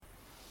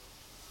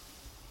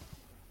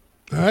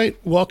All right,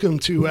 welcome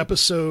to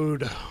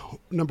episode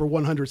number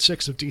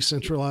 106 of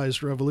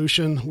Decentralized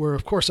Revolution. We're,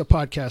 of course, a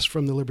podcast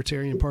from the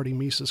Libertarian Party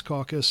Mises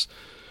Caucus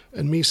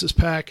and Mises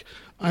PAC.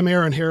 I'm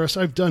Aaron Harris.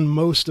 I've done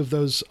most of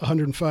those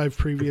 105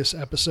 previous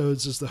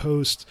episodes as the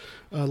host.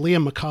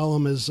 Liam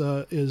McCollum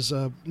is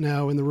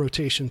now in the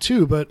rotation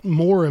too, but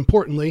more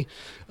importantly,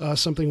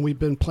 something we've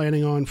been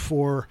planning on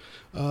for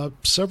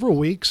several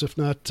weeks, if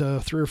not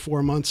 3 or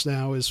 4 months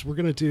now, is we're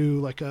going to do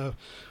like a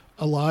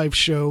live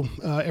show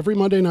every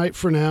Monday night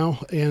for now,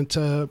 and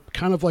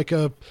kind of like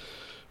a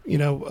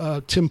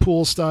Tim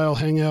Pool style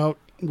hangout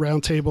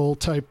roundtable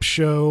type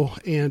show.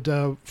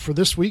 And for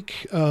this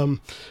week,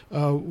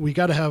 we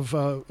got to have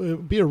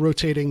be a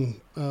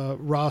rotating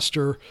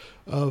roster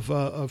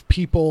of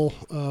people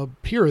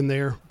here and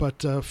there,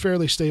 but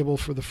fairly stable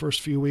for the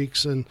first few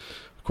weeks. And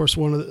of course,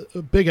 one of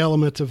the big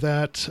element of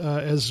that,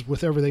 as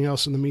with everything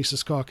else in the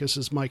Mises Caucus,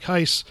 is Mike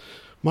Heise.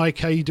 Mike,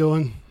 how you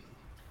doing?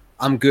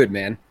 I'm good,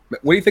 man.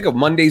 What do you think of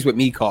Mondays with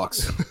Me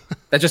Cox?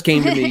 That just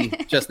came to me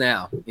just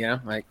now. Yeah.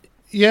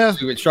 So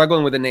we've been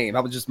struggling with a name. How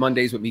about just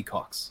Mondays with Me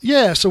Cox?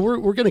 Yeah, so we're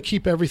going to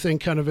keep everything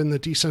kind of in the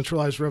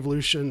Decentralized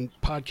Revolution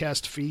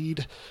podcast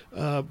feed.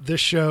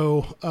 This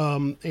show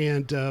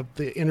and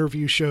the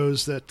interview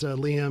shows that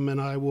Liam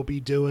and I will be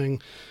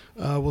doing.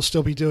 We'll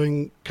still be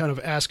doing kind of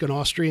Ask an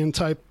Austrian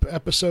type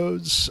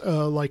episodes,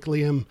 like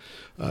Liam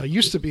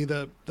used to be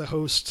the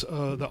host,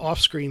 the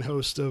off-screen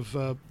host of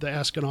the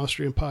Ask an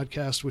Austrian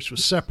podcast, which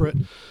was separate,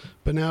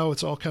 but now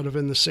it's all kind of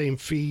in the same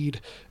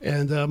feed.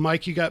 And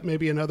Mike, you got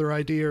maybe another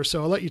idea or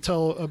so. I'll let you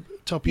tell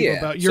people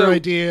about your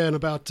idea and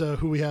about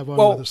who we have on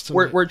with us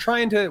tonight. We're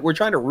trying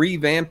to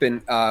revamp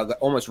and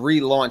almost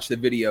relaunch the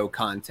video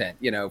content.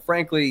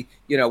 Frankly,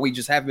 we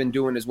just haven't been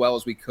doing as well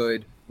as we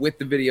could with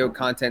the video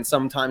content.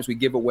 Sometimes we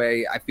give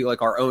away, I feel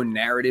like, our own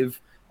narrative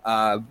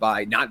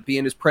by not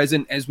being as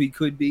present as we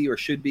could be or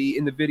should be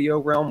in the video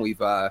realm. We've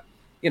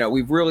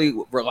really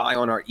rely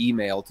on our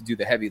email to do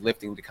the heavy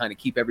lifting to kind of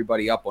keep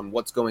everybody up on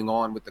what's going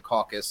on with the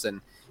caucus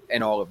and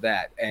all of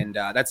that. And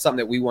that's something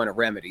that we want to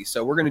remedy.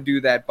 So we're going to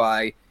do that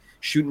by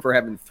shooting for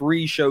having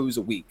 3 shows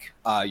a week.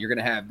 You're going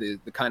to have the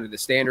kind of the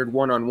standard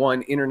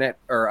one-on-one internet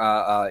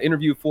or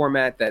interview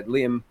format that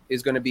Liam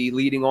is going to be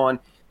leading on.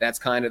 That's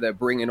kind of the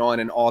bringing on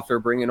an author,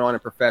 bringing on a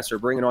professor,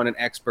 bringing on an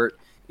expert,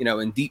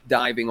 and deep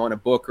diving on a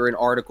book or an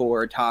article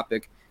or a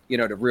topic,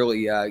 to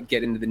really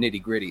get into the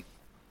nitty gritty.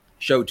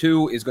 Show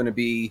 2 is going to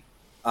be,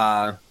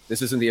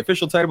 this isn't the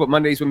official title, but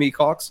Mondays with Me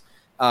Cox.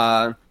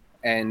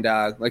 And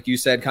like you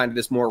said, kind of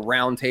this more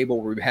round table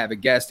where we have a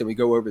guest and we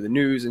go over the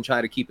news and try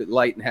to keep it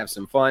light and have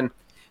some fun.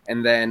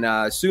 And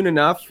then soon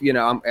enough,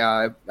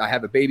 I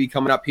have a baby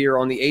coming up here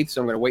on the 8th, so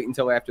I'm going to wait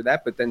until after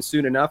that. But then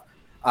soon enough,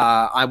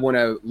 I want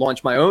to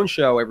launch my own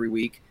show every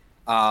week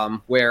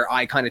where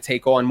I kind of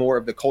take on more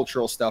of the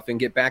cultural stuff and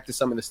get back to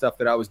some of the stuff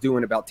that I was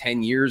doing about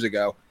 10 years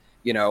ago,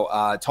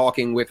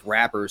 talking with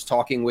rappers,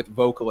 talking with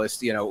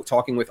vocalists,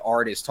 talking with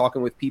artists,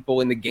 talking with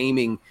people in the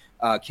gaming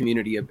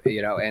community,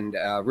 and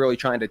really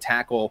trying to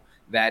tackle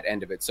that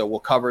end of it. So we'll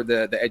cover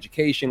the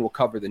education, we'll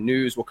cover the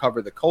news, we'll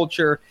cover the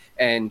culture,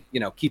 and,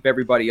 keep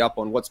everybody up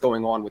on what's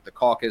going on with the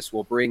caucus.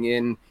 We'll bring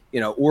in,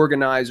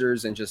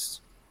 organizers and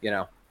just,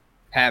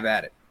 have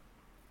at it.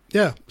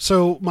 Yeah.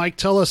 So, Mike,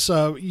 tell us,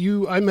 I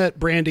met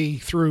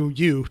Brandi through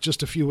you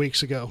just a few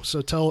weeks ago.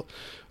 So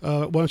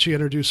why don't you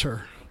introduce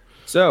her?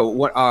 So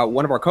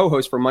one of our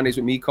co-hosts for Mondays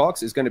with Me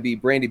Cox is going to be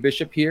Brandi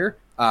Bishop here.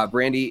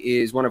 Brandi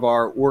is one of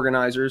our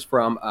organizers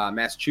from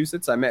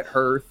Massachusetts. I met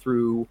her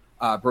through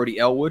Brody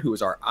Elwood, who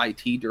is our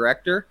IT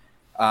director.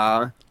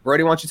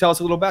 Brody, why don't you tell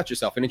us a little about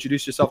yourself and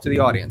introduce yourself to the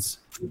audience?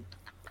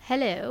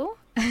 Hello.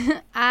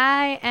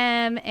 I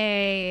am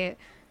a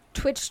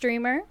Twitch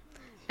streamer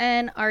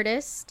and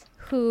artist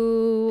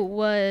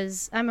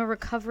I'm a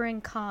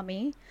recovering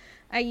commie.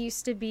 I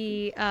used to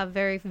be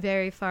very,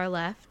 very far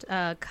left,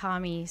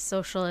 commie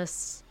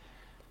socialist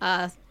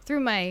through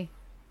my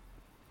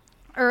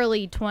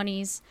early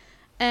 20s,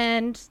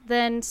 and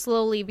then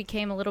slowly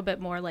became a little bit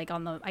more like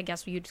on the, I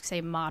guess you'd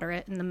say,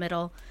 moderate in the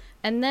middle,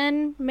 and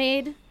then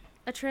made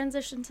a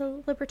transition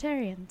to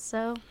libertarian.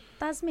 So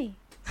that's me.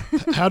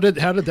 How did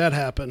that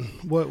happen?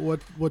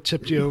 What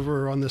tipped you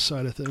over on this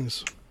side of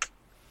things?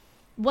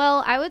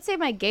 Well, I would say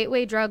my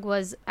gateway drug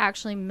was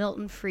actually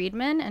Milton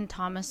Friedman and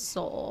Thomas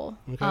Sowell.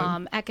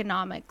 Okay.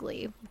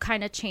 Economically,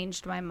 kind of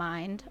changed my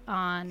mind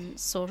on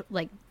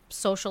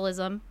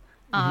socialism.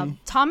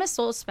 Thomas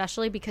Sowell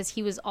especially, because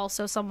he was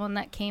also someone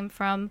that came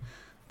from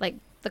like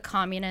the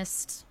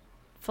communist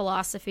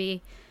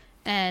philosophy,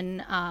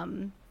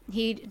 and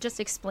he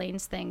just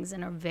explains things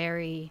in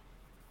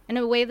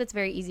a way that's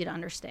very easy to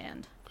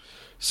understand.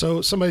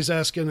 So somebody's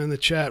asking in the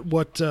chat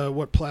what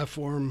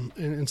platform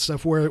and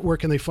stuff, where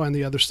can they find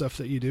the other stuff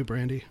that you do,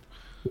 Brandi?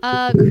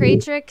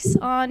 Cratrix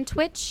on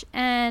Twitch,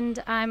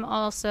 and I'm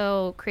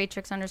also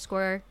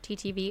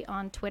Cratrix_TTV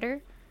on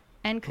Twitter,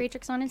 and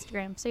Cratrix on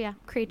Instagram. So yeah,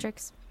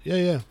 Cratrix.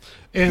 Yeah,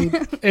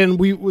 and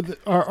we with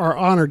our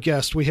honored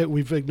guest,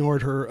 we've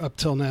ignored her up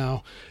till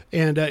now,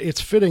 and it's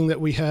fitting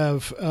that we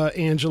have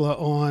Angela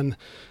on.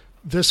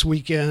 this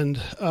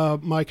weekend,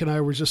 Mike and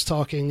I were just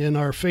talking in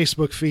our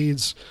Facebook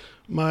feeds.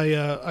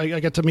 I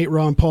got to meet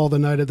Ron Paul the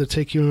night of the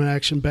Take Human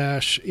Action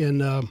Bash in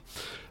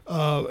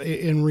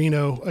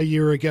Reno a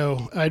year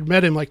ago. I'd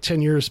met him like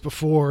 10 years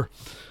before.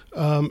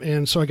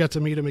 And so I got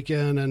to meet him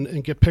again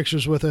and get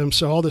pictures with him.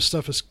 So all this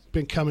stuff has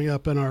been coming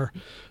up in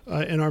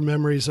our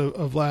memories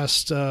of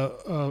last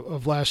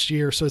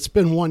year. So it's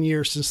been 1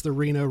 year since the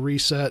Reno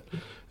reset.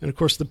 And of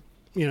course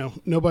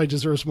nobody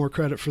deserves more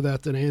credit for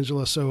that than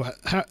Angela. So,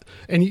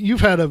 and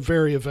you've had a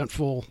very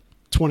eventful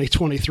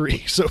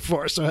 2023 so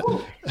far.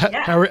 So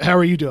how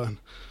are you doing?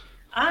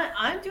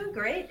 I'm doing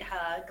great.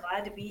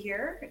 Glad to be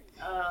here.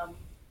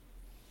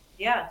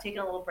 Taking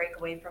a little break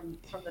away from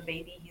the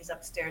baby. He's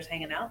upstairs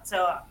hanging out.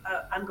 So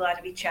I'm glad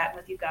to be chatting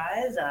with you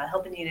guys,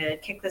 helping you to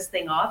kick this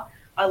thing off.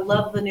 I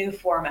love the new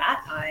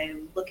format.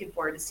 I'm looking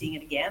forward to seeing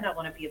it again. I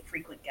want to be a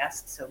frequent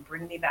guest, so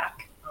bring me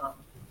back.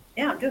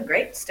 I'm doing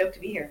great. Stoked to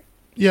be here.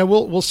 Yeah,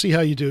 we'll see how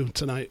you do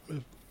tonight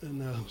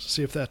and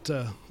see if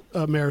that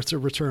merits a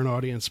return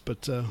audience.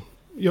 But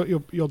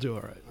you'll do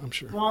all right, I'm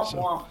sure.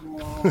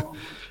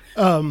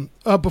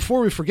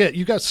 Before we forget,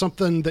 you got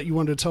something that you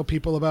wanted to tell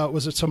people about.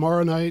 Was it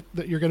tomorrow night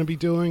that you're going to be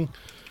doing?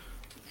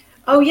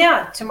 Oh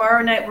yeah,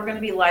 tomorrow night we're going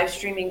to be live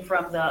streaming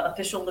from the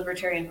official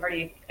Libertarian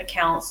Party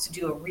accounts to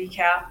do a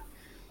recap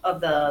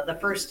of the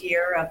first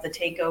year of the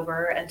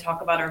takeover and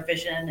talk about our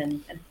vision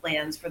and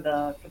plans for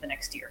the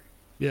next year.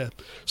 Yeah.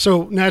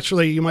 So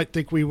naturally you might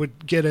think we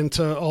would get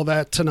into all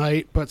that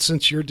tonight, but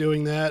since you're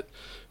doing that,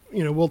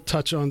 we'll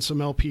touch on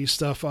some LP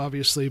stuff,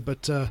 obviously,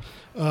 but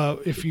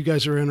if you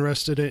guys are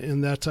interested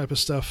in that type of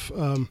stuff,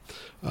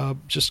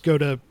 just go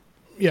to,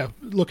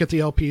 look at the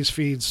LP's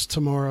feeds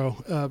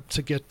tomorrow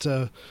to get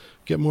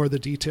more of the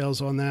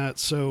details on that.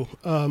 So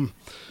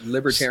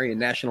Libertarian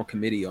National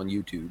Committee on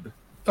YouTube.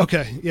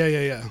 Okay.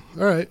 Yeah.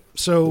 All right.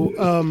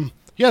 So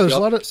there's a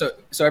lot of so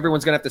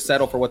everyone's gonna have to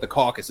settle for what the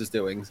caucus is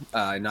doing,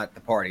 not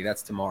the party.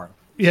 That's tomorrow.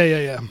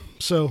 Yeah.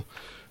 So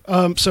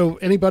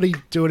anybody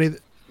do any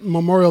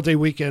Memorial Day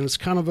weekend? It's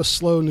kind of a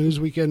slow news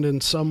weekend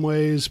in some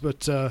ways,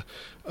 but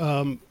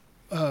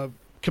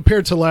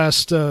compared to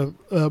last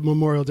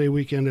Memorial Day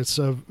weekend, it's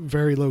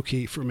very low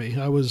key for me.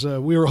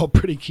 We were all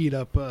pretty keyed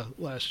up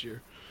last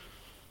year.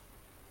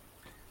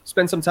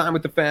 Spent some time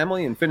with the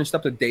family and finished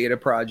up the data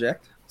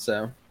project,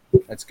 so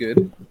that's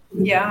good.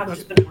 Yeah, I've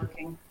just been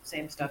working,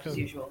 same stuff as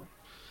usual.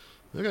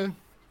 Okay.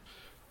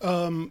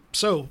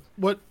 So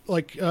what,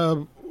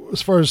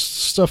 as far as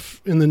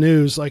stuff in the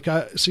news,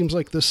 it seems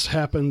like this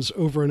happens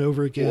over and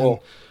over again.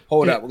 Whoa,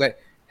 hold up.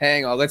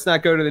 Hang on. Let's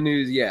not go to the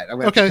news yet. I'm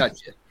going to have to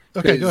touch it.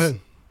 Okay, go ahead.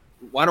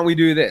 Why don't we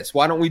do this?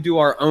 Why don't we do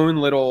our own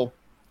little,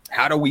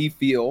 how do we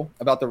feel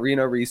about the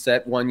Reno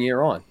reset 1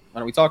 year on? Why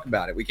don't we talk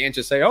about it? We can't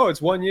just say,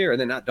 it's 1 year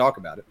and then not talk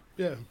about it.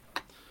 Yeah.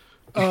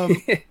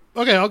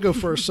 Okay, I'll go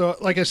first. So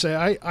like I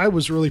say, I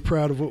was really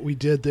proud of what we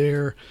did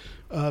there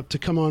to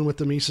come on with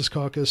the Mises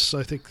Caucus,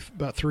 I think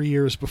about 3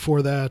 years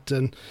before that.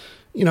 And,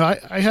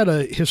 I had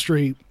a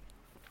history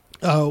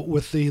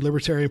with the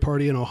Libertarian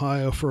Party in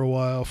Ohio for a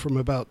while, from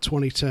about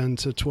 2010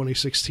 to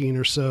 2016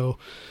 or so.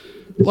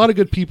 A lot of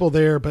good people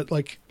there, but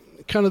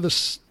kind of the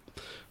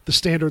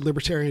standard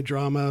libertarian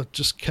drama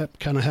just kept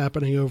kind of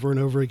happening over and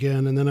over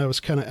again. And then I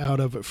was kind of out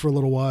of it for a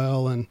little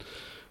while. And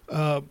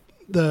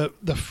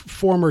the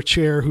former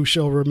chair, who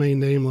shall remain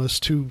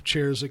nameless, 2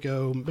 chairs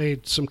ago,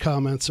 made some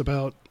comments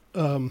about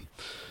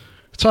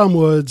Tom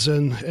Woods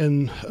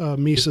and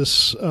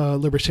Mises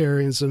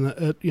libertarians,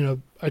 and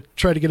I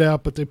tried to get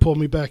out, but they pulled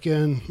me back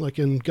in, like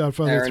in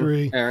Godfather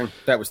 3. Aaron,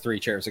 that was 3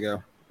 chairs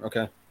ago.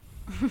 Okay.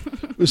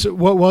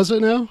 What was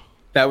it now?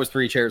 That was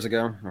 3 chairs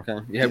ago. Okay.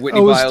 You had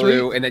Whitney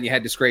Bailu, and then you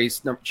had disgrace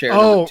chair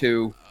number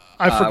 2.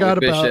 I forgot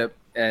about Bishop,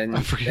 and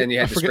then you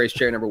had disgrace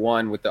chair number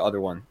 1 with the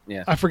other one.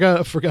 Yeah. I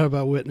forgot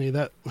about Whitney.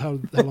 How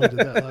long did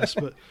that last?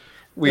 But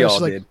we all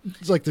did.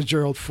 It's like the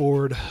Gerald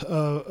Ford.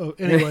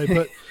 Anyway,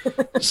 but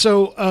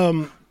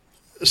so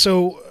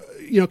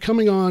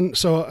coming on.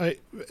 So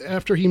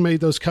after he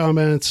made those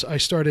comments, I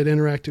started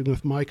interacting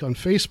with Mike on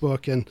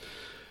Facebook, and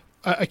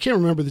I can't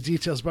remember the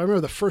details, but I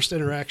remember the first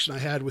interaction I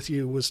had with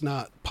you was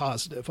not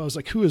positive. I was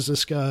like, who is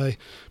this guy?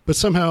 But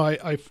somehow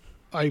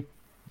I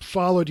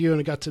followed you and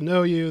I got to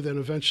know you. Then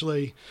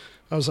eventually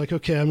I was like,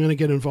 okay, I'm going to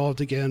get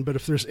involved again. But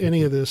if there's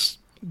any of this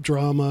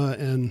drama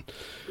and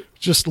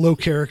just low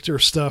character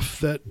stuff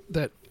that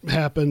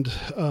happened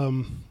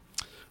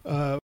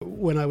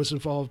when I was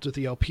involved with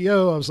the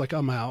LPO, I was like,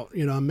 I'm out.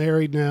 I'm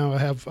married now. I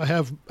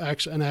have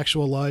an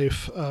actual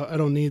life. I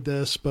don't need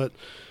this. But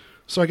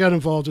so I got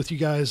involved with you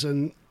guys,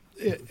 and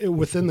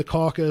within the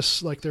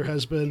caucus, there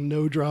has been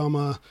no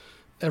drama.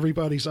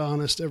 Everybody's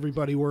honest.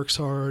 Everybody works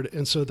hard.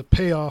 And so the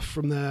payoff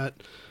from that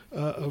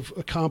of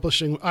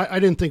accomplishing, I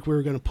didn't think we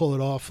were going to pull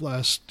it off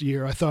last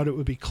year. I thought it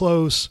would be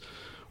close,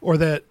 or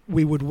that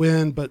we would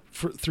win, but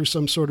through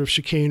some sort of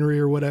chicanery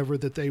or whatever,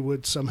 that they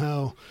would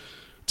somehow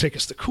take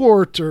us to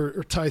court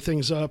or tie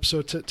things up.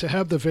 So to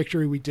have the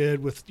victory we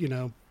did with,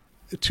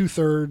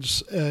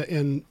 2/3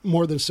 and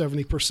more than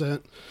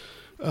 70%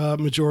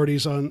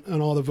 majorities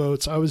on all the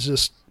votes, I was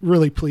just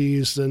really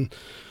pleased. And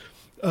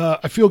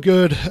I feel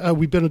good.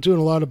 We've been doing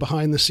a lot of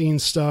behind the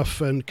scenes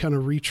stuff and kind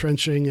of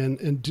retrenching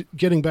and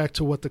getting back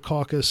to what the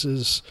caucus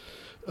is.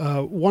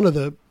 One of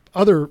the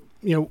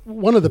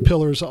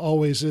pillars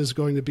always is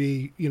going to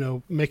be,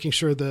 making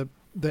sure that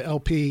the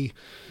LP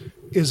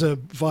is a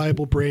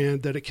viable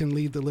brand, that it can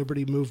lead the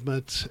liberty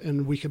movement,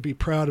 and we can be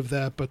proud of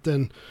that. But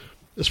then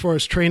as far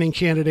as training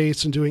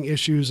candidates and doing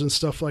issues and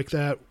stuff like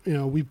that,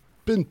 we've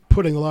been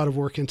putting a lot of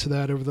work into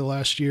that over the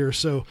last year.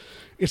 So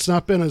it's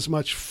not been as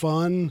much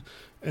fun,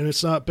 and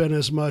it's not been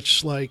as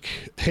much like,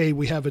 hey,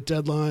 we have a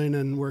deadline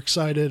and we're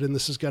excited and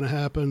this is going to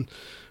happen.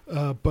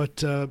 But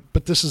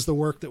this is the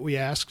work that we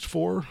asked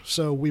for.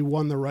 So we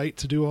won the right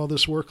to do all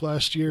this work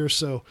last year.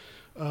 So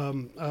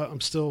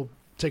I'm still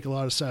take a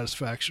lot of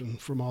satisfaction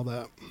from all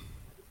that.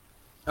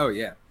 Oh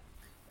yeah.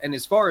 And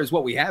as far as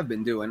what we have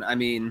been doing, I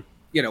mean,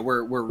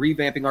 we're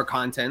revamping our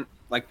content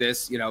like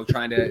this,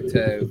 trying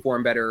to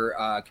form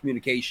better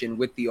communication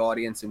with the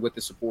audience and with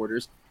the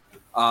supporters.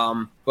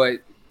 But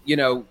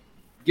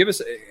give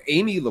us,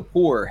 Amy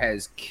Lepore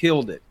has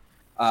killed it.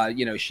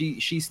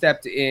 She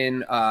stepped in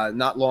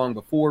not long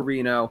before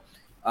Reno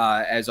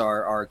as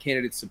our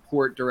candidate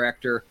support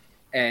director,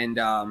 and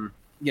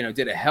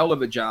did a hell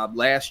of a job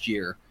last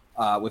year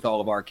with all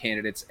of our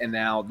candidates. And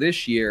now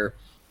this year,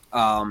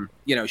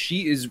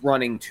 she is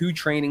running 2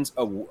 trainings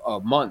a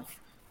month,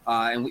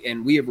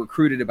 and we have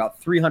recruited about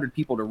 300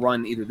 people to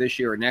run either this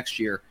year or next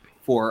year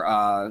for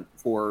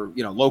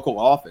local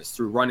office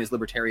through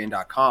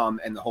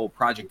runislibertarian.com and the whole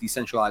Project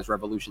Decentralized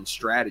Revolution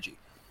strategy.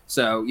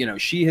 So,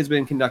 she has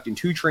been conducting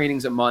 2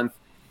 trainings a month,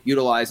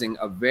 utilizing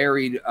a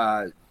varied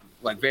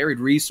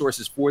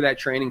resources for that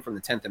training, from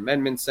the 10th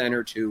Amendment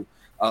Center to,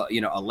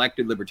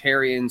 elected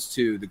libertarians,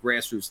 to the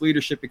Grassroots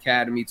Leadership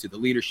Academy, to the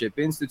Leadership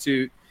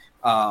Institute,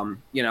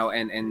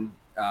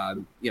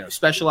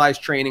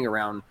 specialized training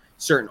around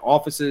certain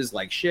offices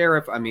like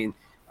sheriff. I mean,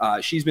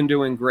 she's been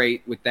doing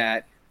great with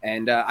that.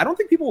 And I don't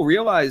think people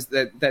realize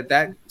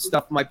that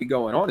stuff might be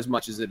going on as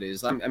much as it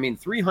is. I mean,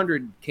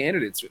 300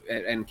 candidates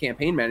and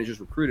campaign managers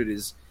recruited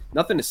is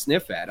nothing to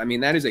sniff at. I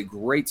mean, that is a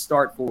great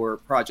start for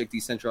Project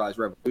Decentralized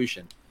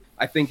Revolution.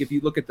 I think if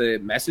you look at the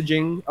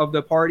messaging of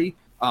the party,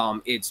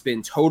 it's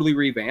been totally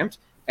revamped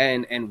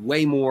and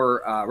way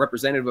more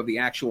representative of the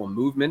actual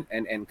movement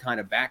and kind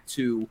of back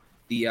to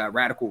the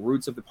radical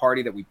roots of the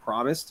party that we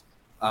promised.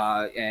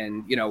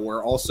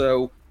 We're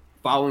also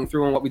following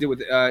through on what we did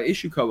with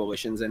issue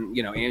coalitions. And,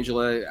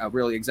 Angela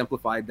really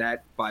exemplified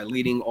that by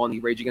leading on the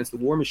Rage Against the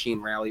War Machine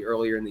rally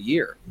earlier in the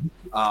year.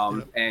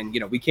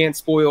 We can't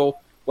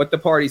spoil what the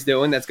party's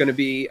doing. That's going to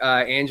be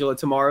Angela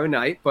tomorrow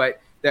night.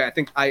 But I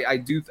think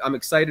I'm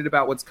excited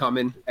about what's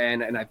coming.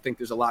 And I think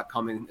there's a lot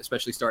coming,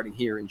 especially starting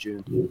here in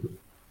June.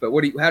 But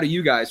how do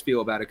you guys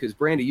feel about it? Because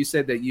Brandi, you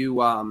said that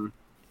you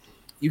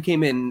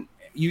came in,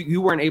 you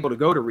weren't able to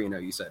go to Reno,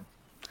 you said.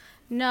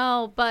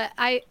 No, but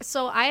I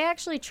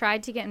actually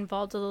tried to get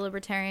involved with the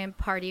Libertarian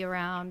Party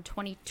around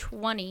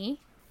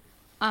 2020,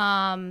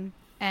 and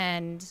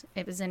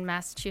it was in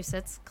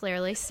Massachusetts,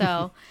 clearly.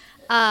 So,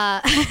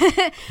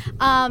 and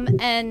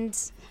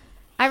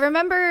I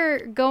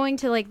remember going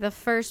to the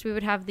first, we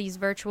would have these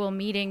virtual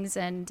meetings,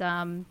 and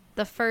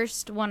the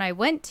first one I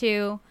went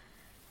to,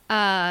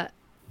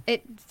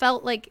 it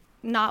felt like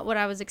not what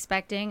I was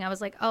expecting. I was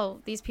like,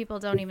 oh, these people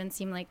don't even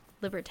seem like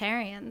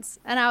libertarians,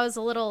 and I was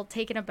a little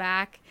taken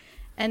aback.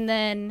 And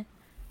then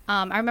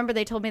I remember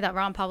they told me that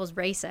Ron Paul was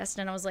racist,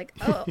 and I was like,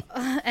 oh,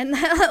 and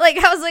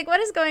I was like, what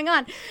is going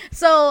on?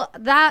 So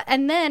that,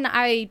 and then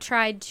I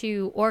tried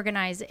to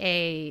organize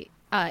a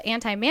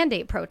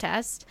anti-mandate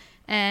protest,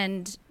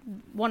 and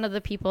one of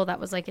the people that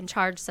was in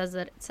charge said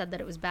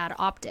that it was bad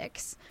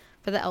optics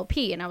for the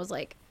LP, and I was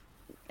like,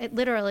 it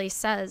literally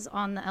says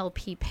on the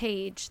LP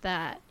page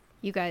that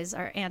you guys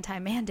are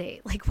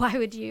anti-mandate.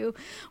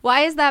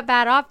 Why is that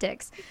bad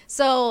optics?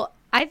 So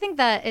I think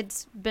that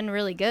it's been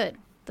really good,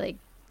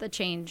 the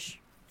change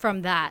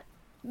from that.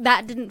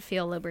 That didn't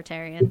feel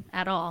libertarian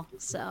at all.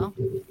 So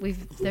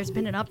there's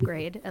been an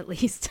upgrade, at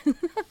least.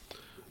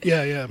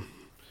 Yeah.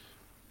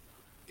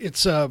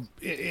 It's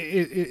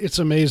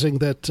amazing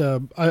that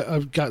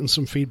I've gotten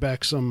some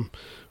feedback from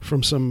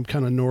some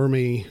kind of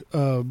normie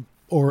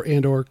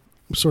or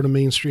sort of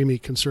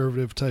mainstreamy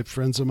conservative type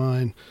friends of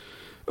mine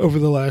over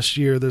the last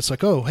year. That's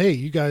like, oh, hey,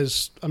 you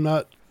guys, I'm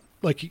not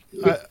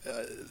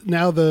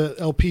now the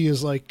LP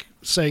is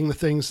saying the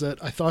things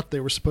that I thought they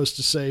were supposed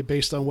to say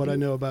based on what I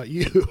know about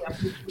you.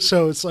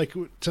 So it's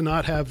to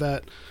not have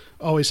that,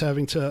 always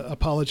having to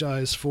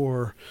apologize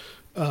for,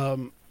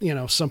 something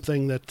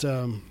that,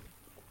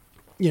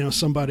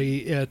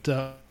 somebody at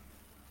or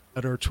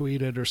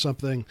tweeted or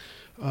something.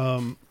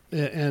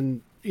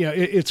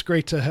 It's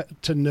great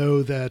to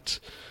know that,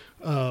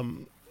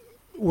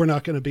 we're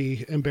not going to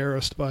be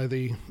embarrassed by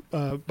the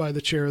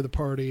chair of the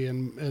party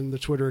and the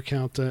Twitter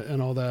account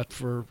and all that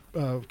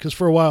because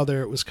for a while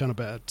there it was kind of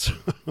bad.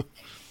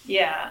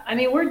 Yeah, I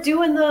mean we're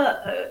doing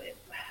the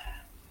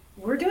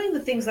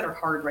things that are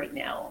hard right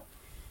now.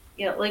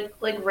 Like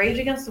Rage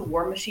Against the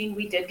War Machine,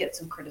 we did get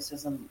some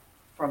criticism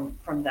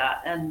from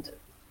that, and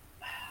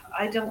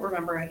I don't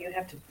remember. You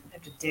have to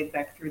have to dig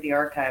back through the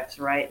archives,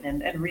 right,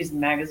 and Reason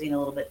Magazine a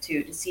little bit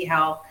too, to see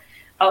how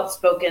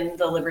outspoken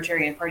the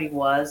Libertarian Party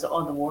was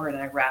on the war in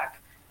Iraq.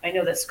 I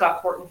know that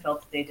Scott Horton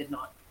felt that they did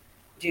not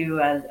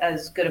do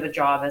as good of a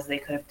job as they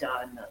could have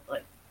done.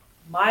 Like,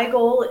 my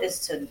goal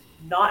is to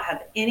not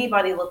have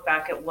anybody look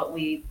back at what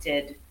we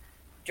did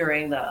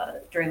during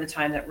the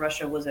time that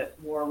Russia was at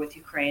war with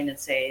Ukraine and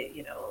say,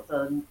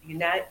 the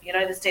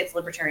United States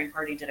Libertarian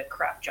Party did a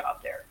crap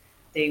job there.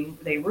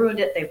 They ruined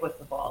it. They whipped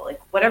the ball. Like,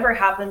 whatever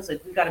happens,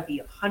 like, we've got to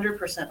be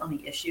 100% on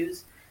the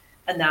issues,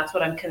 and that's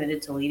what I'm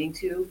committed to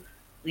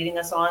leading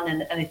us on.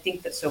 And I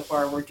think that so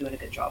far we're doing a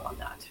good job on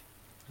that.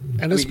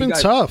 And it's been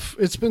tough.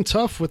 It's been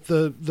tough with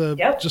the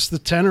just the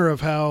tenor of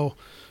how,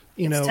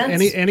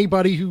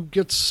 anybody who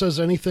says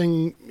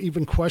anything,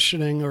 even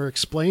questioning or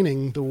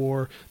explaining the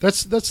war,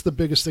 that's the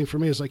biggest thing for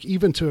me, is like,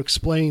 even to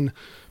explain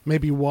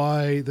maybe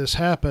why this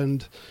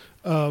happened.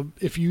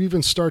 If you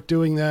even start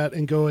doing that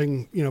and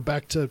going,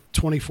 back to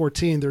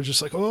 2014, they're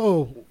just like,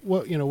 oh,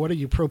 what are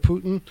you, pro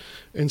Putin?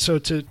 And so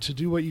to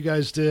do what you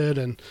guys did,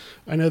 and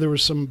I know there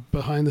was some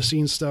behind the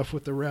scenes stuff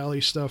with the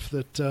rally stuff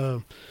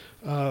that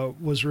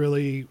was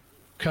really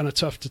kind of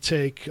tough to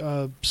take.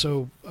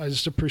 So I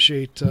just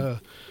appreciate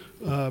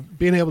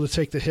being able to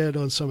take the hit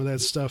on some of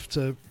that stuff,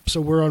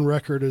 so we're on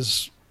record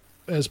as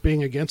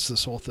being against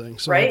this whole thing.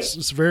 So right.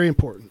 It's very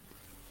important.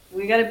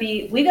 We got to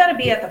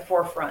be at the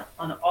forefront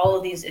on all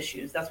of these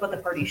issues. That's what the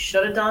party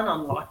should have done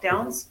on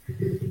lockdowns.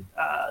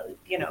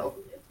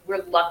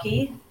 We're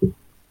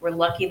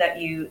lucky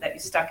that you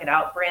stuck it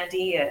out,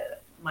 Brandi.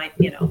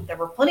 There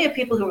were plenty of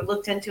people who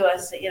looked into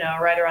us,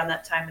 right around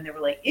that time, and they were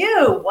like,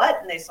 "Ew, what?"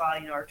 And they saw,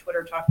 our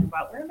Twitter talking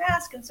about wear a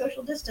mask and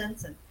social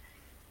distance,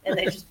 and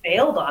they just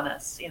bailed on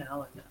us, and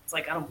it's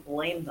like, I don't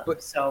blame them.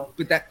 But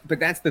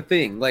that's the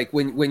thing. Like,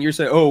 when you're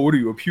saying, "Oh, what are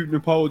you, a Putin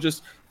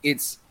apologist?"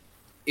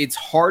 It's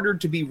harder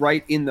to be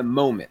right in the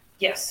moment.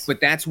 Yes.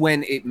 But that's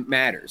when it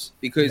matters,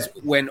 because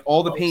when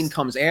all the pain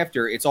comes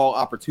after, it's all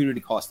opportunity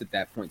cost at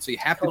that point. So you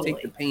have to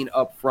take the pain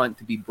up front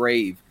to be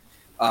brave,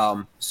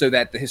 so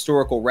that the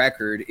historical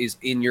record is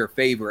in your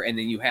favor, and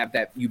then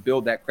you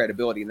build that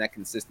credibility and that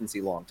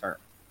consistency long term.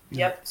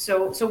 Yep.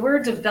 So we're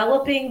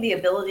developing the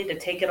ability to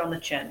take it on the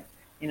chin.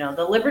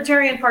 The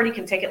Libertarian Party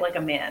can take it like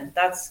a man.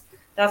 That's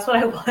what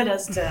I want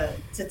us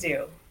to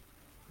do.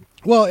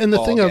 Well, and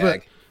the thing of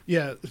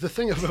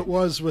it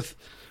was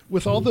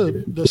with all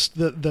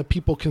the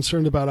people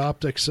concerned about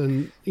optics,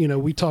 and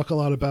we talk a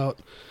lot about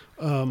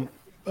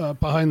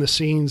behind the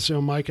scenes.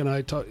 Mike and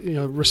I talk.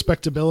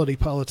 Respectability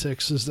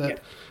politics is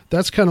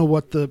that's kind of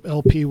what the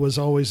LP was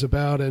always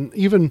about, and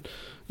even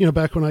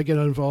back when I got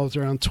involved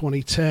around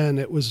 2010,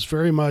 it was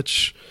very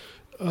much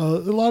a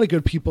lot of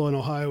good people in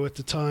Ohio at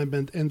the time,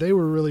 and they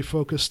were really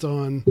focused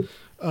on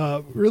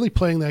really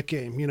playing that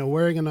game.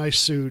 Wearing a nice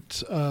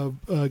suit,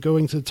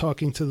 going to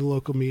talking to the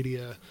local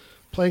media,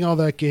 playing all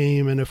that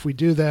game, and if we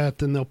do that,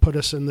 then they'll put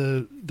us in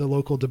the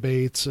local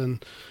debates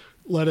and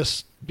let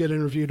us get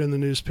interviewed in the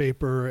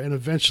newspaper. And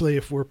eventually,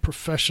 if we're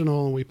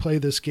professional and we play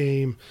this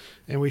game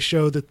and we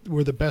show that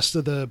we're the best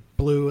of the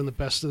blue and the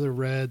best of the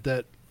red,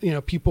 that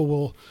people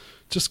will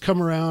just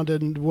come around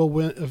and we'll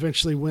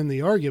eventually win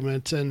the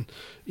argument. And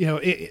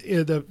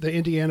the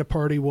Indiana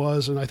party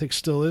was, and I think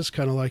still is,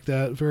 kind of like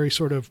that, very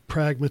sort of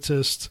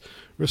pragmatist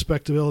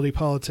respectability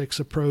politics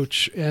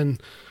approach.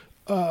 And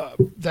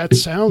that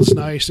sounds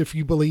nice if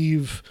you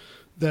believe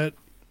that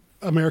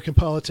American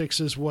politics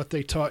is what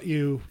they taught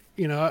you.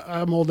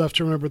 I'm old enough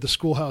to remember the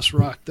Schoolhouse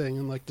Rock thing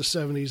in like the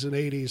 70s and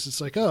 80s.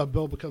 It's like, oh, a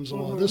bill becomes a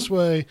law this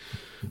way.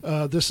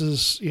 This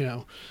is,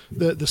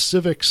 the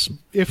civics.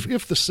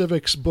 If the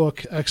civics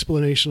book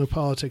explanation of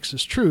politics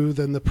is true,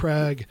 then the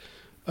Prague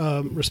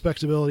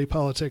respectability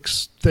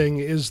politics thing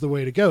is the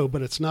way to go,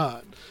 but it's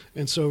not.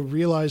 And so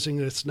realizing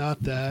that it's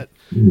not that,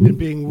 and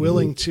being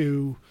willing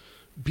to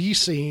be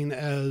seen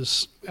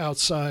as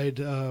outside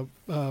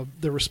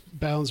the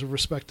bounds of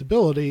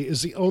respectability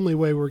is the only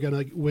way we're going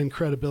to win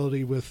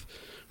credibility with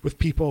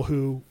people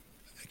who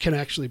can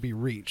actually be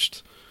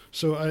reached.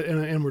 So,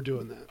 and we're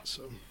doing that.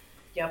 So,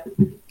 yep,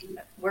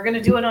 we're going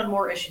to do it on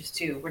more issues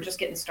too. We're just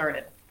getting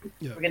started.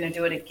 Yep. We're going to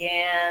do it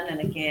again and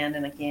again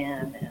and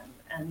again,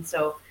 and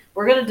so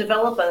we're going to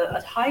develop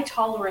a high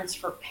tolerance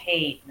for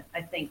pain,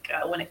 I think,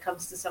 when it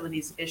comes to some of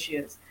these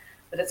issues.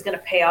 But it's going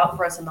to pay out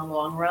for us in the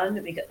long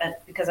run,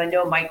 because I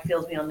know Mike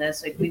feels me on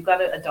this. Like, we've got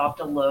to adopt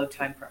a low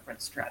time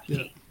preference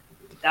strategy.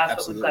 Yeah. That's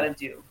Absolutely. What we've got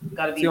to do. We've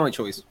got to be the only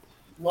choice.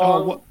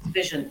 Long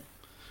vision.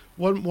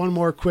 One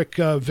more quick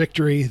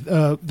victory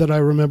that I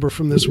remember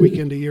from this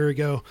weekend a year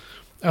ago.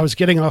 I was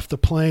getting off the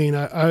plane.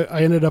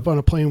 I ended up on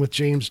a plane with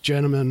James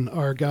Gentleman,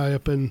 our guy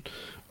up in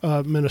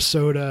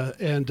Minnesota,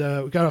 and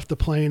we got off the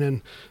plane,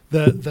 and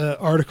the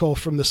article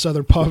from the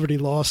Southern Poverty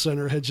Law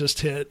Center had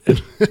just hit,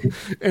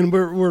 and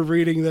we're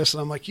reading this,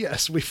 and I'm like,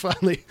 yes, we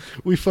finally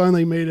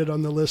made it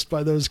on the list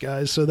by those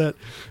guys. So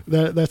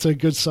that's a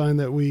good sign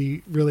that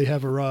we really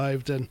have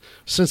arrived. And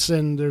since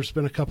then, there's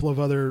been a couple of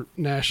other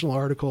national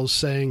articles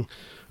saying,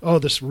 oh,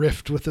 this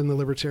rift within the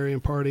Libertarian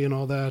Party and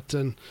all that,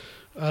 and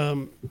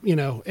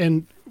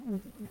and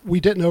we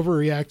didn't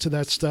overreact to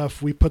that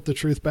stuff. We put the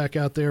truth back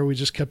out there. We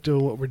just kept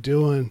doing what we're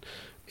doing,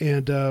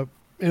 and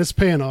it's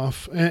paying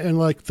off. And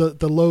like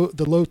the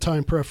low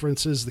time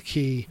preference is the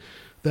key.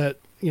 That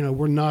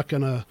we're not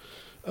gonna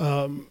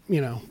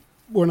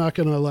we're not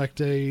going to elect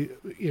a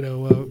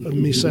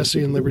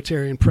Misesian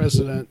libertarian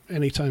president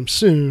anytime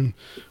soon,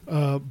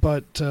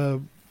 but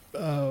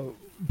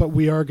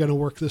we are going to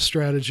work this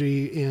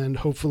strategy and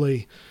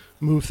hopefully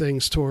move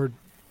things toward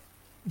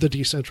the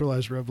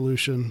decentralized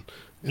revolution.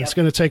 And It's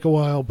going to take a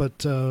while,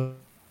 but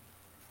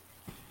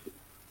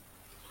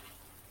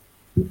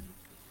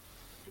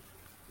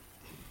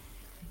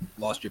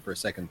lost you for a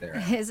second there.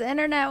 His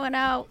internet went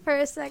out for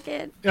a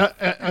second.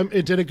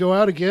 Did it go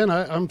out again?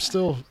 I'm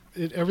still.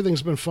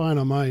 Everything's been fine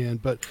on my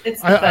end, but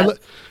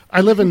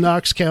I live in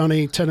Knox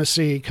County,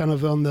 Tennessee, kind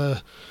of on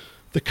the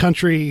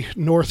country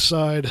north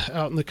side,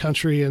 out in the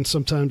country, and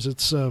sometimes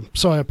it's so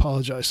I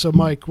apologize. So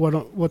Mike, go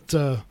ahead.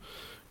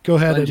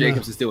 Glenn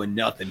Jacobs is doing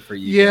nothing for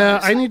you.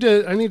 Yeah,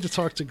 guys. I need to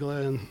talk to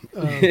Glenn.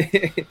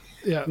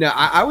 Yeah. No,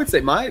 I would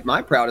say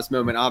my proudest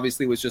moment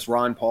obviously was just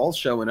Ron Paul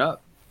showing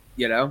up.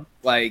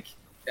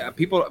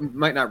 People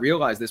might not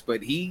realize this,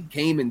 but he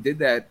came and did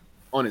that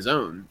on his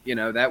own.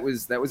 That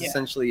was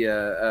essentially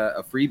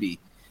a freebie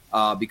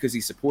because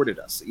he supported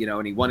us,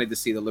 and he wanted to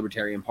see the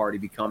Libertarian Party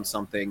become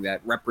something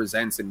that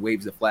represents and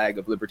waves the flag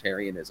of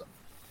libertarianism.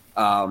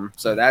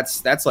 So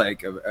that's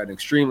like an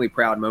extremely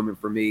proud moment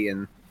for me.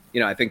 And,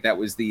 I think that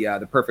was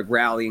the perfect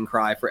rallying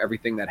cry for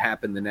everything that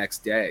happened the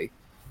next day.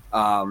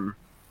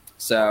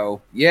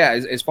 So yeah,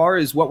 as far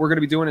as what we're going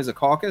to be doing as a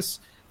caucus,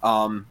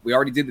 we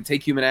already did the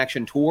Take Human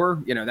Action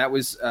tour. That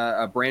was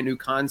a brand new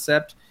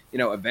concept.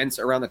 Events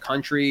around the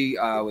country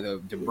with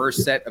a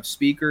diverse set of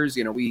speakers.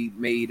 We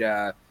made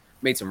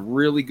some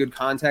really good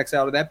contacts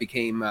out of that,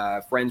 became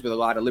friends with a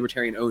lot of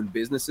libertarian-owned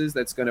businesses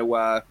that's going to,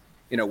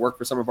 work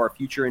for some of our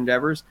future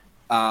endeavors.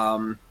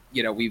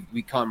 We've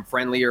become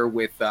friendlier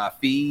with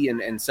FEE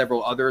and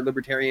several other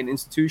libertarian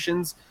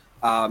institutions.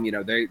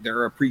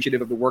 They're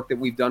appreciative of the work that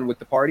we've done with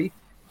the party.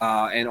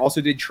 And also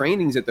did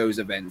trainings at those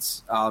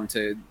events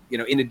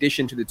in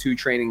addition to the 2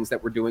 trainings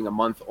that we're doing a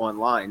month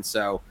online.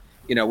 So,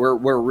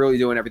 we're really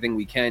doing everything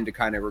we can to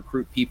kind of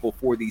recruit people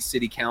for these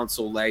city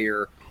council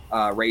layer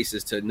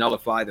races to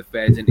nullify the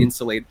feds and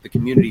insulate the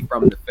community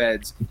from the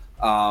feds.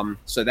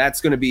 So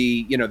that's going to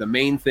be, the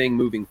main thing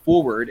moving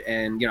forward.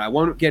 And, I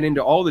won't get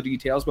into all the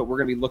details, but we're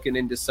going to be looking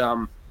into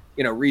some,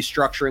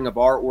 restructuring of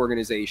our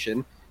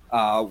organization.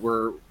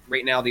 We're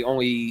right now the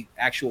only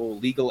actual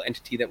legal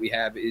entity that we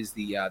have is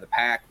the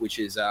PAC, which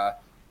is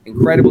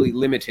incredibly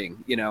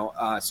limiting.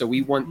 So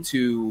we want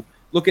to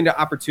look into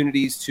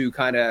opportunities to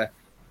kind of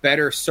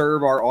better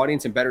serve our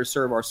audience and better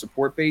serve our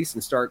support base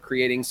and start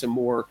creating some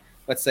more,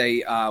 let's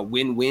say,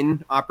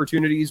 win-win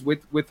opportunities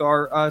with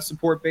our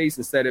support base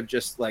instead of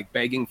just like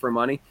begging for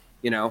money.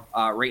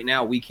 Right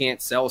now we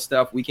can't sell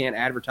stuff, we can't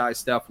advertise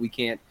stuff, we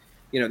can't.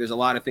 There's a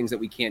lot of things that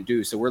we can't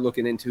do. So we're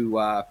looking into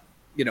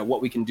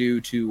what we can do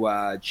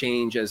to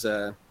change as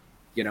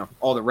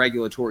all the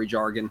regulatory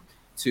jargon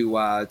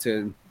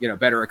to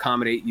better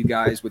accommodate you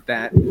guys with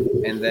that,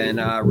 and then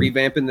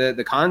revamping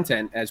the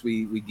content as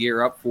we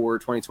gear up for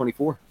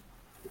 2024.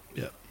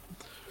 Yeah.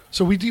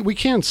 So we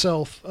can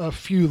sell a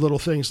few little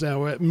things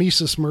now at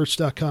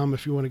misesmerch.com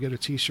if you want to get a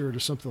t-shirt or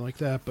something like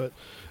that. But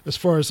as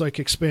far as like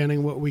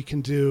expanding what we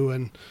can do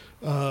and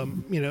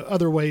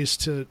other ways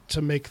to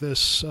make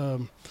this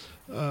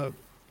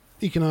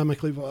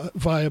economically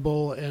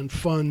viable and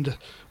fund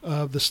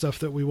the stuff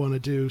that we want to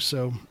do.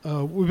 So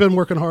we've been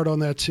working hard on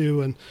that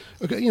too. And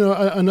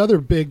another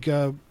big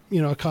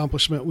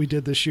accomplishment we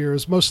did this year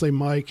is mostly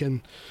Mike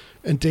and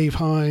Dave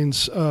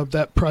Hines,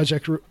 that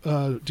Project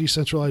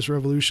Decentralized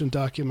Revolution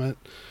document.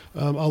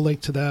 I'll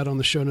link to that on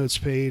the show notes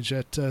page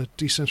at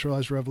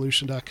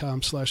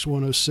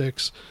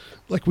decentralizedrevolution.com/106.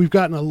 Like, we've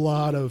gotten a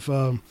lot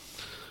of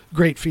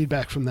great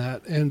feedback from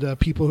that, and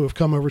people who have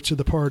come over to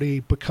the party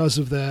because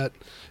of that.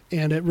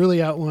 And it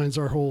really outlines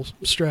our whole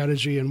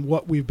strategy and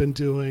what we've been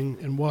doing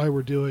and why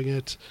we're doing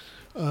it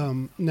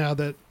now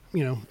that,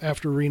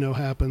 after Reno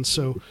happened.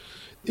 So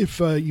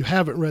if you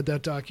haven't read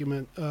that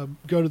document,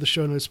 go to the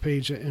show notes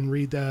page and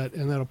read that,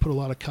 and that'll put a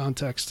lot of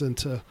context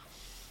into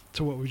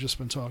what we've just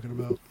been talking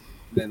about.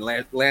 Then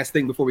last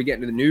thing before we get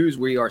into the news,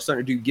 we are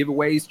starting to do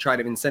giveaways, try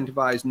to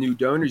incentivize new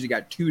donors. You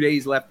got 2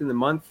 days left in the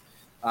month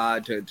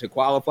to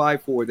qualify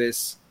for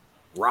this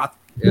Roth.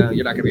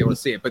 You're not going to be able to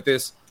see it, but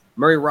this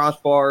Murray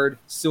Rothbard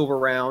Silver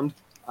Round.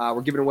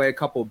 We're giving away a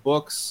couple of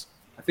books.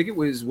 I think it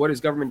was What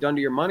Has Government Done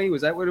to Your Money?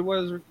 Was that what it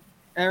was,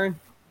 Aaron?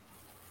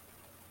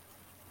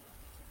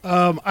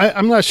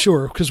 I'm not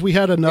sure because we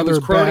had another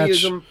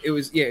batch.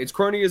 It's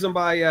Cronyism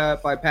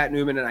by Pat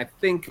Newman, and I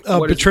think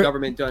What Has the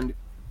Government Done?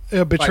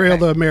 Betrayal of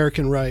the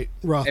American Right,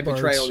 Rothbard.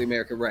 Betrayal of the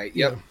American Right.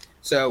 Yep. Yeah.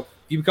 So if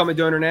you become a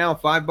donor now,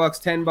 $5,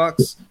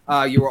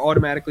 $10, you are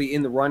automatically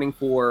in the running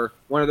for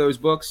one of those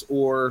books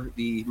or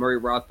the Murray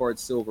Rothbard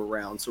Silver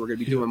Round. So we're going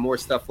to be doing more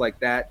stuff like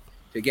that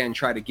to, again,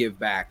 try to give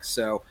back.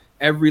 So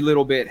every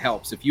little bit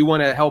helps. If you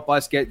want to help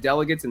us get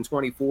delegates in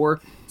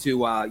 24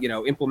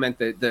 to implement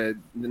the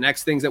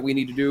next things that we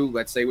need to do,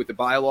 let's say with the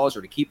bylaws,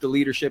 or to keep the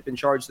leadership in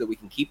charge so that we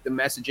can keep the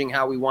messaging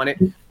how we want it,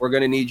 we're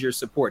going to need your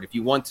support. If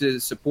you want to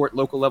support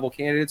local level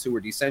candidates who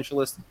are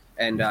decentralists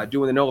and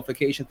doing the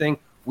nullification thing,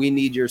 we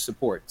need your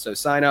support. So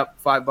sign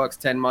up, $5,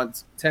 10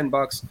 months,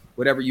 $10,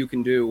 whatever you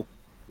can do.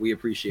 We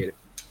appreciate it.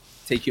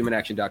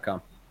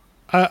 TakeHumanAction.com.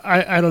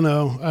 I don't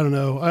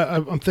know.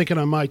 I'm thinking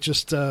I might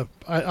just. I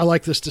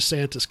like this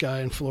DeSantis guy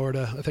in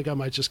Florida. I think I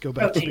might just go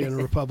back to being a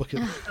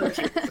Republican.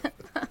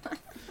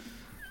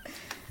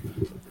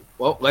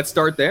 Well, let's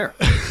start there.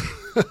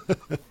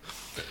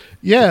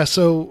 Yeah.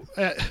 So,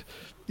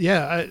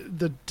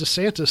 the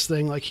DeSantis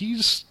thing, like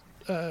he's.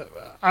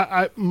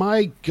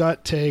 My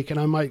gut take, and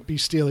I might be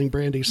stealing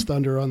Brandi's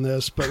thunder on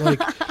this, but like,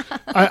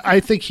 I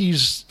think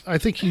he's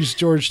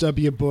George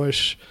W.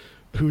 Bush,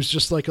 who's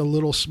just like a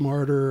little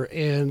smarter,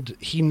 and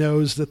he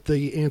knows that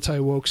the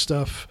anti-woke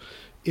stuff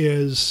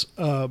is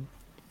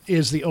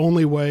the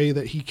only way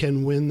that he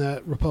can win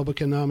that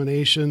Republican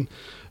nomination.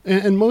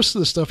 And most of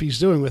the stuff he's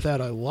doing with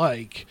that I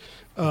like,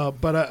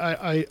 but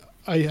I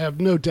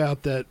have no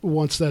doubt that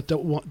once that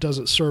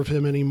doesn't serve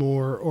him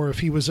anymore, or if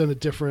he was in a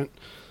different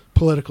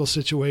political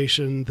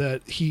situation,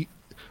 that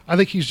I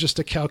think he's just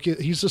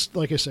he's just,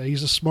 like I say,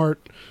 he's a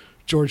smart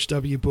George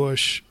W.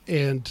 Bush,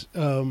 and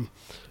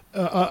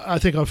I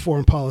think on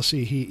foreign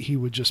policy, he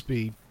would just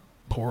be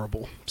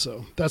horrible.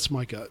 So that's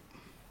my gut.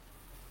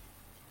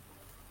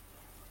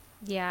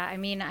 Yeah, I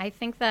mean, I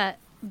think that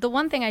the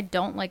one thing I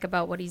don't like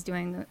about what he's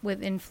doing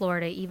in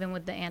Florida, even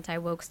with the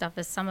anti-woke stuff,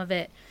 is some of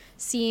it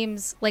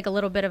seems like a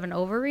little bit of an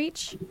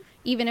overreach.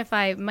 Even if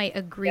I might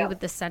agree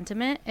with the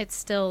sentiment, it's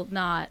still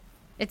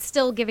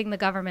giving the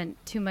government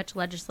too much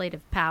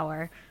legislative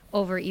power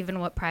over even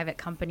what private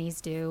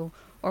companies do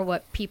or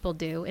what people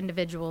do,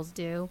 individuals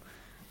do.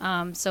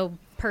 So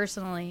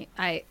personally,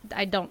 I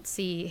don't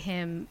see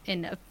him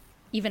in an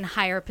even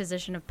higher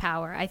position of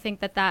power. I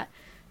think that power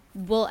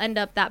will end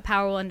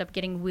up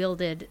getting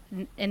wielded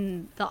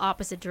in the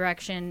opposite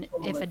direction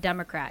if a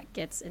Democrat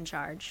gets in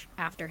charge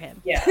after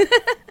him. Yeah.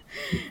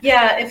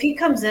 Yeah, if he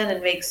comes in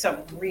and makes some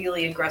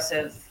really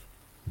aggressive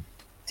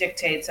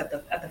dictates at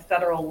the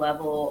federal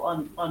level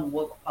on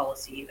woke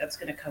policy, that's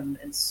going to come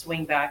and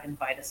swing back and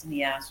bite us in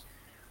the ass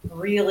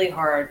really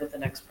hard with the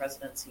next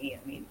presidency.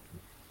 I mean,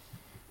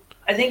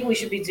 I think we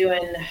should be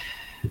doing,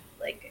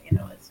 like,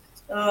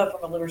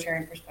 from a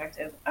libertarian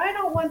perspective, I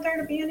don't want there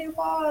to be any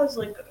laws,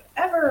 like,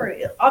 ever.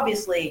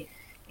 Obviously,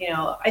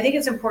 I think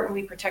it's important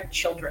we protect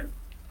children.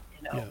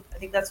 I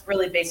think that's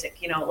really basic.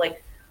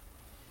 Like,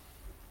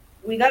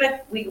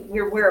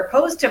 we're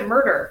opposed to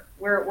murder.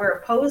 We're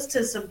opposed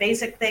to some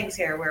basic things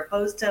here. We're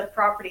opposed to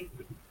property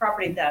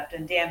theft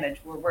and damage.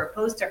 We're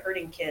opposed to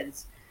hurting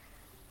kids.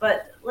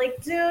 But,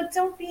 like, dude,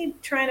 don't be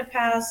trying to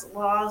pass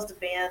laws to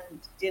ban,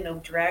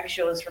 drag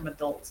shows from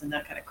adults and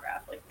that kind of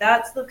crap. Like,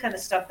 that's the kind of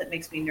stuff that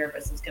makes me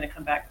nervous. It's going to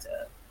come back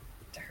to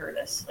hurt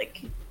us.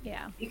 Like,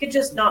 yeah, you could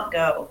just not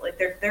go. Like,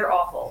 they're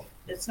awful.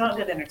 It's not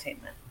good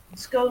entertainment.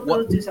 Just go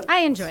do something.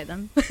 I enjoy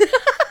them.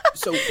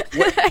 So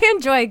I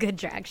enjoy a good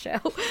drag show.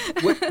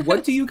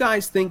 What do you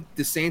guys think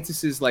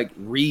DeSantis's like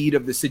read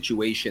of the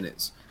situation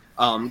is?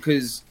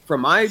 Because from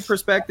my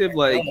perspective,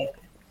 like,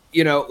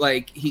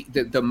 like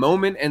the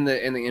moment and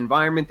the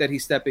environment that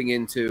he's stepping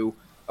into.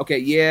 Okay,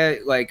 yeah,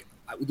 like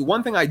the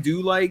one thing I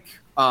do like,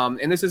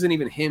 and this isn't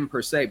even him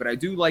per se, but I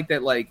do like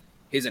that, like,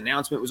 his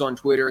announcement was on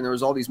Twitter and there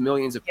was all these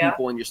millions of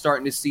people, and you're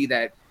starting to see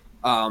that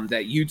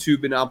that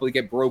YouTube monopoly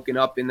get broken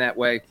up in that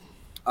way.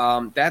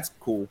 That's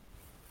cool.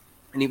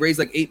 And he raised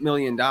like $8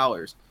 million.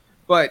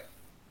 But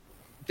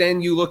then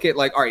you look at,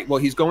 like, all right, well,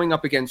 he's going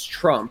up against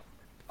Trump,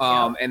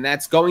 and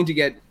that's going to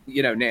get,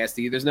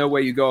 nasty. There's no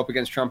way you go up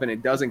against Trump and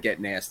it doesn't get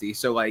nasty.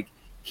 So, like,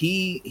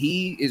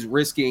 he is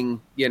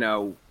risking,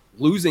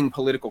 losing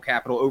political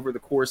capital over the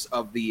course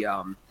of the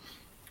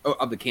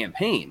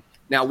campaign.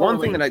 Now, one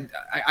thing that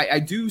I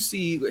do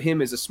see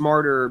him as a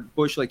smarter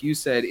Bush, like you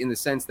said, in the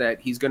sense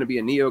that he's going to be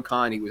a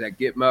neocon. He was at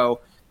Gitmo.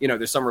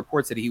 There's some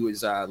reports that he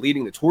was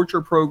leading the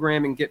torture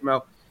program in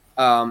Gitmo.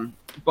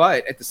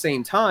 But at the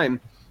same time,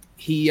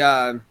 he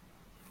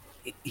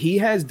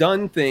has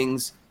done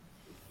things.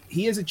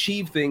 He has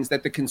achieved things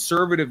that the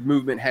conservative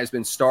movement has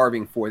been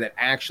starving for, that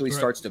actually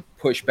starts to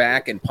push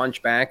back and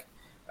punch back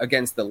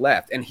against the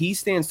left. And he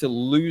stands to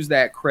lose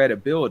that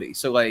credibility.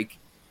 So, like,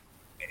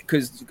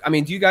 because, I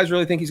mean, do you guys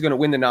really think he's going to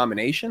win the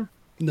nomination?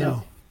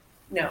 No.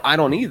 I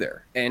don't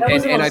either. And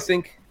I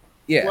think,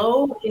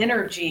 low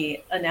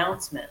energy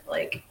announcement.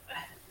 Like,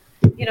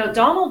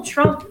 Donald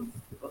Trump,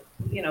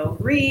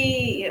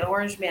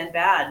 Orange Man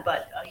bad,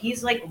 but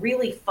he's like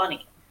really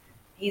funny.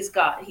 He's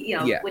got,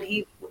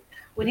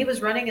 when he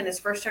was running in his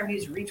first term, he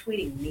was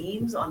retweeting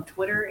memes on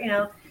Twitter,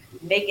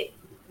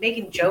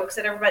 making jokes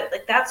at everybody.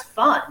 Like, that's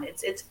fun.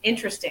 It's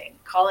interesting.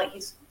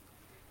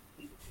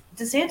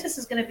 DeSantis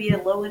is going to be a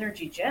low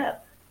energy Jeb.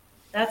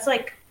 That's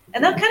like,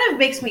 and that kind of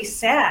makes me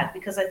sad,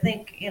 because I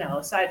think,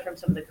 aside from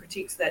some of the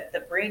critiques that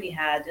Brandi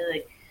had,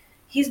 like,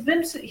 he's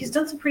done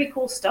some pretty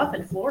cool stuff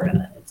in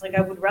Florida. It's like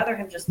I would rather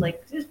him just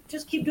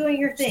keep doing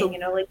your thing,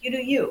 So, like you do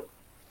you.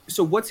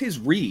 So what's his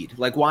read?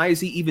 Like, why is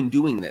he even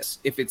doing this?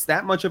 If it's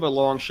that much of a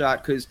long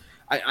shot, because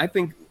I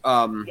think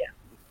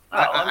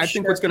I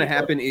think what's going to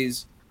happen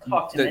is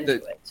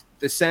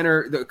the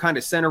center, the kind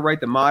of center right,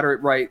 the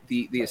moderate right,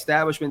 the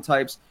establishment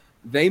types,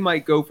 they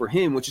might go for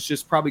him, which is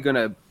just probably going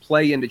to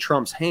play into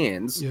Trump's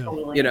hands,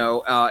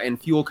 and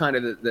fuel kind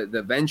of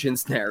the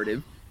vengeance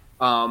narrative.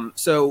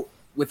 So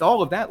with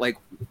all of that, like,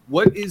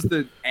 what is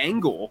the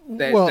angle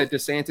that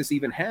DeSantis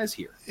even has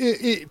here?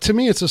 To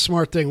me, it's a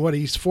smart thing.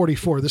 He's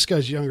 44. This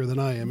guy's younger than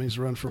I am. He's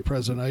run for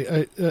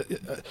president.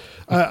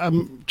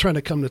 I'm trying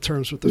to come to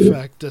terms with the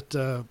fact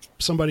that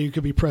somebody who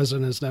could be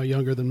president is now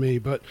younger than me.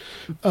 But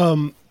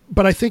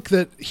I think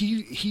that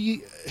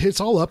it's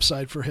all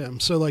upside for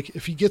him. So, like,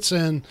 if he gets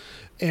in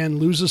and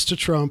loses to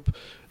Trump,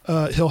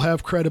 he'll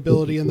have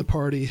credibility in the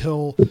party.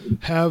 He'll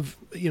have,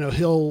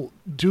 he'll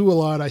do a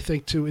lot, I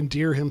think, to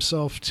endear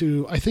himself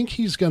to, I think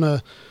he's going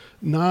to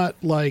not,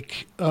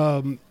 like,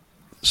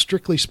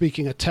 strictly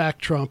speaking, attack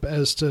Trump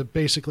as to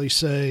basically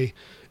say,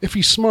 if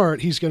he's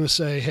smart, he's going to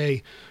say,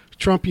 hey,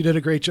 Trump, you did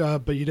a great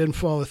job, but you didn't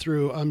follow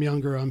through. I'm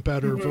younger. I'm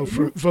better.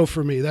 Vote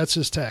for me. That's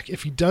his tack.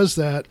 If he does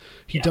that,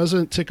 he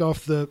doesn't tick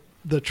off the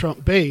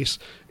Trump base.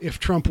 If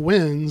Trump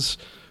wins,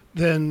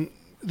 then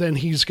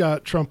he's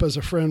got Trump as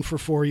a friend for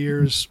 4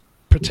 years,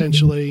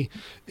 potentially.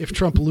 If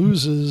Trump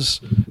loses,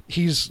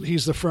 he's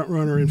the front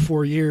runner in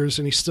 4 years,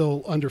 and he's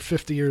still under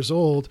 50 years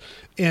old.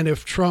 And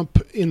if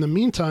Trump, in the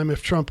meantime,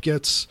 if Trump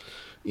gets,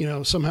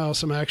 somehow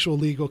some actual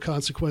legal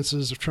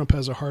consequences, if Trump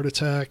has a heart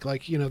attack,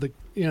 like,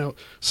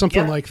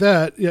 something like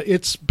that,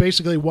 it's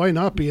basically, why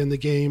not be in the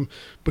game?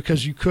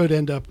 Because you could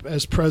end up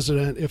as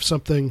president if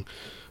something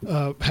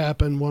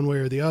happen one way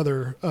or the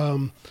other.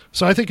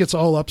 So I think it's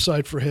all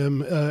upside for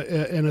him.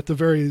 And at the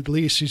very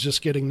least, he's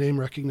just getting name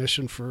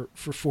recognition for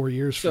 4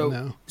 years from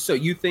now. So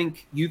you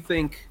think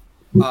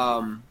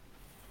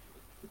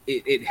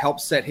it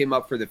helps set him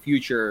up for the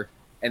future,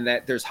 and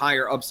that there's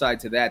higher upside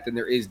to that than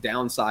there is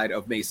downside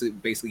of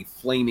basically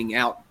flaming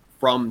out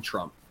from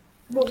Trump?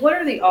 Well, what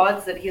are the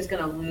odds that he's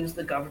going to lose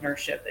the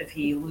governorship if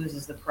he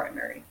loses the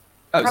primary?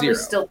 Probably 0.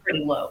 Still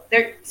pretty low.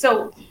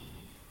 So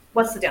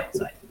what's the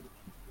downside?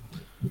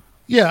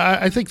 Yeah,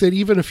 I think that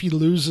even if he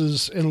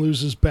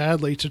loses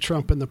badly to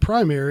Trump in the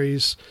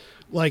primaries,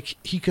 like,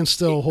 he can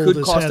still hold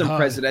his head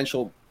high.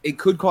 It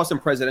could cost him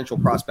presidential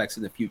prospects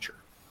in the future.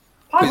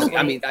 Possibly.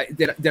 I mean,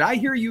 did I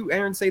hear you,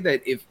 Aaron, say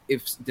that if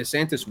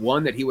DeSantis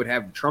won, that he would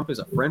have Trump as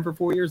a friend for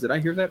 4 years? Did I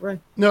hear that right?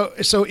 No.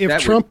 So if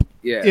Trump,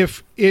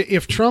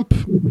 if Trump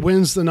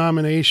wins the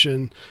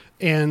nomination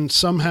and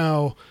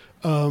somehow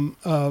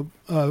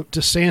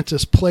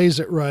DeSantis plays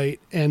it right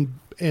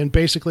and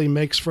basically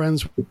makes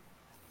friends,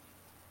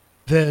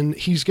 then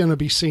he's going to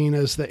be seen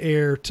as the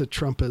heir to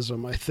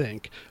Trumpism.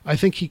 I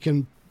think he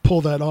can pull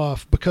that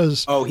off,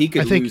 because he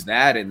could lose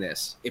that in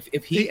this.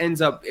 If he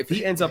ends up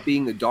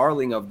being the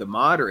darling of the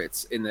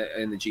moderates in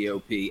the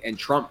GOP, and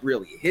Trump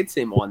really hits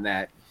him on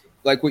that,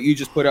 like what you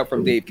just put up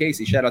from Dave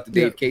Casey. Shout out to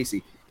Dave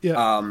Casey.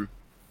 Yeah.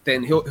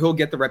 Then he'll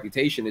get the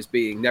reputation as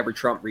being never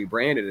Trump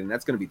rebranded, and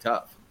that's going to be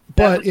tough.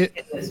 But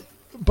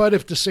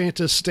if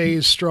DeSantis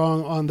stays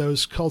strong on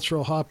those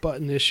cultural hot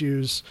button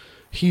issues,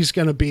 he's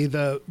going to be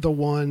the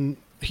one.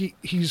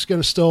 He's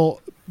going to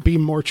still be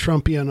more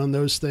Trumpian on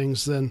those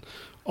things than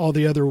all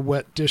the other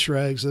wet dish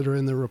rags that are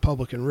in the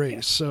Republican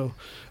race. So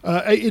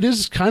it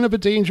is kind of a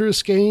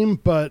dangerous game,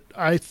 but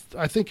I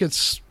think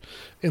it's,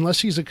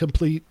 unless he's a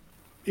complete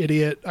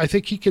idiot, I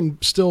think he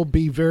can still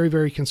be very,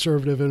 very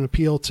conservative and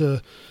appeal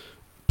to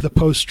the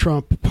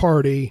post-Trump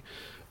party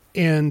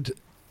and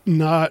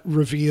not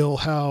reveal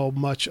how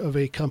much of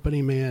a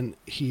company man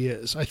he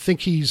is. I think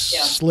he's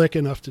slick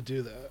enough to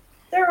do that.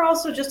 There are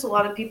also just a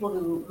lot of people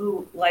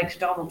who liked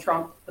Donald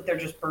Trump, but they're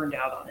just burned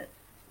out on it.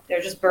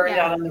 They're just burned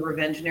out on the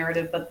revenge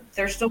narrative, but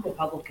they're still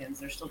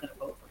Republicans. They're still going to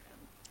vote for him.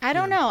 I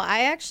don't know.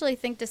 I actually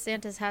think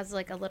DeSantis has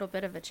like a little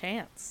bit of a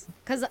chance,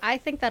 because I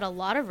think that a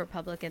lot of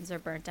Republicans are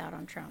burnt out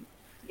on Trump.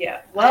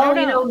 Yeah. Well,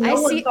 no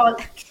one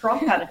thought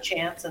Trump had a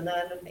chance, and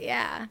then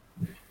yeah,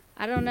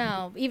 I don't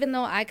know. Even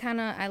though I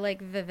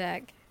like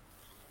Vivek.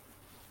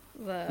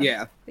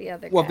 The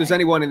other guy. Well, if there's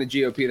anyone in the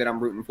GOP that I'm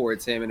rooting for,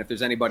 it's him, and if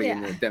there's anybody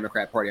in the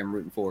Democrat Party I'm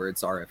rooting for,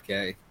 it's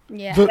RFK.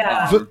 Yeah.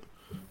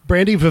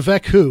 Brandi,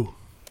 Vivek who?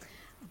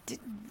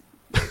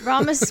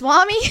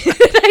 Ramaswamy?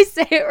 Did I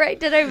say it right?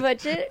 Did I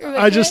butcher it?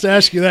 I just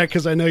asked you that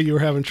because I know you were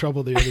having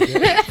trouble the other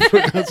day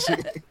pronouncing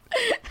it.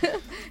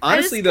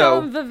 Honestly,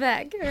 though,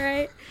 Vivek,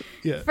 right?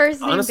 Yeah.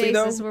 First name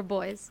basis, we're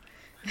boys.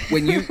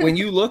 when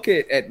you look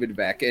at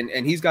Vivek,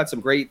 and he's got some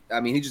great.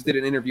 I mean, he just did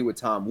an interview with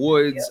Tom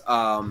Woods.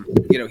 Yeah.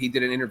 He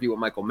did an interview with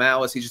Michael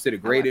Malice. He just did a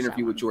great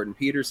interview with Jordan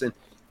Peterson.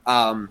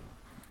 When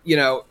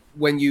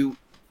you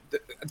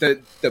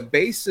the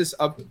basis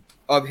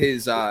of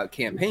his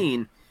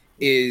campaign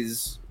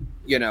is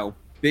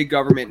big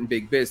government and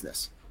big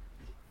business.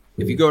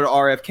 If you go to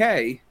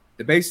RFK,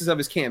 the basis of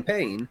his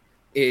campaign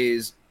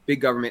is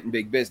big government and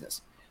big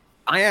business.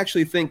 I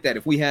actually think that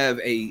if we have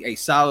a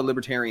solid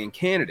libertarian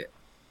candidate,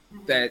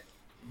 that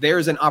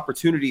there's an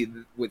opportunity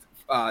with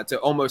to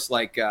almost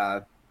like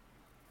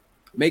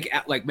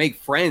make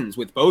friends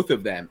with both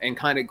of them and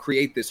kind of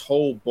create this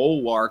whole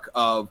bulwark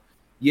of,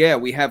 yeah,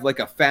 we have like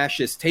a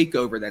fascist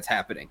takeover that's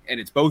happening, and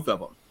it's both of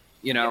them,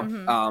 you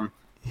know.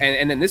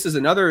 And then this is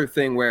another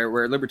thing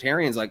where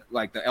libertarians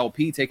like the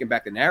LP taking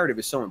back the narrative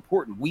is so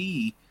important.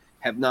 We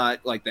have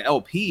not, like the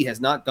LP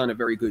has not done a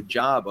very good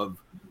job of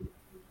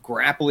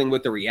grappling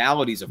with the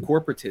realities of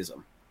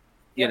corporatism,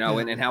 you know,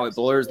 and how it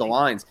blurs the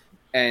lines.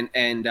 And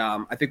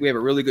I think we have a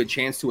really good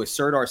chance to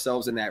assert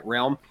ourselves in that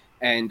realm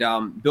and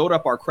build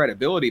up our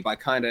credibility by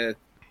kind of,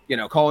 you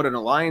know, call it an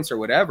alliance or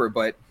whatever.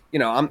 But, you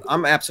know,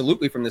 I'm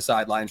absolutely from the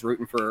sidelines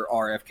rooting for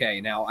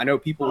RFK. Now, I know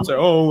people will say,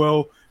 oh,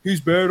 well, he's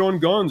bad on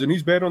guns and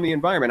he's bad on the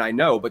environment. I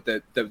know, but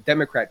the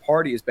Democrat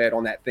Party is bad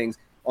on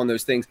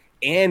those things.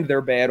 And they're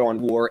bad on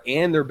war,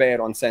 and they're bad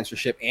on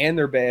censorship, and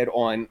they're bad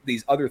on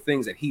these other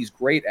things that he's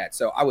great at.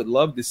 So I would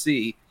love to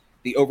see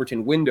the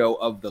Overton window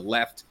of the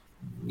left,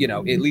 you know,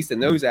 at least in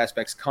those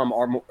aspects, come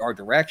our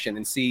direction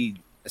and see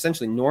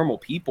essentially normal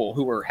people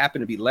who happen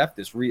to be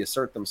leftists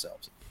reassert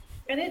themselves.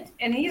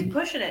 And he's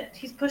pushing it.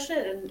 He's pushing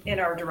it in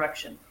our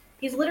direction.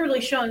 He's literally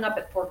showing up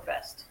at Pork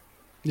Fest.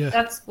 Yeah.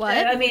 That's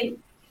what I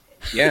mean.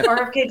 Yeah.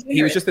 RFK Jr.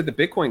 He was just at the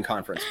Bitcoin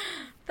conference.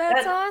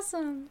 That's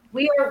awesome.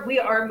 We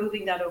are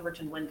moving that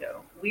Overton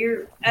window.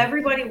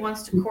 Everybody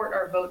wants to court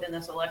our vote in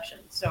this election.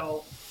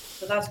 So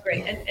that's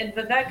great. And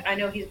Vivek, I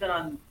know he's been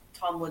on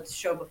Tom Wood's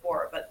show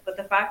before, but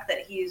the fact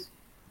that he's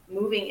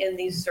moving in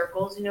these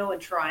circles, you know, and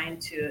trying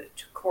to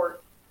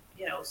court,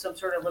 you know, some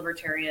sort of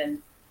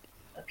libertarian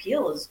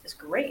appeal is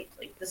great.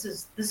 Like this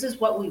is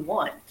what we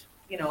want.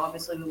 You know,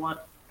 obviously we want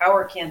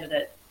our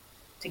candidate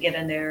to get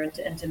in there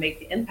and to make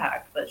the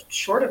impact. But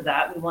short of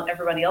that, we want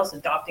everybody else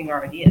adopting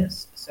our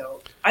ideas.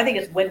 So I think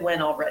it's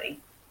win-win already.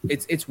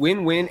 It's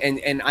win-win,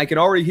 and I could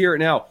already hear it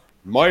now.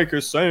 Mike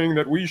is saying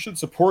that we should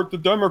support the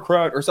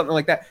Democrat or something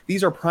like that.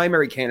 These are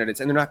primary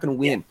candidates, and they're not going to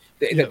win.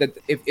 Yeah.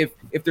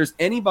 If there's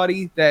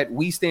anybody that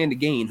we stand to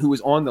gain who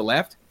is on the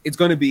left, it's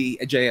going to be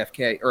a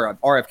JFK or a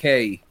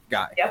RFK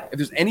guy. Yep. If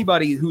there's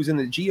anybody who's in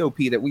the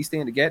GOP that we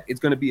stand to get, it's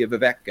going to be a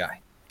Vivek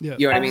guy. Yeah.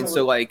 You know what I mean?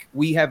 So like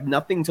we have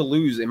nothing to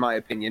lose, in my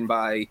opinion,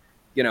 by,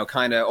 you know,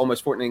 kind of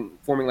almost forming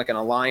like an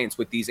alliance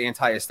with these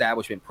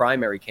anti-establishment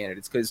primary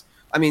candidates. Because,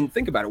 I mean,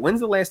 think about it. When's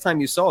the last time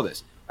you saw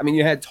this? I mean,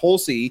 you had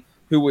Tulsi,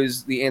 who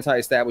was the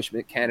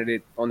anti-establishment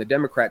candidate on the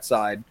Democrat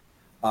side,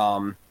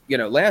 you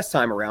know, last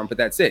time around, but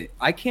that's it.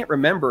 I can't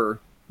remember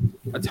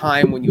a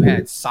time when you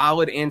had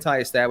solid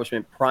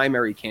anti-establishment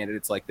primary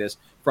candidates like this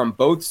from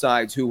both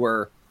sides who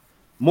were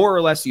more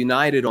or less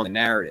united on the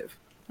narrative.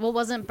 Well,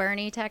 wasn't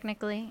Bernie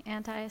technically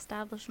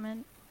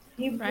anti-establishment?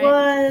 He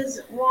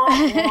was.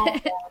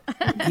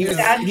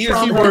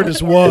 Key word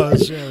is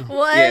was. Yeah.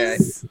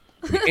 Was.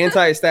 Yeah.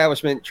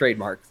 Anti-establishment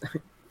trademark.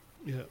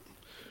 Yeah.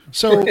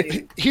 So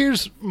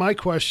here's my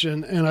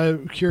question, and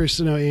I'm curious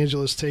to know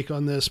Angela's take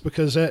on this,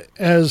 because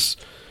as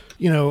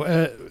you know,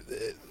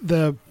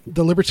 the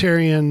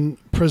Libertarian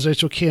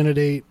presidential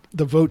candidate,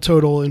 the vote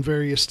total in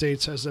various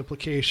states has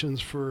implications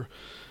for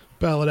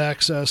ballot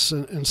access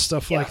and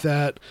stuff like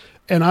that.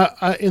 And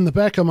I, in the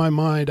back of my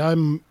mind,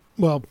 in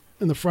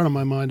the front of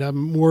my mind,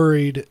 I'm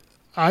worried.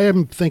 I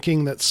am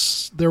thinking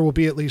that there will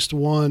be at least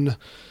one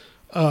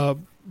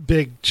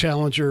big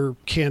challenger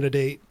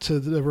candidate to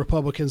the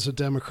Republicans and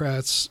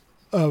Democrats,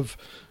 of,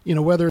 you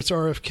know, whether it's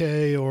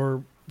RFK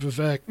or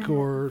Vivek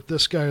or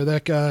this guy or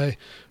that guy,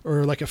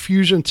 or like a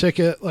fusion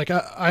ticket. Like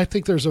I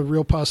think there's a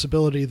real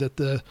possibility that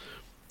the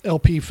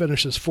LP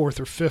finishes 4th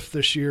or 5th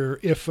this year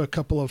if a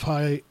couple of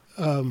high,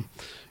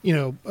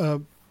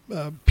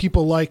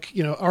 people like,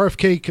 you know,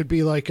 RFK could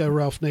be like a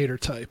Ralph Nader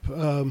type,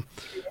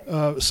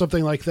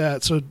 something like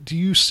that. So do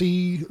you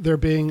see there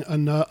being a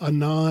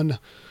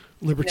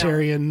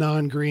non-libertarian,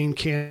 non-green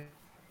candidate?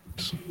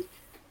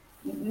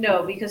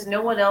 No, because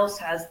no one else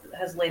has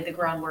laid the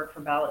groundwork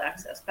for ballot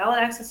access. Ballot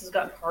access has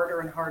gotten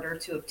harder and harder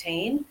to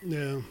obtain.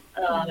 Yeah,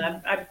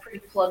 I'm pretty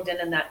plugged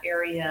in that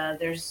area.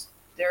 There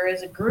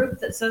is a group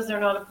that says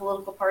they're not a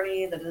political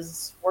party that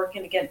is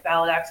working to get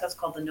ballot access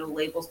called the No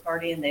Labels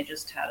Party, and they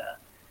just had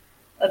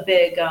a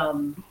big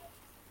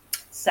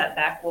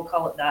setback, we'll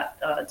call it that,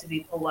 to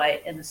be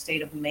polite, in the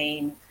state of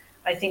Maine.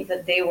 I think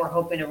that they were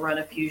hoping to run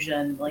a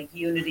fusion, like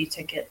unity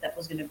ticket, that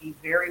was going to be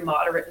very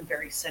moderate and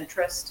very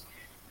centrist.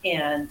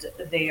 And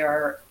they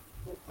are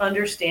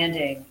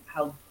understanding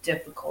how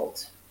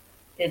difficult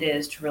it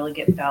is to really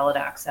get ballot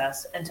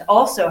access, and to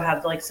also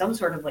have like some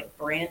sort of like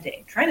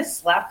branding. Trying to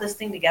slap this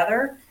thing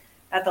together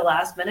at the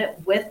last minute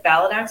with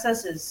ballot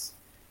access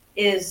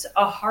is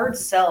a hard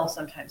sell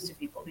sometimes to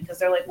people, because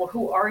they're like, well,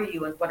 who are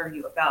you and what are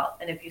you about?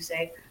 And if you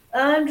say,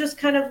 I'm just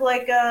kind of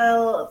like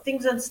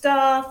things and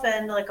stuff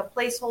and like a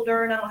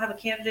placeholder, and I don't have a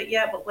candidate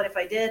yet, but what if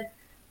I did?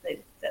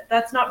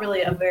 That's not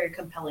really a very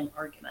compelling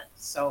argument.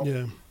 So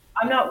yeah.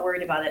 I'm not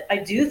worried about it. I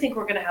do think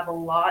we're going to have a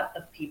lot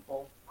of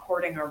people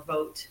courting our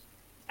vote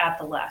at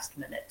the last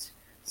minute,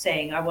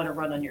 saying, I want to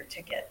run on your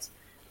ticket.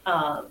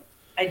 I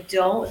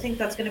don't think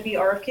that's going to be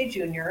RFK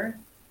Jr.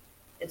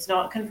 It's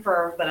not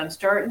confirmed, but I'm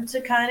starting to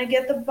kind of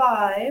get the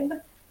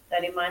vibe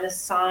that he might have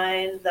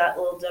signed that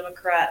little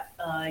Democrat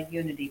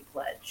unity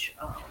pledge,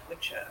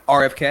 which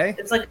RFK.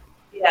 it's like,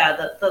 yeah,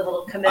 the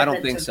little commitment. I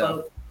don't think to so.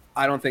 vote.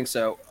 I don't think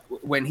so.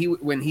 I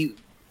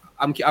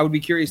would be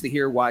curious to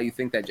hear why you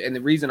think that. And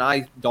the reason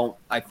I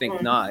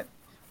think not,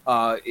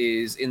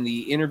 is in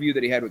the interview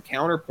that he had with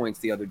Counterpoints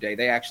the other day,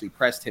 they actually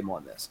pressed him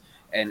on this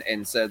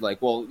and said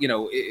like, well,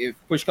 if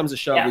push comes to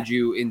shove, would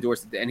you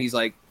endorse it? And he's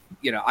like,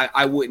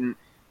 I wouldn't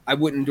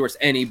endorse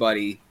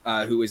anybody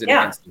who isn't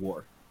against the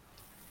war.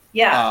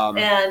 Yeah,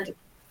 and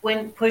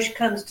when push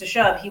comes to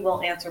shove, he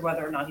won't answer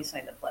whether or not he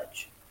signed the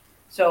pledge.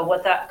 So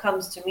what that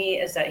comes to me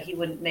is that he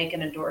wouldn't make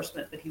an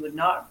endorsement, but he may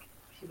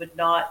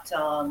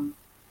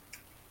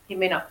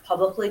not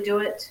publicly do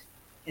it.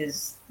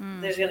 There's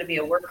going to be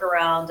a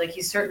workaround. Like,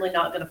 he's certainly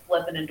not going to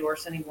flip and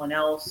endorse anyone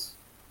else.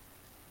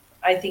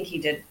 I think he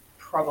did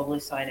probably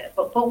sign it,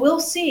 but we'll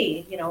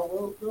see.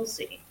 We'll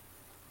see.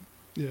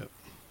 Yeah.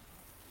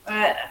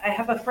 I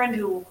have a friend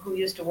who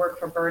used to work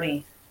for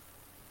Bernie.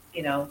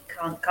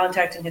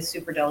 Contacting his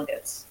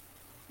superdelegates,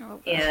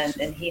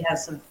 and he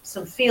has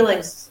some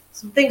feelings,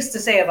 some things to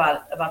say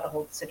about the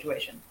whole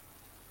situation.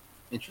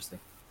 Interesting.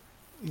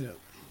 Yeah.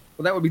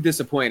 Well, that would be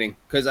disappointing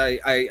because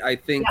I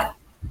think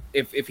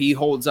if he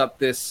holds up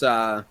this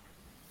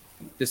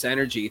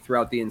energy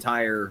throughout the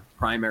entire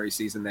primary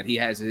season, that he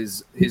has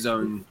his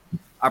own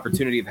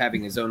opportunity of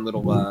having his own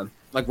little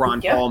like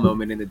Ron Paul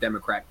moment in the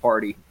Democrat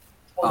Party.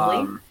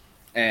 Totally.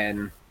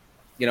 And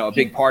a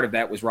big part of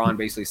that was Ron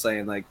basically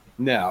saying like,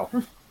 no,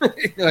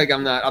 like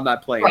I'm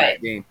not playing that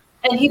game.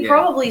 And he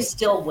probably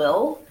still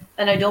will.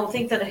 And I don't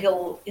think that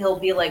he'll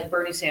be like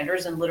Bernie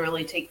Sanders and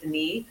literally take the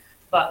knee.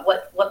 But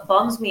what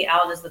bums me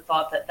out is the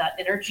thought that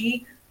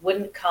energy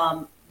wouldn't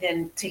come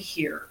then to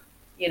here,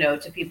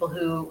 to people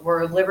who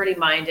were liberty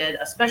minded,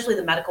 especially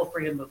the medical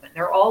freedom movement.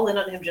 They're all in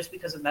on him just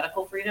because of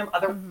medical freedom.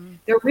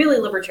 They're really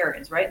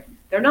libertarians, right?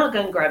 They're not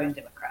gun grabbing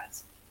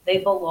Democrats. They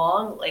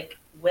belong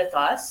with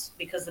us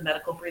because the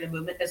medical freedom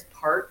movement is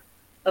part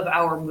of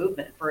our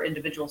movement for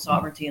individual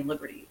sovereignty and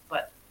liberty.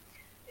 But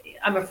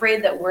I'm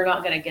afraid that we're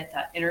not going to get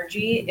that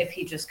energy if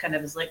he just kind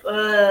of is like,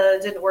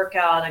 it didn't work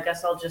out. I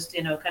guess I'll just,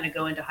 kind of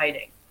go into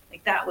hiding.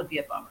 Like, that would be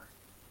a bummer.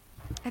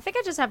 I think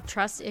I just have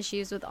trust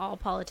issues with all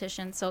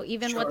politicians. So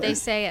even what they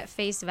say at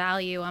face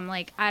value, I'm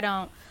like, I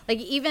don't,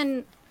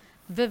 even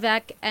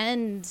Vivek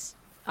and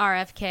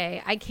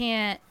RFK, I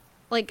can't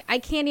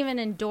even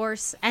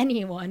endorse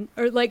anyone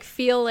or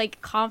feel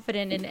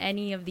confident in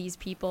any of these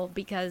people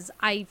because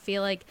I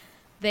feel like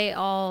they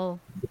all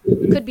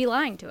could be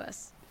lying to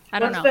us. I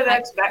don't know. What's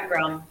Vivek's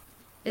background?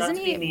 Isn't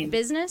he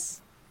business?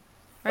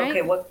 Right?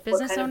 Okay, what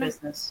kind owner? of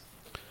business?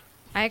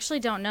 I actually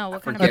don't know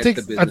what kind of business. I think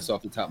the business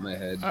off the top of my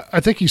head. I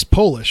think he's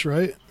Polish,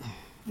 right?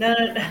 No.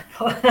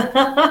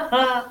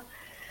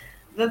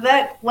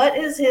 Vivek, what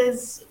is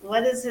his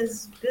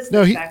business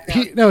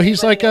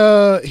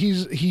background?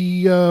 He's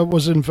he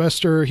was an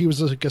investor. He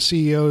was like a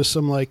CEO of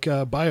some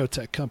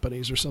biotech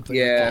companies or something.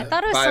 I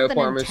thought it was something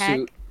in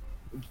tech.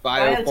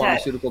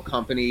 Biopharmaceutical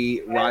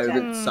company,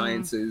 Riot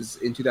Sciences,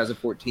 in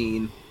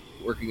 2014,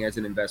 working as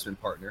an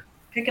investment partner.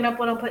 Picking up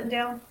what I'm putting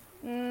down?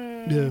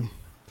 Yeah.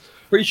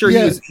 Pretty sure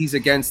he's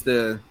against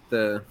the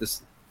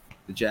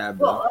jab.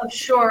 Well, I'm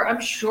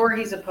sure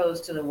he's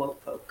opposed to the woke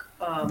folk.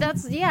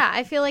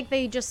 I feel like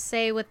they just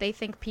say what they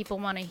think people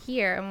want to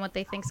hear and what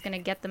they think is going to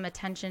get them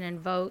attention and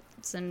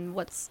votes and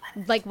what's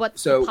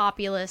the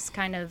populist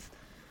kind of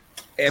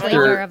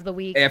flavor of the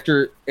week.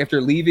 After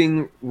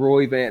leaving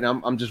Roy Vent,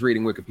 I'm just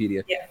reading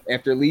Wikipedia. Yeah.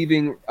 After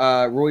leaving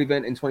Roy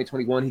Vent in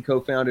 2021, he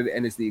co-founded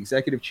and is the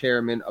executive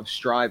chairman of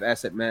Strive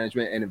Asset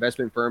Management, an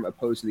investment firm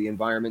opposed to the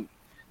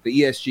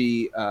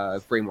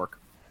ESG framework.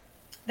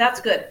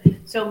 That's good.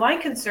 So my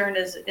concern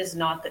is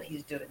not that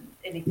he's doing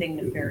anything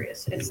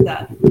nefarious. It's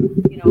that,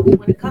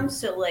 when it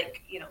comes to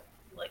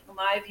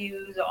my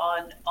views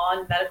on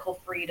medical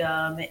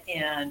freedom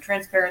and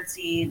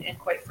transparency and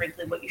quite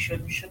frankly what you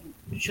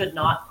should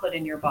not put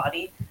in your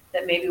body,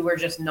 that maybe we're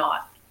just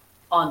not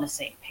on the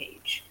same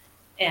page.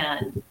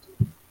 And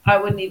I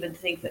wouldn't even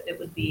think that it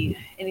would be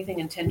anything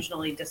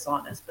intentionally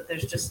dishonest, but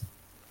there's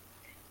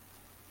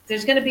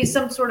going to be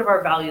some sort of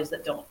our values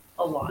that don't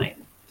align.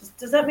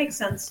 Does that make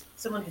sense?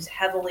 Someone who's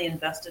heavily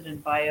invested in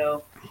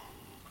bio.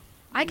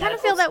 I kind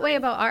of feel that way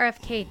about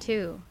RFK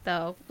too,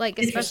 though.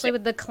 Especially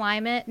with the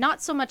climate,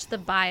 not so much the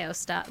bio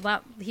stuff.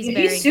 Well, he's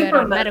very good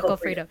on medical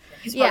freedom.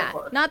 Yeah,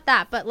 not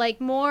that, but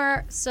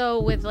more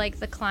so with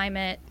the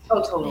climate.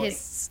 Oh, totally. His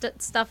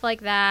stuff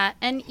like that,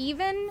 and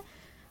even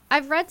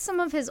I've read some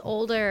of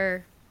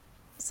the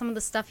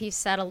stuff he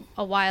said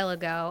a while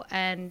ago,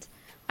 and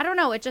I don't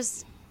know.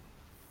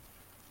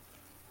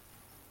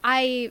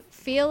 I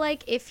feel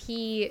like if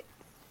he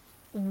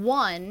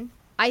won,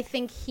 I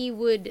think he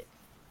would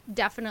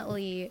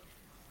definitely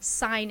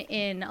sign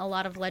in a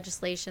lot of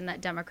legislation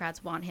that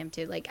Democrats want him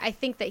to. I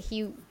think that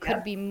he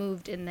could be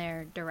moved in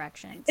their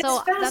direction.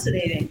 It's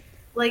fascinating.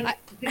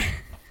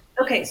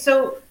 Okay,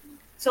 so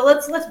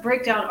let's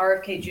break down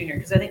RFK Jr.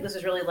 because I think this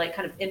is really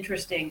kind of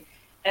interesting.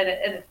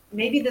 and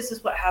maybe this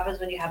is what happens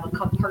when you have a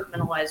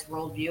compartmentalized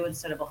worldview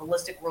instead of a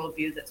holistic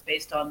worldview that's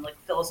based on like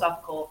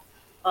philosophical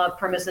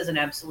premises and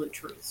absolute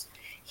truths.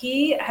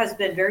 He has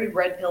been very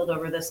red pilled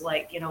over this,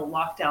 like,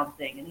 lockdown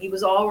thing. And he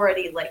was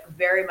already like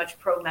very much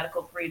pro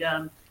medical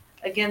freedom,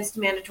 against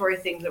mandatory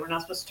things that we're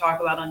not supposed to talk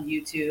about on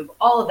YouTube,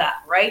 all of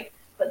that. Right.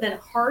 But then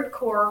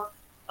hardcore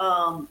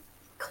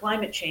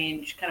climate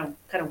change kind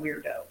of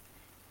weirdo.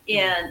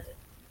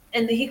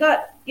 And he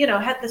got,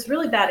 had this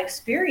really bad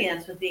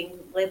experience with being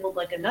labeled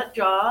like a nut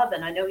job.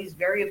 And I know he's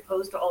very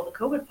opposed to all the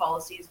COVID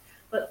policies,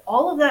 but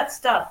all of that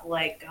stuff,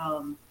 like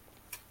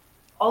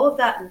all of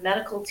that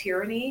medical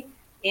tyranny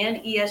and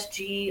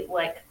ESG,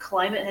 like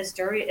climate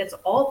hysteria, it's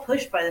all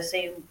pushed by the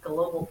same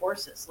global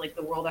forces, like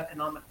the World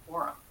Economic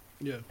Forum.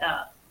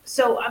 Yeah.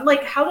 So I'm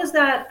like, how does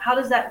that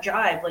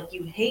jive? Like,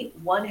 you hate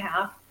one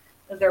half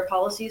of their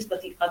policies,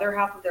 but the other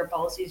half of their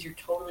policies you're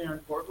totally on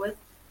board with.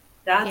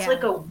 That's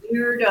like a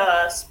weird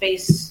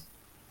space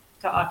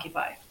to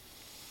occupy.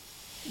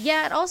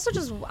 Yeah, it also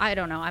just, I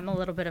don't know. I'm a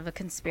little bit of a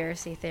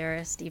conspiracy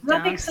theorist deep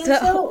That down. makes sense,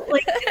 though.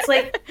 Like, it's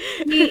like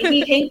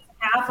he hates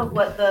half of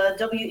what the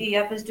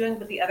WEF is doing,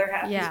 but the other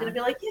half is going to be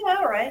like, yeah,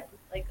 all right.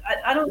 Like,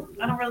 I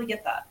don't really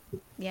get that.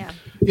 Yeah.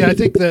 Yeah, I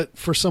think that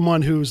for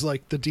someone who's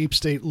like the deep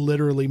state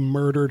literally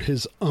murdered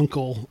his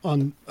uncle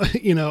on,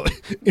 in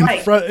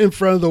front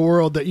of the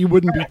world, that you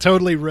wouldn't be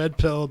totally red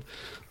pilled.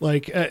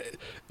 Like,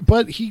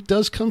 but he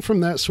does come from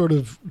that sort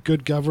of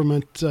good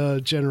government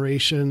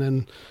generation.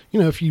 And,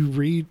 if you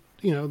read,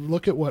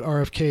 look at what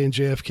RFK and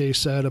JFK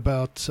said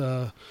about,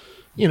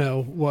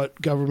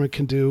 what government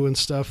can do and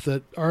stuff,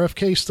 that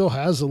RFK still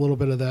has a little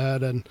bit of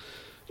that. And,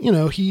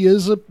 he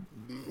is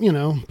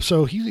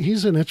so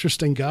he's an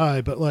interesting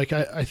guy. But like,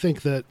 I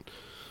think that,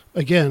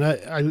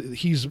 again,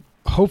 he's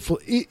hopeful.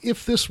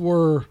 If this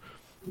were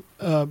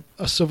a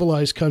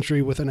civilized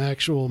country with an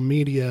actual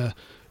media,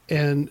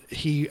 and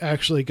he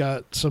actually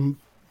got some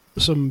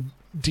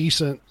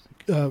decent,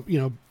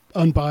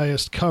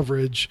 unbiased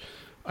coverage,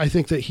 I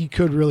think that he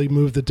could really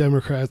move the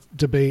Democrat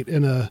debate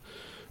in a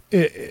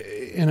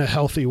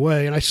healthy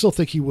way. And I still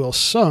think he will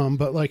some,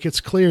 but like, it's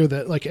clear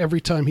that like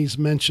every time he's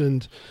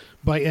mentioned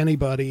by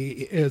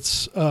anybody,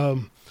 it's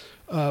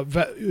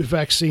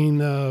vaccine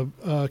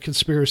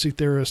conspiracy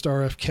theorist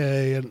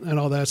RFK and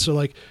all that. So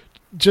like,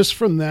 just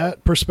from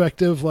that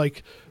perspective,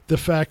 like the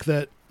fact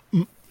that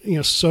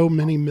so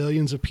many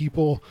millions of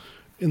people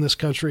in this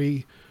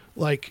country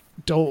like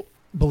don't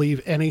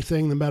believe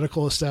anything the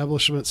medical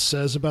establishment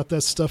says about that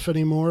stuff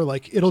anymore.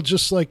 Like, it'll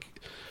just like,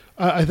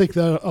 I think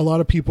that a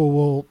lot of people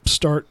will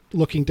start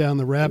looking down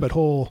the rabbit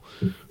hole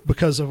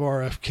because of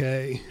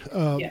RFK.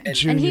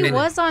 And he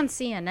was on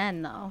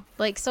CNN though.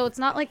 Like, so it's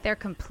not like they're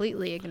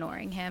completely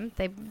ignoring him.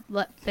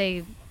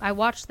 I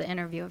watched the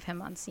interview of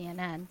him on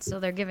CNN,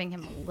 so they're giving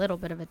him a little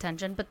bit of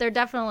attention, but there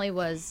definitely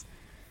was,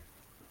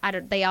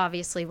 they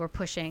obviously were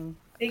pushing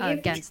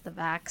against the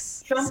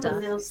vax Trump stuff. a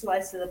little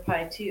slice of the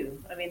pie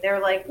too. I mean, they're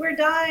like, we're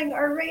dying,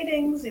 our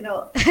ratings,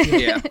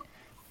 Yeah.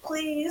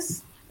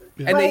 Please.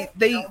 And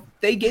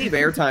they gave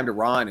airtime to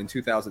Ron in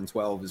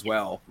 2012 as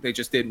well. They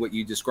just did what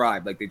you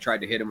described. Like, they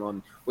tried to hit him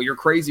on, well, you're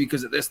crazy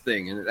because of this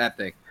thing and that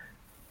thing.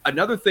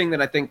 Another thing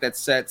that I think that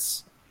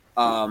sets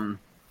him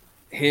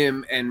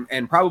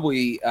and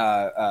probably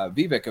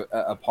Vivek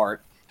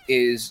apart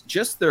is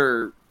just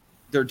their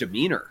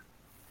demeanor.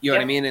 You know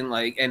what I mean? And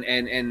like,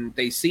 and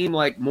they seem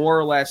like more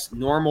or less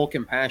normal,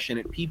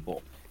 compassionate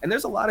people. And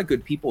there's a lot of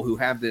good people who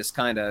have this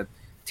kind of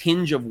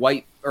tinge of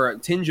white or a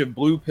tinge of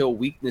blue pill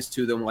weakness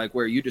to them, like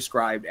where you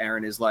described,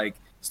 Aaron, is like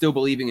still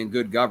believing in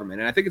good government.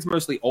 And I think it's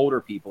mostly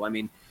older people. I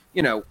mean,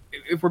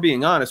 if we're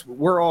being honest,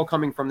 we're all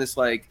coming from this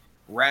like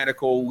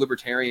radical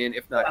libertarian,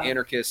 if not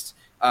anarchist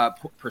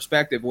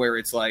perspective, where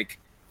it's like,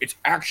 it's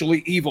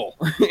actually evil.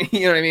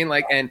 You know what I mean?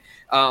 Like, and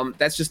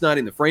that's just not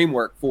in the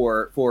framework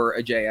for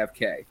a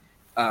JFK.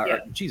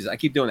 Jesus, I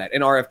keep doing that.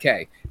 An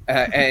RFK,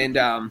 and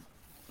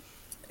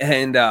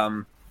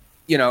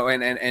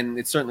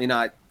it's certainly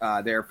not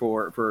there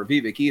for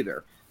Vivek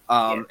either.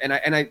 And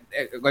I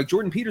like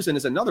Jordan Peterson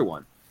is another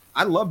one.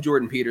 I love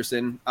Jordan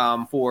Peterson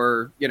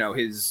for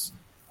his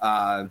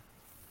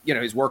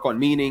his work on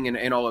meaning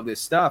and all of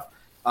this stuff.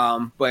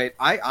 But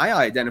I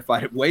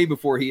identified it way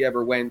before he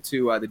ever went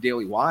to the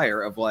Daily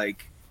Wire of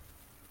like,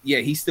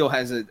 he still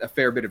has a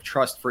fair bit of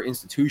trust for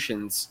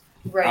institutions,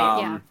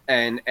 right?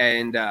 And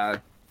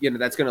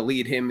that's going to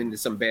lead him into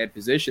some bad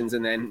positions.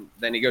 And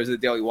then he goes to the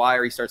Daily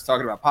Wire, he starts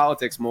talking about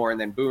politics more,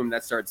 and then boom,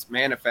 that starts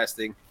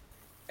manifesting.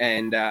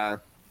 And I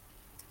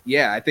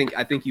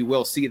think you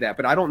will see that,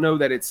 but I don't know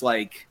that it's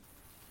like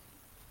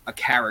a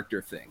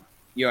character thing.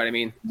 You know what I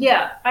mean?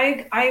 Yeah,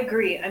 I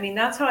agree. I mean,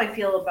 that's how I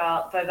feel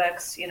about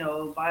Vivek's,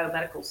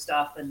 biomedical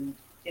stuff and,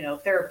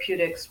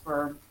 therapeutics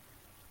for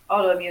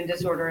autoimmune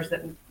disorders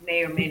that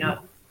may or may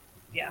not,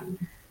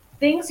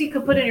 things you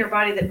could put in your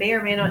body that may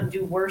or may not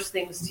do worse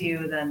things to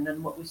you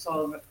than what we've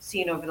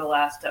seen over the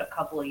last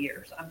couple of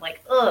years. I'm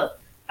like, I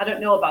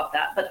don't know about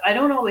that, but I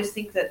don't always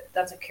think that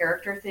that's a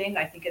character thing.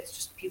 I think it's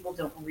just people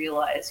don't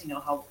realize,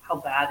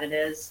 how bad it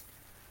is.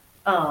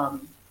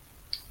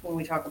 when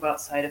we talk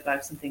about side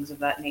effects and things of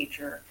that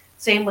nature.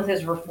 Same with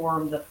his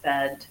reform the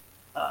Fed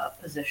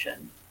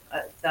position.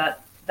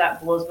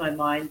 That blows my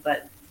mind.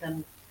 But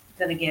then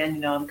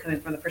again, I'm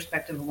coming from the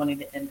perspective of wanting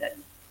to end it.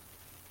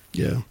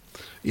 Yeah.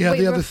 Yeah. Wait,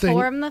 the other thing.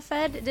 Reform the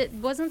Fed?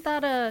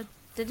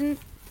 Didn't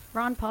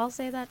Ron Paul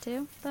say that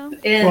too, though?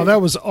 Well, that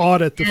was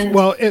audit.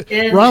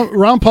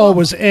 Ron Paul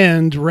was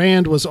end,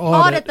 Rand was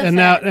audit, and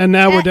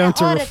now we're down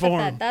to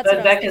reform.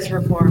 Vivek is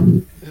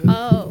reform.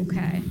 Oh,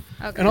 okay.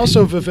 And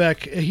also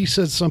Vivek, he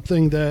said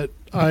something that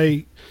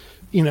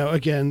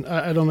again,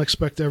 I don't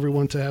expect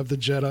everyone to have the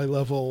Jedi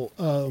level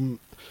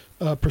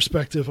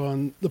perspective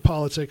on the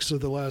politics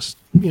of the last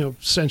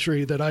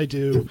century that I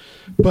do,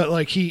 but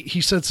like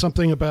he said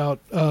something about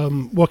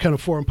what kind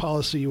of foreign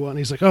policy you want.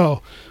 He's like, I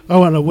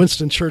want a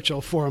Winston Churchill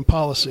foreign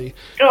policy.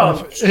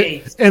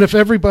 And if you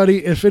have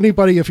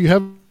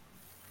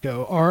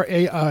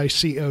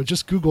RAICO,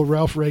 just Google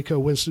Ralph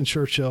Raico Winston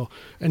Churchill,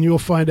 and you'll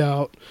find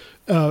out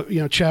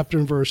chapter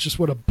and verse just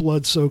what a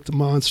blood-soaked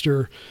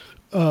monster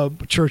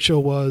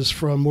Churchill was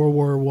from World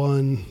War I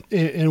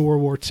and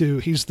World War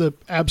II. He's the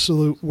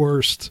absolute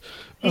worst.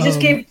 He just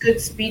gave good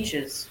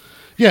speeches.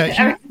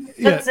 Yeah,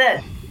 that's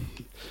it.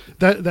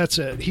 That's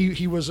it.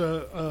 He was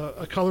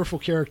a colorful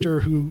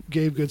character who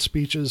gave good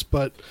speeches,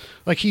 but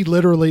like he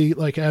literally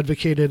like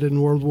advocated in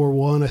World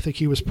War I. I think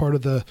he was part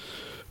of the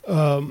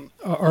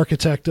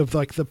architect of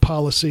like the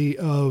policy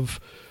of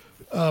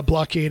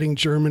blockading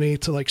Germany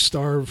to like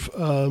starve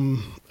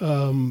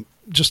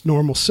just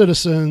normal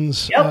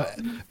citizens. Yep.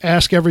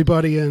 Ask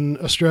everybody in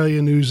Australia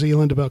and New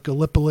Zealand about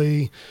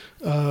Gallipoli.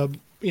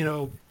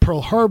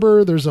 Pearl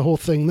Harbor, there's a whole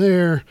thing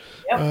there.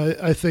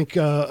 Yep. I think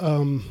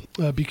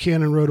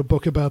Buchanan wrote a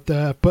book about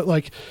that. But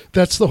like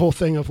that's the whole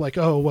thing of like,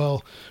 oh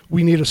well,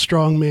 we need a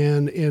strong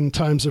man in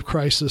times of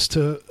crisis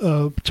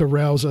to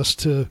rouse us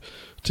to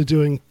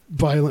doing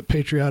violent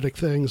patriotic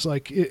things.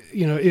 Like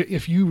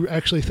if you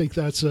actually think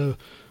that's a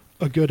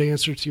good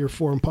answer to your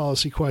foreign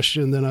policy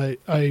question, then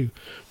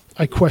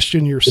I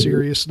question your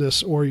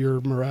seriousness or your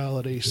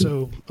morality.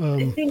 So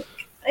I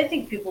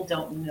think people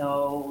don't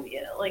know.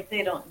 Like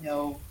they don't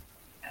know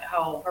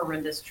how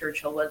horrendous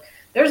Churchill was.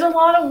 There's a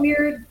lot of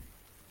weird.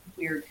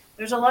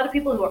 There's a lot of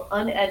people who are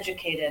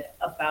uneducated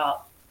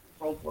about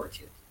World War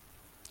II.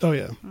 Oh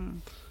yeah.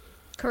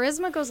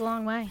 Charisma goes a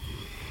long way.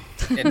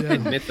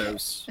 And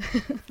mythos.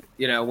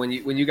 When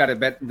you got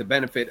the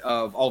benefit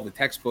of all the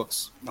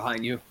textbooks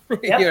behind you,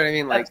 Yep, you know what I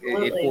mean? Like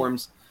absolutely.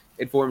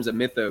 it forms a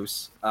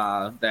mythos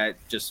that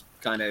just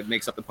kind of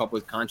makes up the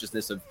public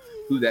consciousness of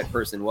who that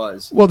person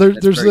was. Well,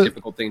 there's a very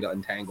difficult thing to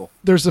untangle.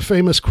 There's the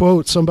famous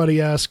quote somebody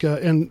asked,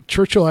 and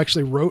Churchill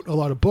actually wrote a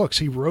lot of books.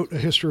 He wrote a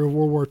history of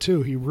World War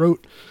II. He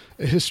wrote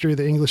a history of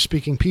the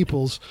English-speaking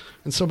peoples.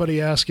 And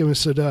somebody asked him and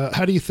said,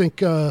 "How do you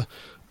think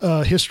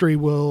history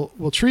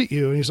will treat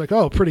you?" And he's like,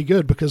 "Oh, pretty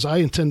good, because I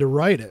intend to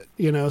write it."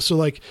 So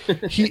like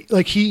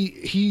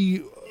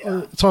he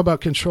talk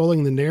about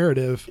controlling the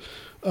narrative.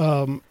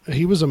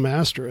 He was a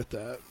master at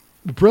that.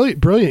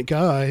 Brilliant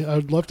guy.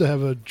 I'd love to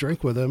have a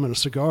drink with him and a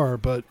cigar,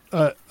 but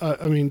I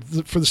mean,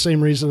 for the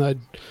same reason I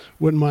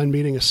wouldn't mind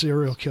meeting a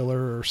serial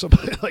killer or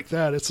somebody like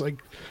that. It's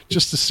like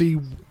just to see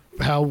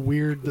how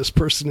weird this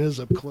person is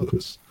up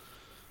close.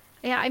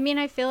 Yeah, I mean,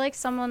 I feel like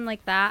someone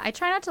like that, I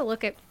try not to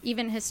look at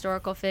even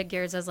historical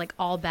figures as like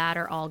all bad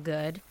or all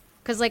good,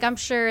 because like I'm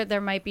sure there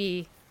might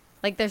be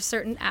like there's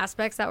certain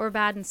aspects that were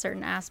bad and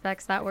certain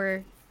aspects that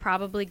were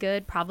probably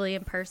good. Probably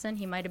in person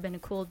he might have been a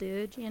cool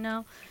dude.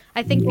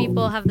 I think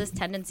people have this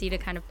tendency to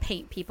kind of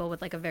paint people with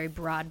like a very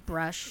broad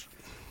brush,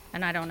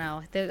 and I don't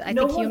know. I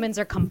think humans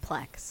are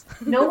complex.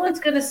 No one's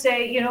going to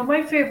say,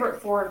 my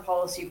favorite foreign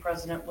policy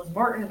president was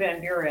Martin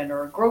Van Buren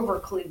or Grover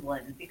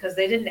Cleveland, because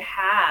they didn't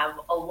have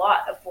a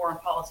lot of foreign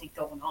policy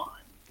going on.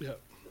 Yeah.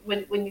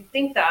 When you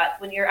think that,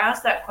 when you're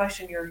asked that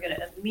question, you're going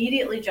to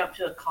immediately jump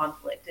to a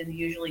conflict, and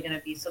usually going to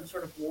be some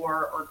sort of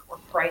war or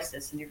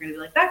crisis, and you're going to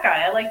be like, that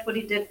guy, I liked what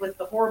he did with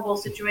the horrible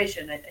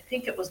situation. I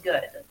think it was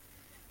good.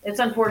 It's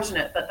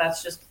unfortunate, but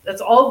that's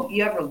all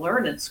you ever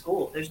learn in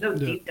school. There's no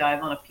deep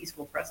dive on a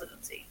peaceful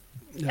presidency.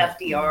 Yeah.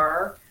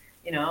 FDR,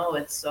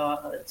 it's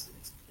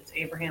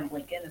Abraham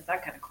Lincoln. It's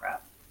that kind of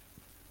crap.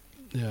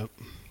 Yeah.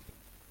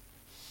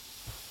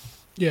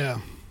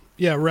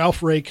 Ralph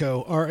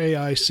Raico,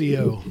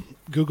 RAICO.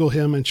 Google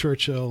him and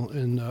Churchill,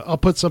 and I'll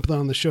put something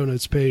on the show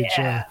notes page.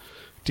 Yeah.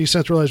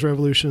 Decentralized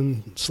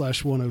Revolution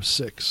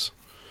 /106.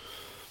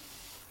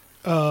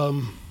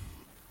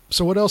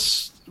 So what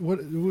else?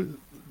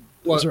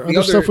 Is there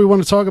other stuff we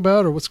want to talk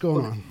about, or what's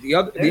going on? The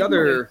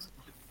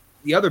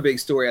other big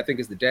story, I think,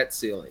 is the debt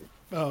ceiling.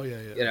 Oh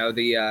yeah.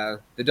 The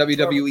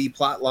WWE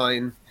plot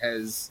line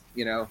has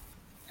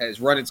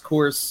run its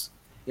course.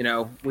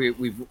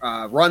 We've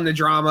run the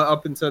drama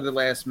up until the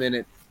last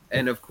minute,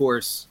 and of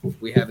course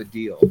we have a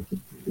deal.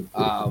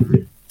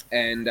 The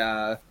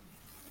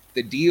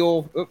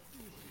deal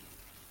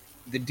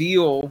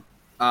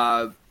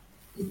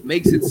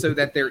makes it so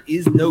that there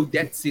is no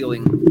debt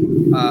ceiling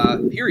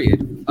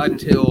period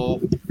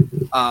until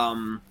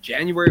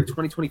January of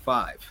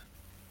 2025.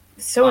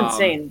 So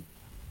insane.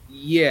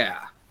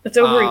 Yeah. It's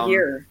over a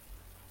year.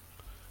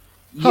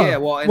 Yeah,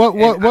 well,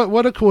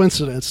 what a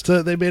coincidence!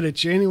 They made it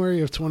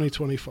January of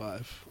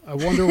 2025. I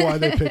wonder why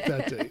they picked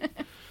that date.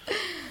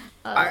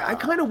 I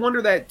kind of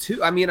wonder that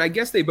too. I mean, I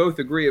guess they both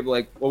agree of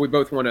like, well, we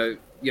both want to,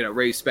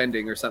 raise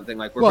spending or something.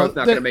 Like, we're both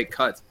not going to make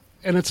cuts,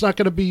 and it's not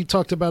going to be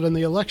talked about in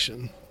the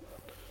election.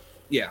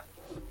 Yeah.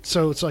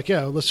 So it's like,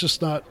 yeah, let's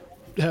just not.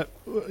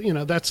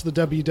 That's the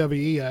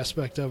WWE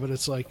aspect of it.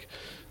 It's like,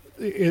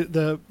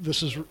 the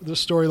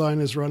storyline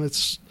has run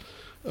its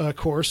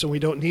course, and we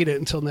don't need it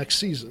until next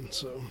season.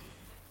 So.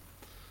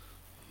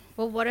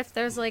 Well, what if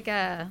there's like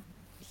a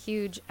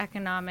huge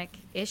economic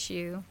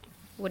issue?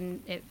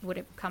 Would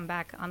it come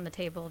back on the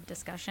table of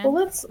discussion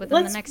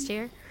within the next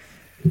year?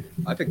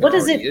 I think what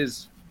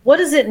is. What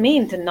does it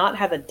mean to not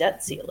have a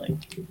debt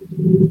ceiling?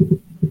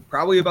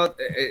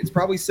 It's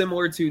probably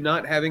similar to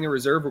not having a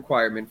reserve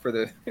requirement for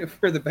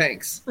the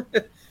banks,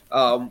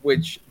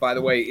 which, by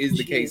the way, is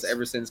the case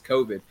ever since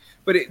COVID.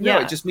 But it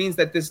just means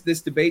that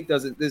this debate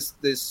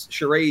this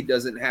charade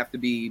doesn't have to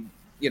be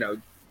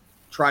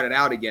trotted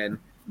out again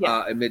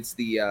amidst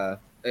the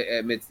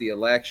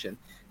election.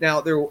 Now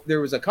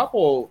there was a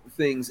couple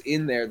things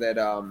in there that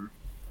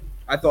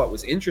I thought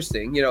was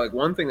interesting. Like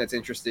one thing that's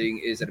interesting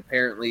is that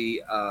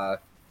apparently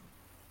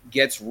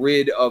gets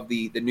rid of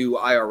the new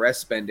IRS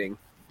spending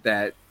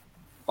that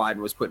Biden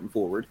was putting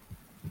forward.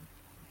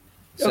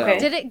 So, okay.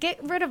 Did it get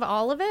rid of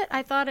all of it?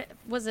 I thought it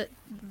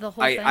the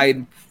whole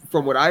thing.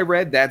 From what I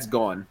read, that's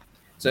gone.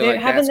 So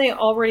haven't they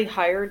already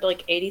hired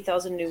like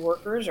 80,000 new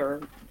workers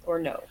or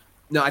no?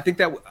 No, I think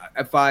that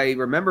if I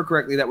remember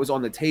correctly, that was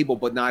on the table,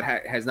 but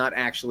has not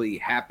actually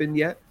happened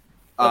yet.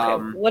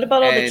 Okay. What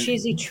about all the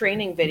cheesy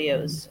training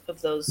videos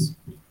of those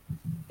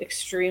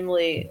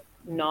extremely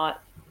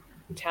not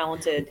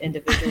talented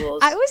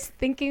individuals? I was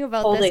thinking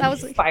about this. I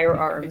was like,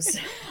 firearms.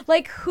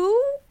 Like who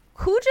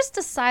just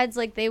decides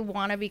like they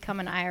want to become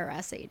an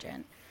IRS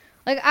agent?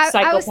 Like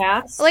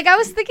psychopaths. I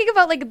was thinking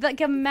about like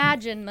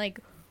imagine like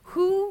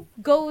who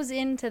goes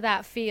into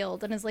that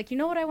field and is like, you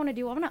know what I want to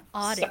do? I want to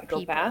audit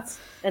psychopaths.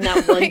 People. And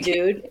that one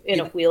dude in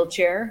a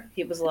wheelchair,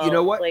 he was like, you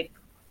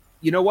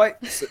know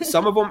what?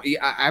 Some of them,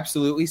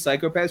 absolutely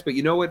psychopaths. But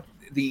you know what?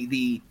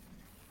 The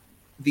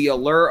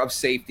allure of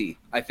safety,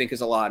 I think,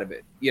 is a lot of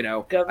it.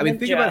 Government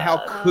think about how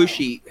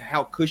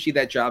cushy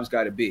that job's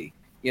got to be.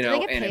 Do they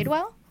get paid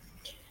well?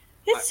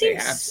 It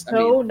seems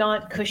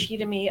not cushy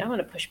to me. I'm going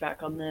to push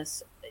back on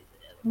this.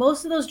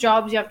 Most of those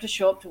jobs, you have to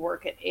show up to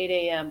work at 8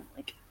 a.m.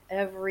 like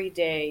every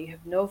day. You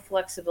have no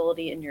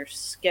flexibility in your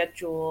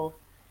schedule.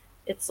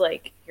 It's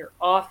like your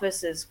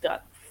office has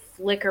got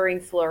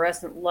flickering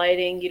fluorescent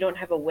lighting. You don't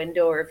have a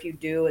window, or if you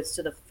do, it's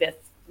to the 5th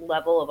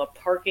level of a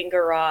parking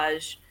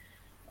garage.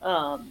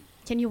 Can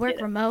you work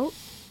remote?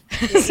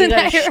 You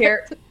got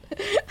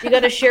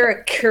to share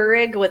a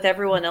Keurig with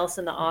everyone else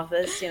in the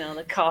office.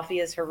 The coffee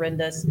is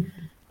horrendous.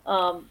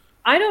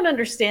 I don't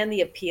understand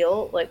the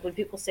appeal. Like when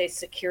people say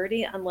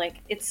security, I'm like,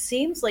 it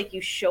seems like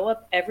you show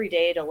up every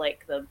day to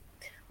like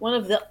one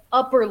of the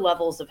upper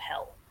levels of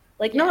hell.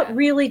 Like not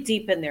really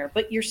deep in there,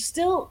 but you're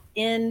still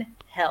in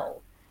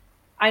hell.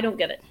 I don't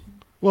get it.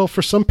 Well,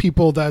 for some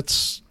people,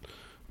 that's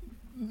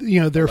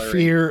their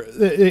fear,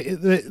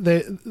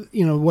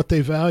 what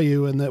they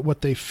value and that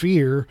what they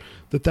fear,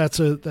 that's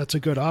a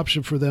good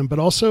option for them. But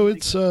also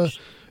it's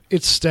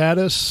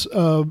status.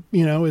 For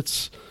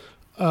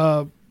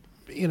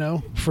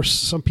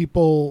some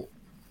people,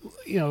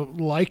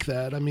 like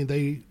that. I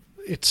mean,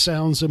 it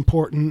sounds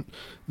important.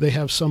 They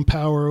have some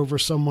power over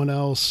someone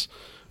else,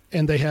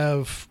 and they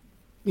have,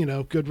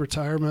 good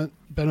retirement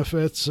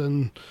benefits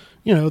and,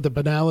 the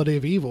banality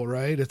of evil,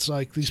 right? It's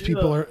like these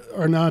people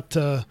are not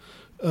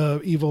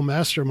evil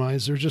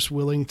masterminds. They're just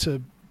willing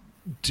to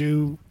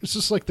do. It's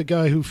just like the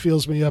guy who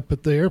feels me up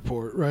at the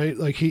airport, right?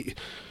 Like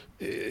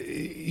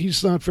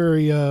he's not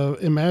very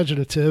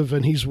imaginative,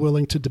 and he's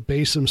willing to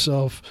debase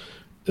himself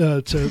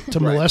to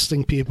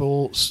molesting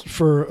people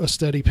for a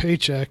steady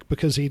paycheck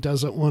because he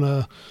doesn't want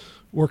to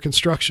work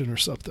construction or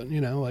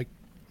something. Like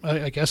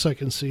I guess I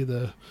can see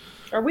the.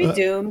 Are we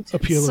doomed?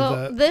 Appeal of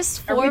that. This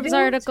Forbes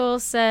article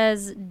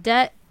says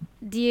debt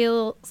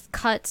deal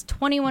cuts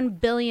 21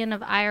 billion of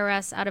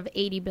IRS out of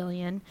 80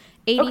 billion.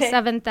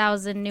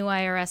 87,000 new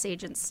IRS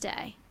agents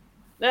stay.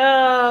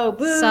 Oh,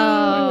 boo!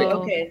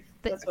 So okay.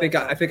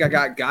 I think I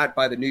got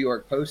by the New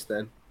York Post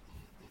then.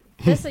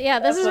 This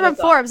is from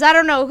Forbes. I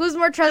don't know who's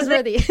more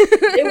trustworthy.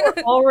 They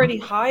were already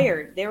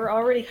hired. They were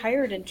already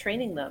hired and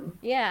training them.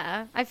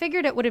 Yeah, I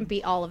figured it wouldn't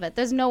be all of it.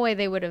 There's no way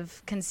they would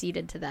have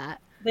conceded to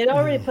that. They'd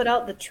already put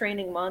out the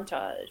training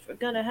montage. We're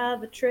gonna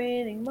have a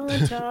training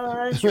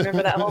montage.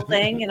 Remember that whole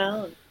thing?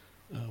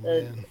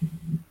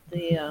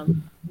 The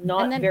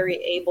not very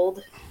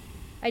abled.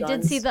 I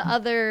did see the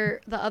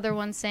other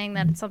one saying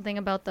that it's something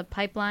about the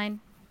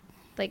pipeline.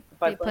 Like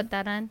they put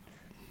that in.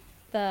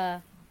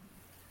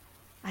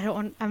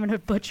 I'm going to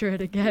butcher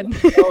it again.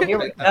 Oh, here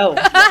we go.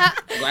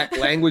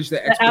 Language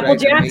that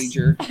expedites a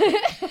major.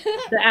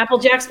 The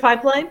Applejacks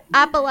pipeline?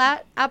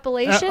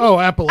 Appalachian. Appalachian.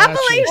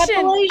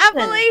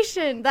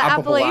 The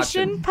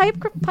Appalachian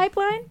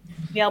pipeline.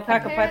 The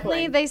alpaca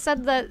pipeline. They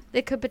said that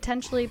it could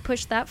potentially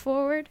push that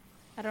forward.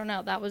 I don't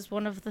know. That was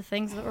one of the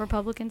things that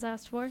Republicans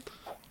asked for.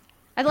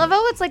 I love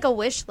how it's like a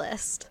wish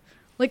list.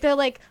 Like, they're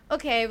like,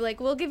 okay, like,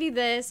 we'll give you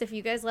this if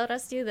you guys let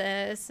us do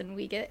this, and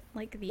we get,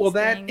 like, these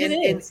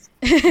things.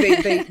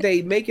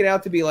 They make it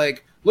out to be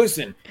like,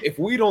 listen, if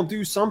we don't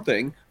do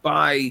something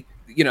by,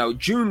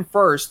 June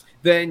 1st,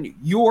 then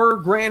your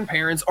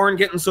grandparents aren't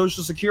getting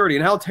Social Security.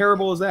 And how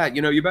terrible is that?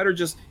 You better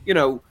just,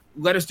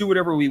 let us do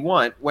whatever we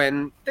want,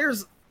 when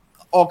there's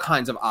all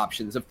kinds of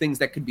options of things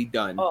that could be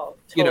done. Oh,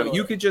 totally.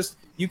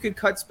 You could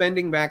cut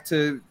spending back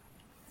to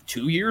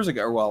 2 years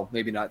ago. Well,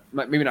 maybe not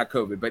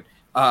COVID, but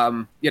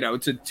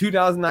to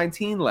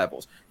 2019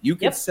 levels. You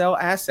could sell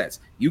assets.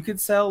 You could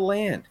sell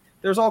land.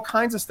 There's all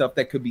kinds of stuff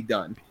that could be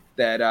done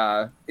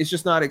that is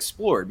just not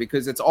explored,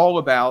 because it's all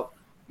about,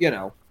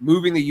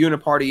 moving the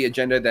uniparty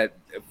agenda that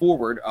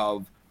forward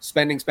of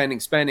spending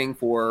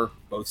for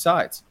both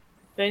sides.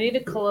 They need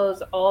to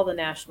close all the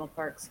national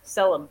parks.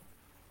 Sell them.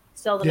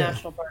 Sell the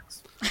national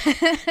parks.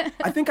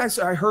 I think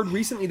I heard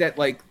recently that,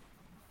 like,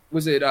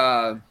 was it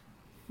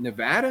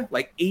Nevada?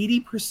 Like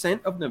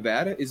 80% of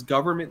Nevada is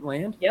government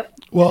land. Yep.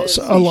 Well,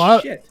 so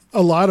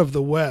a lot of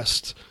the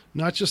West,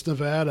 not just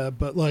Nevada,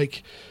 but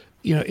like,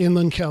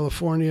 inland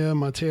California,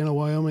 Montana,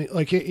 Wyoming,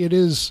 like it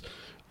is,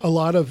 a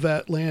lot of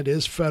that land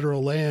is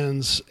federal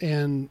lands.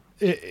 And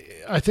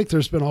I think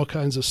there's been all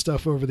kinds of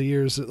stuff over the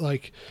years that,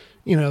 like,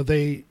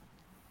 they,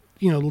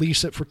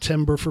 lease it for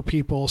timber for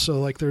people. So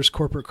like there's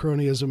corporate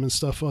cronyism and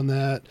stuff on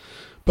that.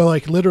 But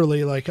like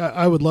literally, like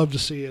I would love to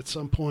see at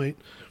some point,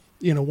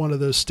 one of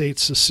those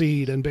states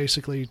secede and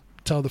basically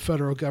tell the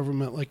federal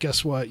government, like,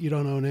 guess what? You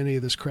don't own any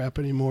of this crap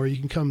anymore. You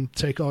can come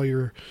take all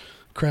your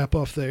crap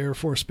off the Air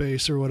Force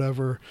Base or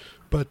whatever.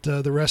 But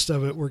the rest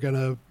of it, we're going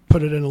to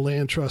put it in a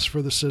land trust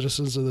for the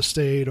citizens of the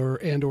state,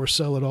 or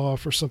sell it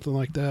off or something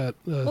like that.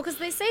 Well, because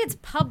they say it's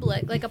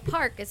public, like a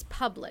park is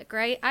public,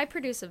 right? I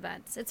produce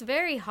events. It's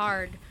very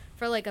hard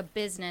for like a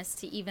business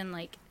to even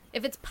like,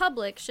 if it's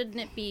public, shouldn't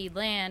it be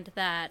land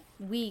that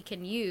we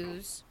can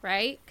use,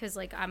 right? Because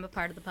like I'm a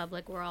part of the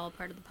public, we're all a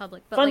part of the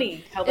public. But funny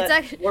like, how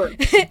that works.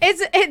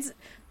 It's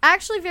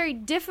actually very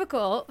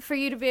difficult for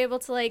you to be able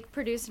to like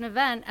produce an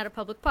event at a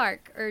public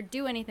park or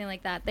do anything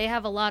like that. They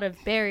have a lot of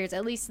barriers,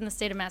 at least in the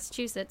state of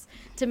Massachusetts,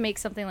 to make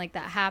something like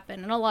that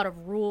happen, and a lot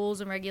of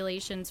rules and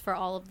regulations for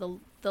all of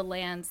the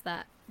lands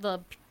that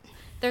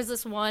there's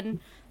this one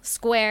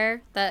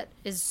square that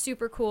is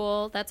super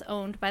cool that's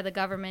owned by the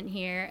government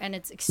here, and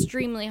it's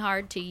extremely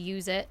hard to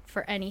use it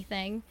for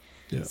anything.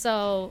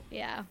 So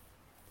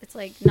it's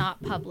like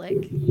not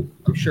public.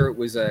 I'm sure it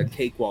was a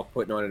cakewalk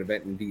putting on an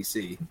event in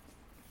DC.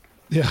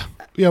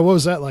 What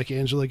was that like,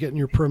 Angela, getting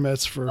your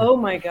permits for? Oh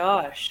my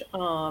gosh,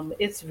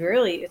 it's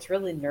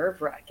really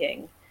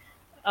nerve-wracking.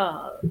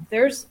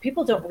 There's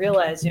people don't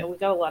realize, we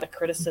got a lot of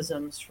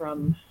criticisms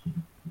from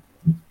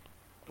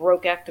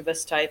broke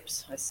activist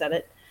types, I said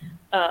it,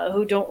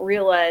 who don't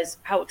realize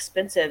how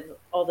expensive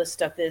all this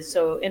stuff is.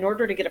 So in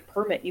order to get a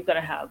permit, you've got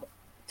to have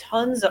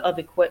tons of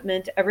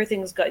equipment.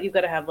 You've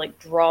got to have like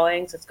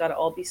drawings. It's got to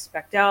all be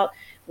spec'd out.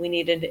 We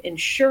needed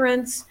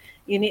insurance.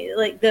 You need,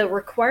 like, the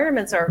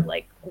requirements are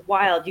like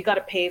wild. You got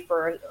to pay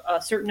for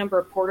a certain number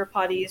of porta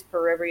potties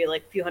per every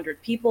like few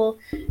hundred people.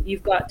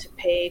 You've got to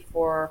pay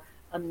for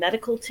a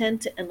medical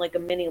tent and like a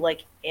mini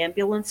like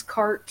ambulance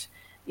cart.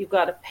 You've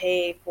got to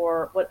pay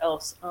for what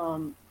else?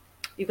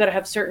 You've got to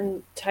have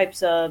certain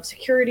types of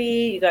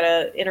security. You got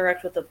to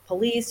interact with the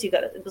police.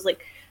 It was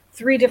like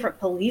 3 different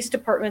police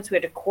departments we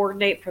had to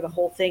coordinate for the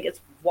whole thing.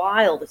 It's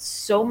wild. It's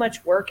so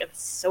much work.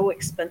 It's so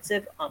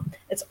expensive.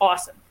 It's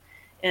awesome.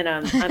 And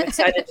I'm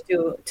excited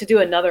to do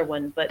another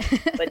one, but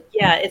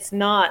yeah, it's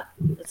not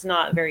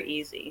very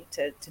easy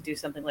to do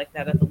something like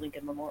that at the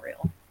Lincoln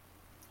Memorial.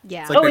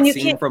 Yeah. Like and you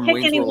can't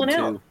kick anyone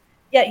out.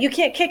 Yeah, you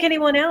can't kick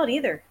anyone out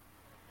either.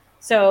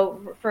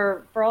 So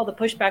for all the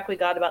pushback we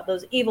got about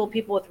those evil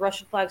people with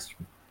Russian flags,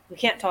 we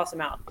can't toss them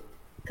out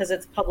because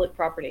it's public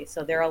property.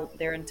 So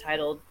they're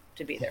entitled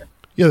to be there.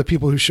 Yeah, the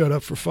people who showed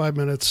up for 5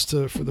 minutes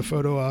for the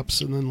photo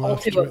ops and then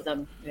left. All 2 of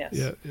them. Yes.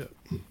 Yeah.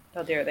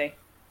 How dare they?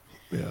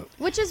 Yeah.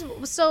 Which is,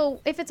 so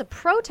if it's a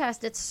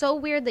protest, it's so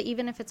weird that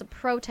even if it's a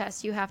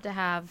protest, you have to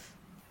have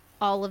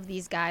all of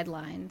these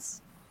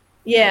guidelines.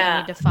 Yeah,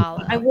 you need to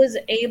follow. I was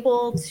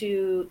able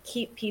to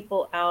keep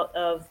people out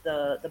of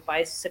the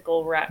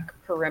bicycle rack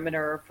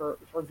perimeter for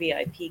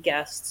VIP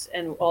guests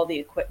and all the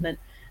equipment,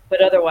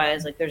 but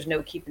otherwise, like, there's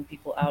no keeping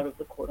people out of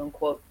the quote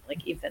unquote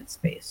like event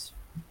space.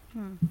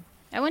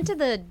 I went to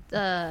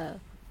the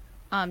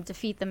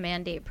Defeat the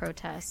Mandate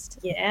protest.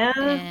 Yeah.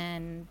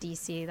 In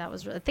DC. That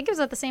was, I think it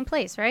was at the same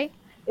place, right?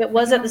 It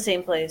was at the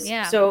same place.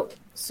 Yeah.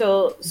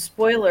 So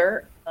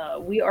spoiler,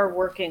 we are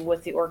working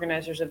with the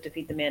organizers of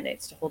Defeat the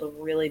Mandates to hold a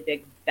really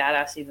big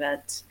badass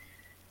event.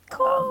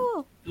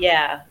 Cool.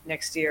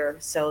 Next year.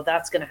 So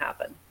that's going to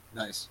happen.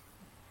 Nice.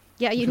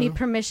 Yeah, you need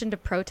permission to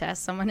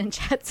protest. Someone in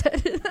chat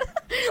said.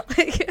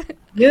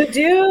 You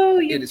do.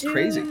 It is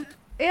crazy.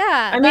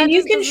 Yeah. I mean,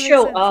 you can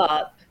show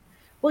up.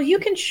 Well, you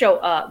can show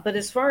up, but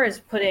as far as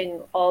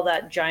putting all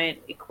that giant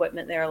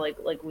equipment there, like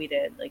we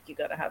did, like, you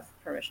got to have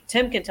permission.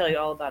 Tim can tell you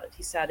all about it.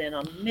 He sat in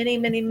on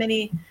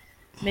many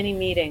Many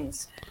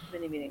meetings.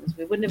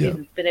 We wouldn't have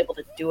even been able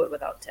to do it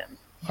without Tim.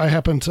 I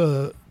happen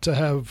to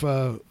have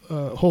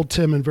hold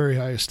Tim in very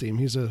high esteem.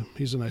 He's a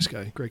nice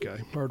guy, great guy,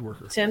 hard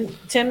worker. Tim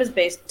is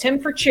based. Tim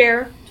for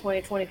chair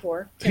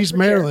 2024. He's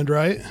Maryland, chair.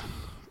 Right?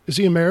 Is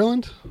he in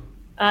Maryland?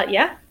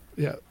 Yeah.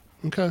 Yeah.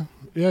 Okay.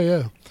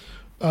 Yeah.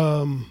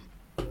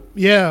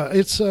 Yeah.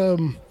 It's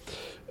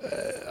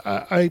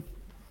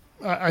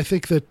I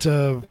think that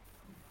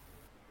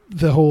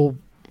the whole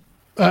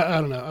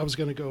I don't know. I was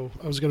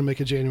gonna make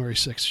a January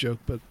 6th joke,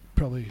 but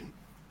probably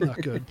not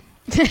good.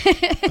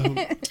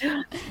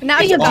 Now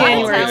you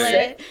gotta tell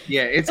it.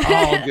 Yeah, it's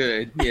all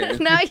good. Yeah.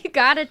 Now you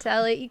gotta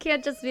tell it. You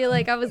can't just be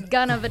like, I was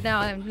gonna, but now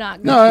I'm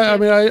not. No, I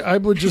mean, I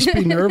would just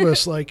be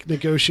nervous, like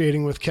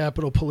negotiating with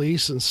Capitol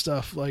Police and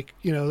stuff. Like,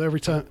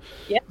 every time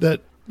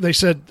that they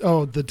said,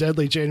 "Oh, the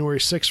deadly January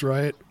 6th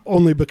riot,"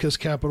 only because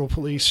Capitol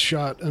Police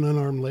shot an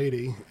unarmed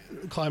lady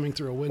climbing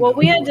through a window. Well,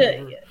 we had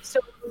to. So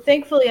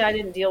thankfully, I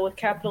didn't deal with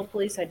Capitol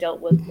Police. I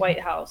dealt with White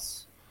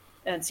House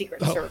and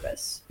Secret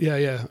Service. Yeah.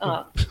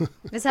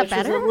 Is that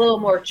better? Was a little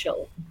more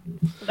chill.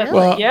 Really?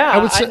 Well, yeah, I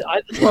would say,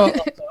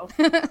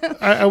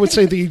 I would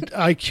say the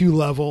IQ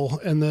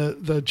level and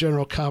the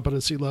general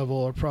competency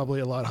level are probably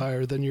a lot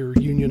higher than your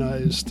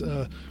unionized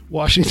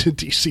Washington,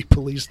 D.C.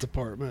 Police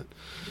Department.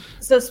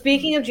 So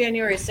speaking of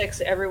January 6th,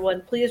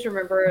 everyone, please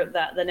remember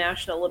that the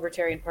National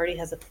Libertarian Party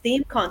has a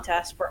theme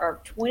contest for our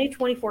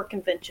 2024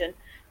 convention,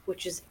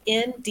 which is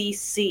in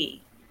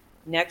D.C.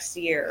 next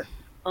year.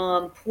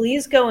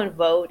 Please go and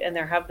vote, and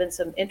there have been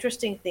some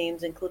interesting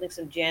themes, including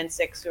some Jan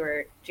 6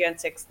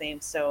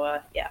 themes. So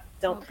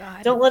don't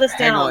let us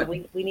down.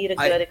 We need a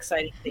good,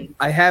 exciting theme.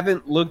 I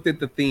haven't looked at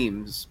the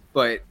themes,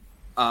 but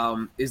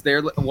is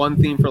there one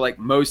theme for like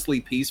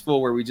mostly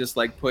peaceful, where we just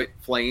like put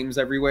flames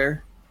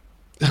everywhere?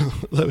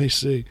 Let me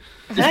see.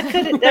 That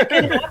could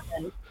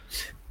happen.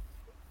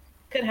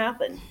 Could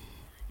happen.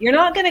 You're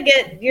not gonna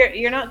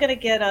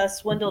get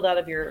swindled out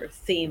of your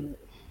theme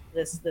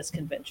this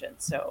convention.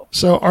 So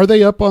are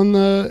they up on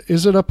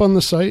is it up on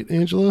the site,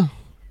 Angela?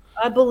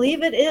 I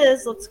believe it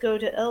is. Let's go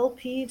to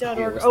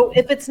lp.org. Oh,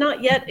 if it's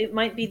not yet, it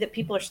might be that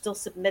people are still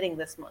submitting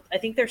this month. I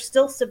think they're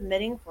still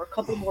submitting for a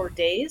couple more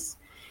days,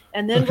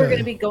 and then we're going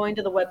to be going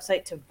to the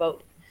website to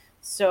vote.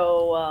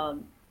 So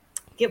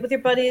get with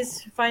your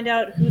buddies, find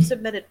out who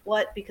submitted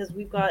what, because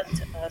we've got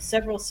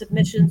several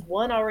submissions.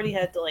 One already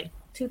had like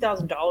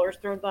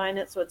 $2,000 thrown behind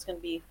it, so it's going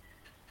to be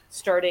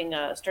starting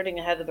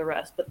ahead of the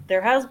rest. But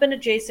there has been a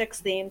J6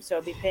 theme, so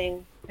I'll be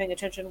paying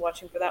attention,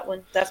 watching for that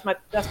one. That's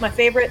my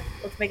favorite.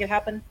 Let's make it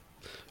happen.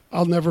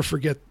 I'll never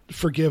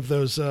forgive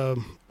those. I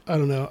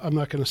don't know. I'm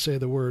not going to say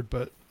the word,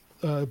 but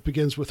it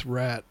begins with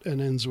rat and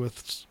ends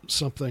with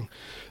something.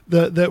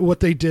 That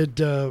what they did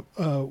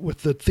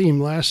with the theme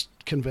last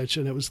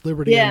convention, it was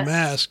Liberty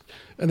Unmasked,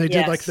 and they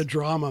did like the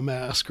drama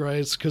mask, right?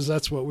 It's because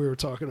that's what we were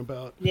talking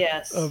about.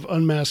 Yes, of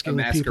unmasking a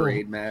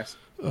masquerade people. Mask.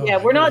 Yeah,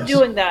 we're not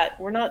doing that.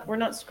 We're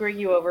not screwing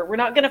you over. We're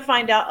not going to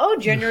find out,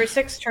 January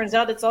 6th turns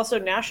out it's also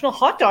National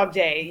Hot Dog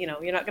Day.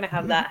 You're not going to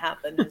have that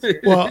happen.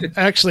 Well,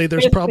 actually,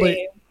 there's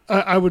probably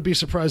I would be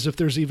surprised if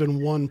there's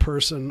even one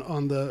person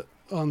on the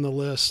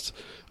list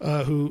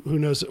who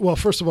knows it. Well,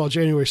 first of all,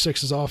 January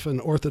 6th is often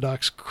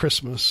Orthodox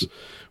Christmas,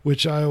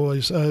 which I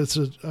always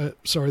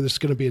sorry, this is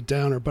going to be a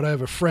downer, but I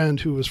have a friend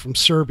who was from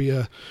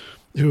Serbia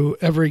who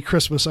every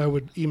Christmas I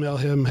would email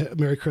him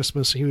Merry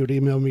Christmas. He would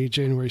email me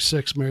January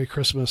 6th, Merry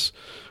Christmas.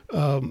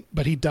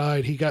 But he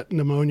died. He got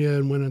pneumonia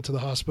and went into the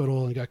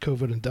hospital and got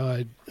COVID and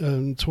died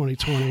in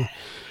 2020.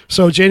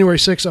 So January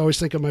 6th, I always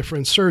think of my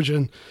friend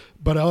Surgeon,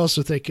 but I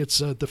also think it's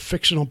the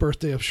fictional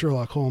birthday of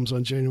Sherlock Holmes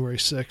on January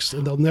 6th,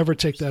 and they'll never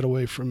take that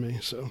away from me.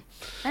 So,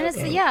 and it's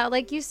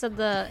like you said,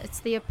 it's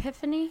the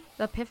Epiphany,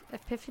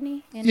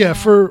 Epiphany in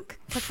for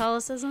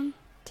Catholicism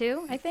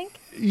too, I think.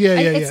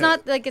 It's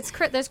not like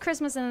there's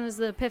Christmas and there's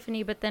the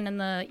Epiphany, but then in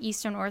the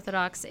Eastern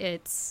Orthodox,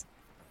 it's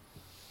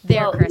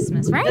their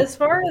Christmas, right? As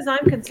far as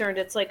I'm concerned,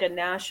 it's like a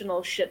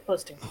national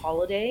shitposting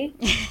holiday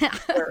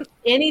where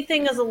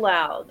anything is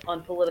allowed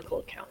on political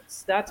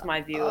accounts. That's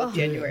my view of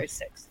January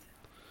 6th.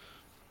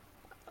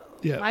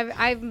 Yeah,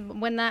 I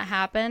when that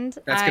happened,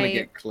 that's gonna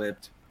get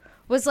clipped.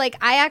 Was like,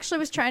 I actually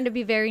was trying to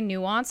be very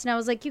nuanced, and I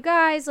was like, you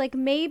guys, like,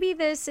 maybe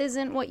this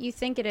isn't what you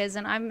think it is.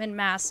 And I'm in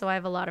Mass, so I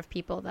have a lot of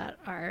people that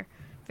are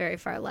very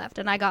far left,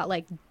 and I got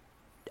like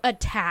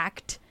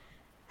attacked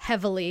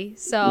heavily.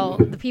 So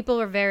the people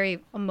were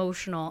very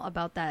emotional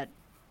about that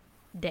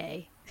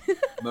day.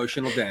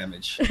 Emotional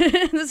damage.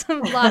 There's a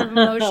lot of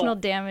emotional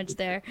damage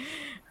there.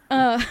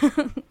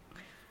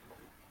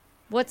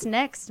 What's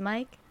next,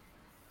 Mike?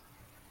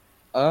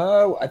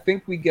 I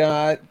think we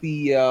got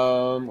the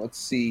let's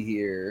see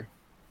here.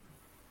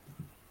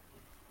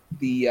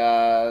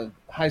 The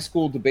high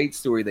school debate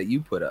story that you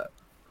put up.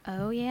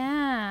 Oh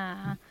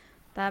yeah,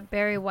 that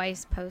Barry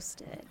Weiss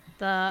posted.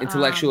 The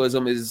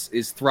intellectualism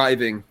is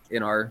thriving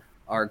in our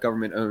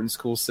government-owned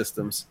school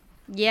systems.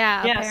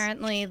 Yeah, yes.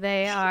 Apparently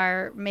they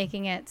are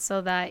making it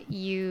so that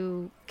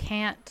you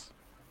can't,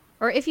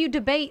 or if you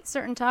debate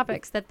certain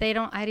topics that they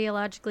don't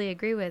ideologically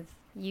agree with,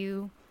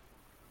 you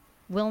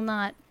will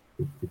not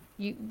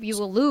you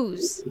will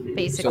lose,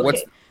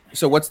 basically.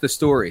 So what's the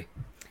story?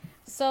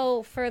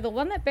 So for the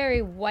one that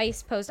Barry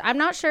Weiss posted, I'm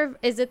not sure,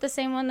 is it the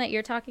same one that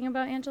you're talking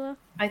about, Angela?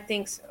 I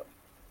think so.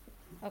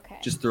 Okay.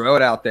 Just throw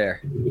it out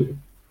there.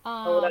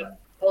 Pull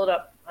it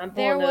up. I'm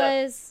There pulling it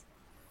up. was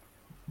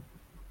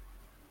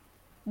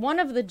one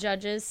of the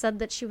judges said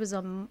that she was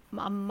a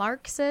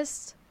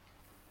Marxist,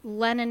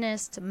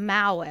 Leninist,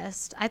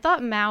 Maoist. I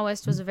thought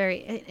Maoist was a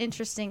very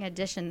interesting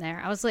addition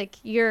there. I was like,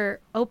 you're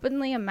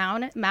openly a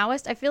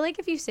Maoist? I feel like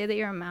if you say that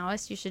you're a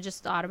Maoist, you should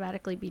just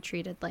automatically be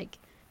treated like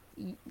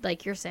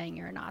you're saying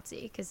you're a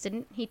Nazi, because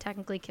didn't he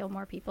technically kill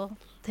more people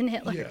than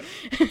Hitler?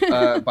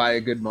 Yeah. By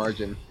a good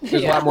margin.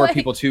 There's a lot more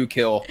people to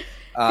kill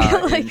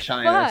in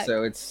China, fuck.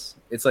 so it's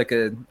like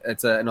an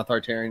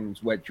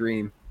authoritarian's wet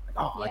dream.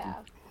 I can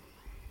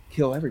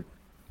kill everybody.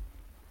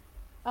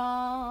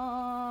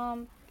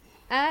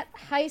 At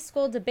high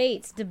school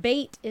debates,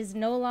 debate is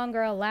no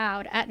longer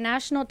allowed. At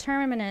national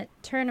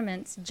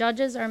tournaments,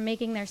 judges are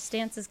making their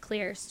stances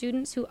clear.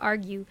 Students who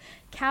argue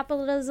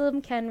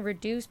capitalism can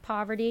reduce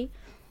poverty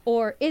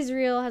or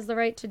Israel has the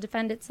right to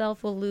defend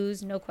itself will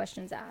lose, no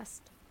questions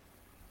asked.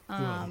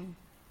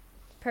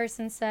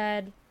 Person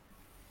said,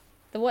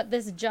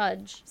 this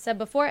judge said,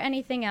 before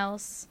anything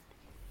else,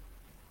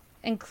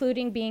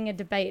 including being a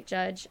debate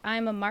judge,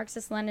 I'm a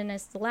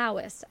Marxist-Leninist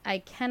Laoist. I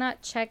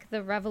cannot check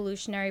the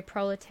revolutionary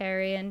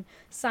proletarian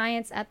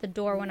science at the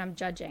door when I'm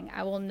judging.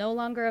 I will no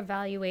longer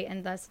evaluate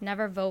and thus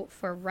never vote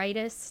for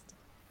rightist,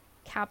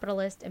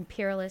 capitalist,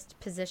 imperialist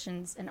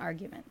positions and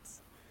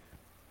arguments.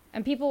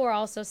 And people were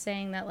also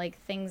saying that like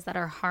things that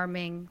harm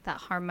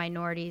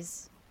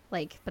minorities,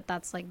 like, but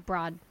that's like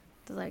broad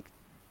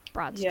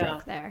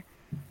stroke there.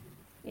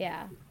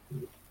 Yeah.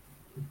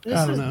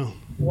 I don't know.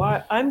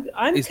 Why I'm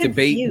Is confused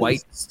debate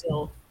white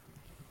still?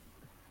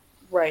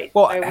 Right.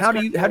 Well, how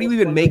do you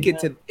even make it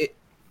to it?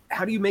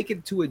 How do you make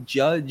it to a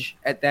judge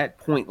at that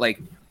point? Like,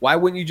 why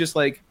wouldn't you just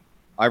like,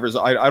 I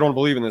don't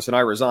believe in this and I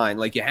resign.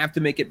 Like, you have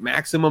to make it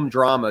maximum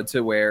drama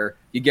to where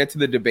you get to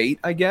the debate,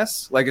 I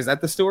guess. Like, is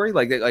that the story?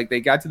 Like they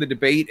got to the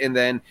debate and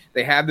then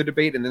they have the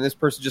debate and then this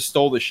person just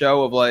stole the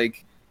show of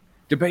like,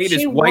 debate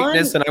is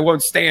whiteness and I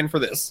won't stand for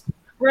this.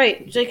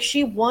 Right. Like,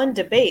 she won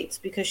debates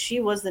because she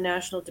was the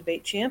national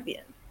debate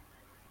champion.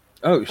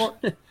 Oh,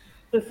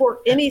 before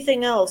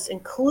anything else,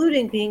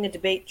 including being a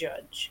debate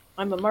judge,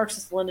 I'm a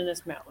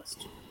Marxist-Leninist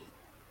Maoist.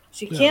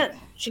 She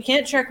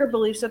can't check her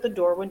beliefs at the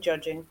door when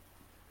judging.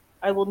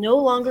 I will no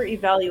longer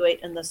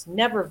evaluate and thus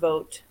never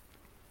vote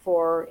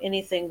for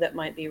anything that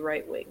might be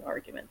right-wing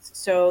arguments.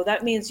 So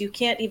that means you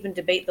can't even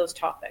debate those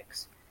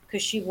topics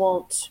because she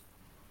won't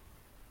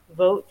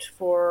vote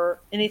for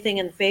anything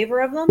in favor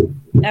of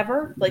them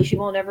ever. Like, she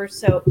won't ever.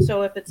 So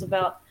if it's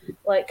about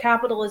like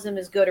capitalism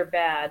is good or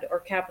bad or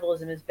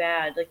capitalism is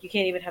bad, like you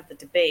can't even have the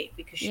debate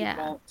because she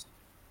won't.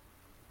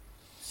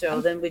 So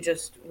then we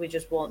just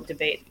won't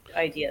debate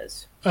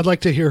ideas. I'd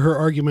like to hear her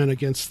argument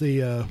against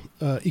the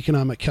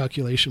economic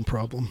calculation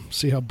problem.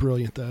 See how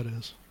brilliant that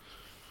is.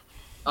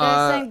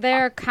 They're saying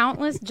there are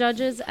countless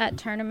judges at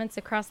tournaments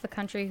across the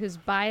country whose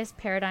biased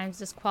paradigms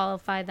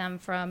disqualify them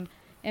from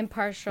the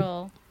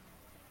impartialness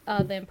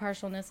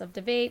of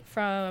debate,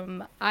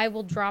 from I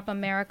will drop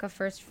America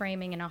first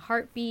framing in a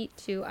heartbeat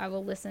to I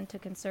will listen to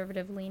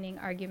conservative-leaning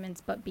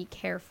arguments, but be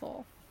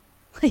careful.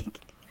 Like,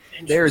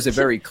 there is a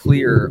very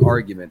clear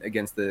argument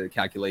against the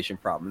calculation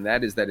problem.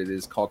 That is that it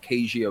is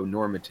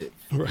Caucasio-normative.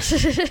 Right.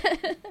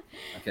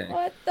 Okay.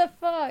 What the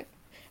fuck?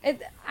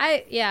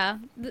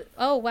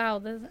 Oh,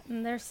 wow.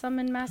 There's some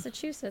in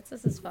Massachusetts.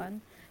 This is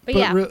fun. But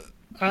yeah.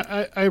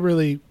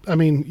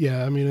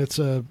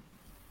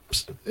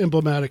 It's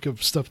emblematic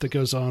of stuff that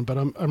goes on, but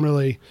I'm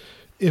really,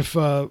 if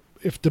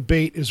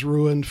debate is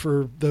ruined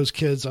for those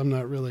kids, I'm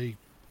not really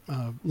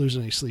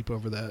losing any sleep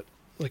over that.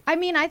 Like, I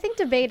mean, I think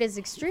debate is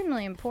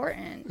extremely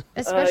important,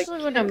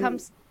 especially when it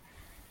comes.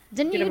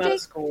 Didn't you, Jake? Out of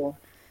school.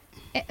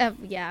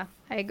 Yeah,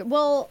 I agree.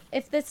 Well,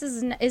 if this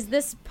is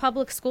this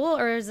public school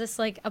or is this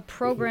like a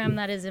program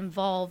that is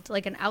involved,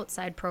 like an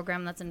outside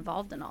program that's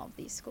involved in all of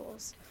these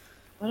schools?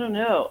 I don't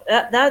know.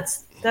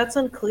 That's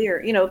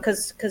unclear. You know,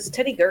 because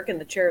Teddy Gerken,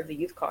 the chair of the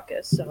youth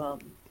caucus,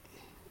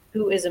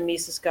 who is a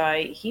Mises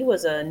guy, he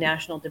was a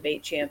national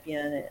debate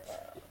champion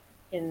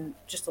in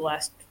just the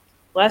last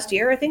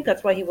year. I think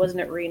that's why he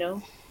wasn't at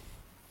Reno.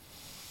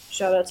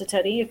 Shout out to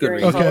Teddy. If you're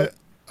in okay, college.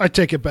 I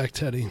take it back,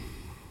 Teddy.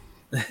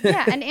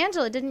 Yeah, and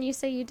Angela, didn't you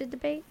say you did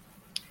debate?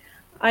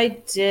 I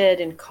did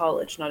in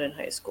college, not in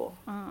high school.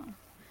 Oh.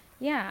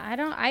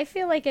 Yeah, I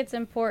feel like it's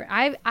important.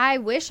 I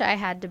wish I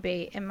had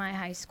debate in my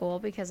high school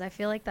because I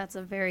feel like that's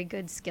a very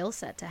good skill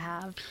set to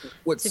have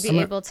to be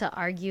able to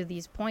argue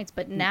these points.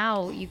 But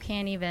now you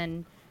can't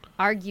even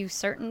argue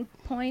certain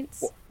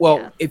points.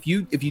 Well, if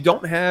you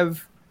don't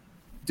have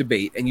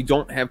debate and you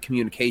don't have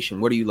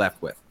communication, what are you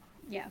left with?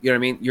 Yeah. You know what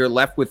I mean? You're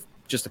left with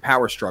just a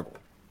power struggle,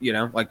 you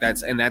know, like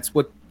that's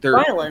what they're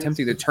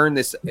attempting to turn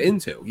this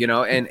into, you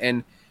know,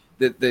 and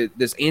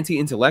this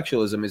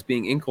anti-intellectualism is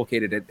being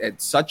inculcated at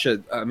such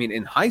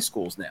in high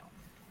schools now,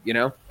 you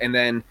know, and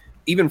then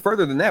even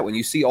further than that, when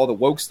you see all the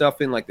woke stuff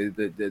in like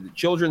the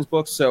children's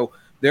books. So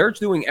They're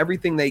doing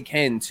everything they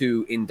can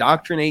to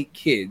indoctrinate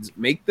kids,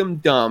 make them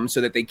dumb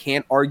so that they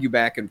can't argue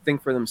back and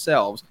think for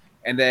themselves,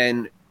 and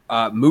then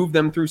move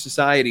them through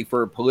society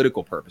for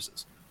political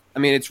purposes. I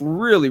mean, it's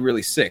really,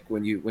 really sick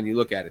when you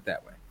look at it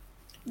that way.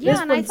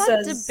 Yeah, and I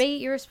thought debate,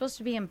 you were supposed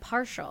to be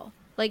impartial.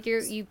 Like,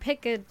 you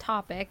pick a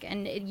topic,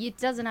 and it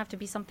doesn't have to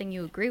be something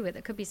you agree with.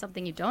 It could be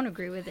something you don't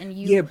agree with, and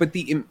you yeah, but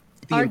the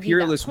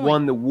imperialists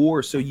won the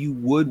war, so you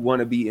would want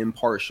to be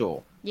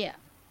impartial. Yeah.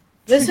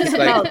 This is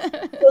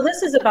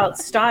this is about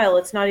style.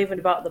 It's not even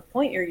about the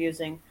point you're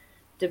using.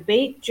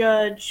 Debate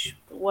judge,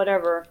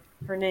 whatever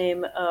her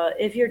name.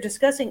 If you're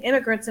discussing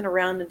immigrants in a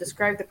round and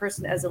describe the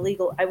person as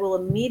illegal, I will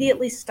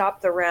immediately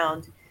stop the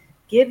round,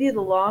 give you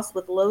the loss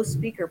with low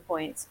speaker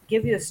points,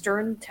 give you a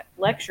stern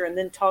lecture, and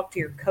then talk to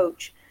your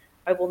coach.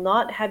 I will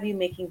not have you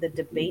making the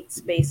debate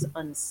space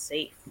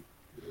unsafe.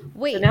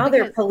 Wait, so now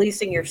they're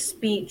policing your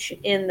speech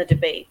in the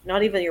debate,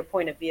 not even your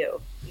point of view.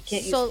 You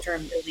can't use the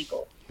term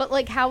illegal. But,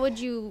 like, how would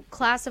you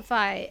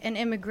classify an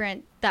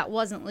immigrant that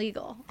wasn't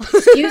legal?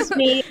 Excuse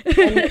me,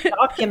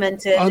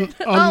 undocumented.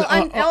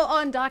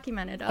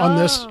 Undocumented.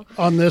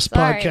 On this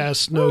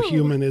podcast, no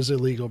human is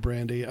illegal,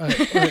 Brandi.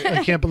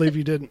 I can't believe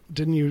you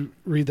didn't you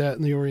read that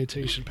in the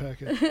orientation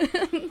packet?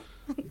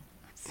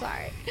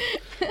 Sorry.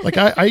 Like,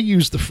 I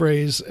use the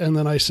phrase, and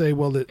then I say,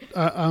 well,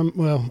 I don't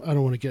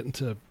want to get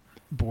into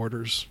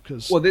borders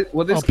because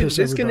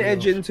this can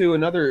edge into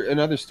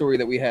another story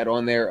that we had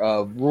on there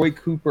of Roy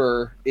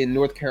Cooper in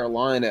North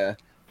Carolina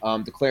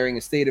declaring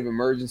a state of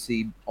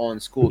emergency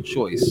on school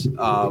choice.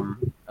 I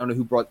don't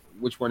know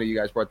which one of you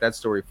guys brought that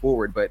story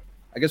forward, but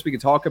I guess we could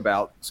talk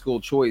about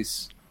school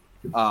choice.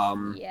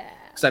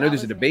 Because I know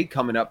there's a debate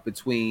coming up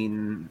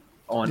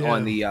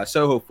on the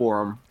Soho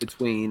forum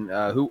between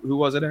who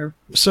was it, Aaron?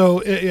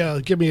 So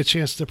give me a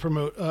chance to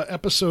promote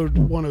episode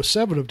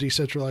 107 of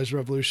Decentralized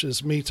Revolution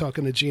is me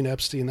talking to Gene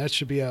Epstein. That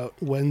should be out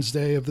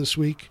Wednesday of this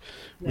week,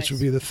 which would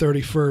be the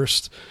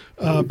 31st.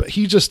 But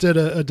he just did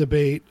a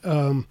debate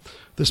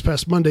this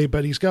past Monday,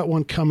 but he's got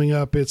one coming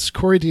up. It's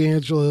Corey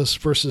DeAngelis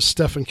versus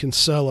Stephan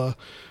Kinsella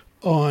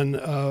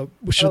on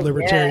should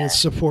libertarians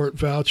support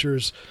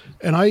vouchers.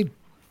 And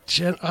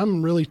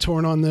I'm really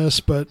torn on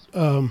this, but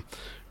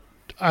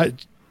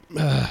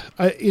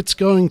it's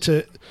going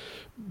to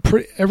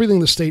everything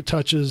the state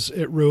touches,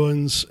 it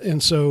ruins.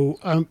 And so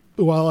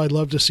while I'd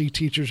love to see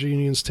teachers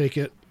unions take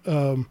it,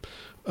 on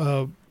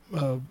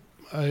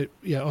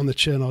the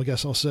chin, I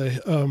guess I'll say,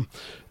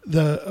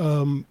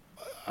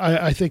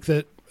 I think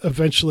that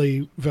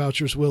eventually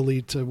vouchers will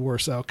lead to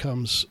worse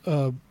outcomes.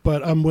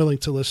 But I'm willing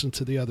to listen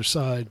to the other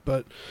side.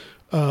 But,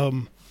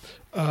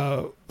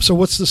 so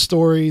what's the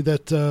story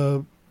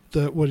that,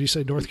 what do you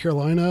say, North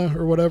Carolina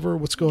or whatever?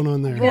 What's going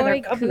on there?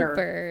 Roy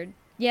Cooper.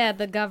 Yeah,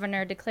 the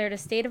governor declared a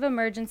state of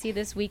emergency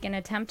this week in an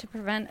attempt to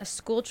prevent a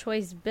school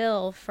choice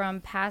bill from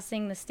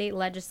passing the state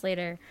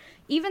legislature,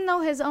 even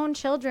though his own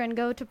children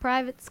go to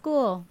private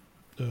school.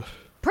 Ugh.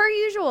 Per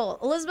usual,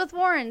 Elizabeth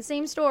Warren,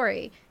 same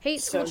story.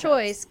 Hate school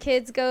choice,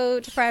 kids go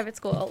to private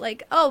school.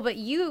 Like, but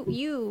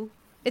you,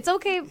 it's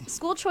okay.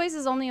 School choice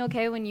is only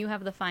okay when you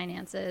have the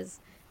finances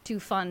to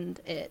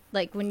fund it,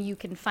 like when you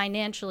can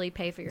financially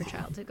pay for your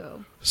child to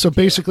go. So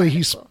basically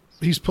he's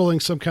pulling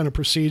some kind of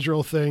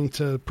procedural thing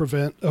to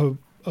prevent a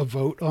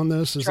vote on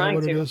this. Is that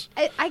what it is?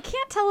 I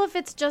can't tell if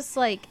it's just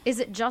like, is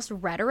it just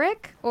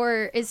rhetoric,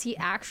 or is he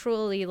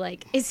actually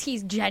is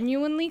he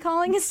genuinely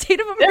calling a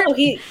state of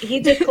emergency? No, he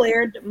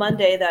declared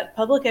Monday that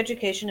public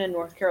education in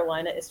North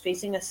Carolina is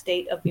facing a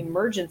state of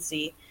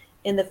emergency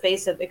in the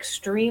face of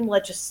extreme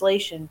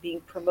legislation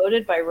being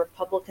promoted by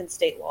Republican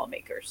state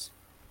lawmakers.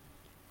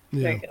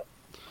 Yeah. There you go.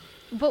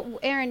 But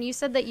Aaron, you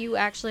said that you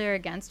actually are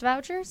against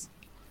vouchers?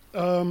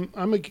 If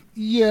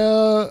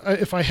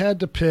I had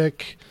to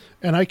pick,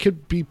 and I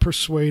could be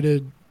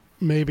persuaded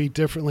maybe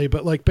differently,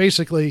 but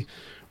basically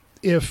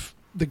if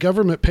the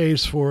government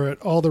pays for it,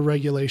 all the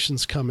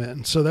regulations come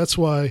in. So that's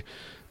why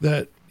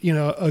that,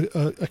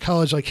 a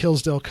college like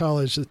Hillsdale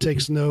College that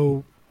takes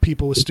no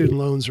people with student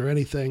loans or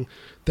anything,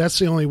 that's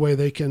the only way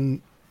they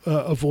can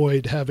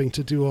avoid having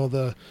to do all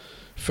the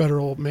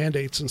federal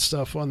mandates and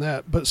stuff on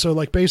that. But so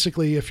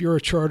basically if you're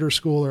a charter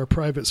school or a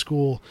private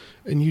school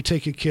and you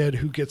take a kid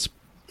who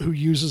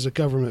uses a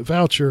government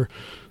voucher,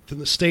 then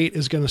the state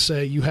is going to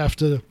say you have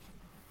to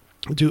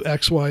do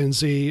X, Y, and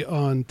Z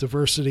on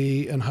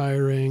diversity and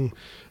hiring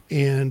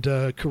and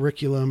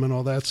curriculum and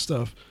all that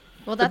stuff.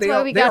 Well, that's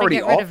why we got to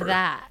get rid of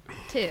that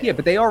too. Yeah,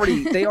 but they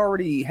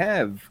already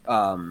have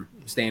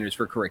standards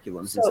for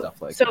curriculums and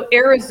stuff like that. So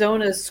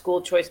Arizona's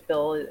school choice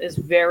bill is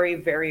very,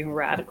 very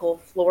radical.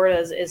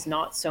 Florida's is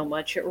not so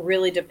much. It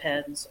really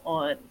depends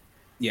on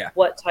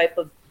what type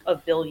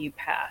of bill you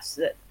pass.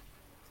 That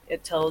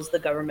it tells the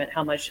government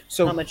how much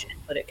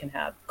input it can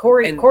have.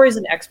 Corey's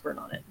an expert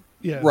on it.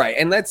 Yeah. Right.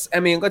 And let's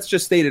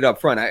just state it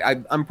up front.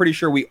 I'm pretty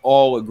sure we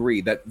all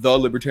agree that the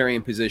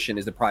libertarian position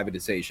is the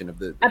privatization of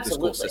the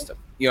school system.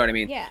 You know what I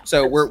mean? Yeah.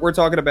 So we're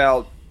talking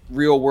about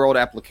real world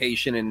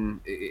application, and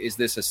is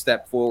this a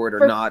step forward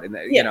or not? And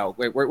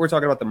we're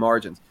talking about the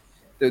margins.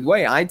 The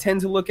way I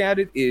tend to look at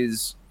it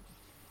is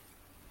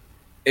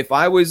If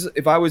I was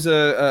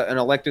an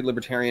elected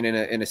libertarian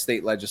in a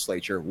state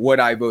legislature, would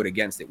I vote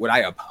against it? Would I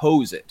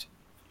oppose it?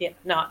 Yeah,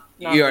 not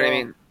You know what I wrong.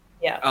 mean?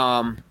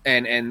 Yeah.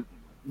 And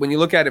when you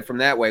look at it from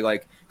that way,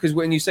 like, because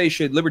when you say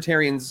should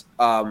libertarians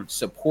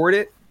support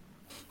it,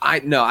 I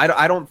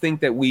don't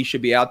think that we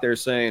should be out there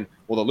saying,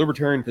 well, the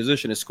libertarian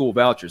position is school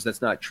vouchers.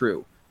 That's not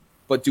true.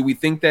 But do we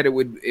think that it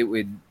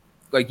would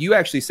like you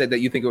actually said that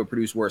you think it would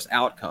produce worse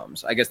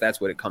outcomes? I guess that's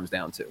what it comes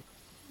down to.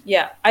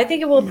 Yeah, I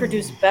think it will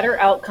produce better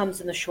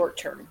outcomes in the short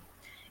term.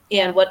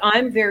 And what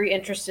I'm very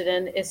interested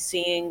in is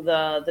seeing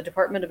the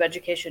Department of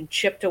Education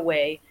chipped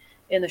away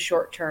in the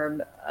short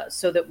term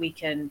so that we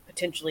can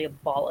potentially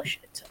abolish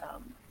it.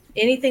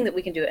 Anything that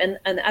we can do, and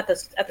at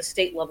the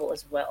state level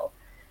as well.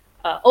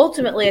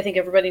 Ultimately, I think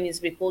everybody needs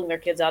to be pulling their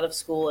kids out of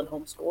school and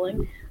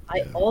homeschooling.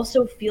 I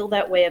also feel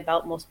that way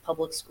about most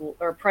public school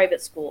or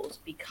private schools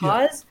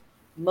because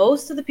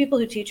most of the people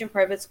who teach in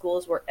private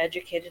schools were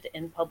educated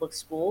in public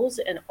schools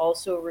and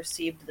also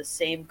received the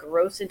same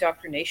gross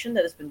indoctrination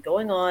that has been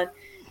going on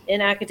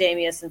in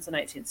academia since the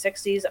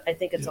 1960s. I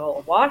think it's all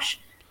a wash.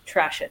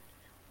 Trash it.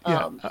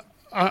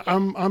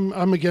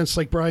 I'm against,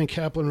 like Brian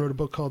Kaplan wrote a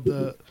book called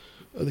The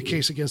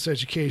Case Against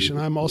Education.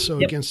 I'm also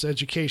against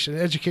education.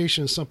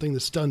 Education is something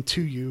that's done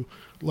to you.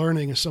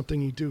 Learning is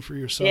something you do for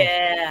yourself.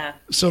 Yeah.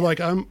 So like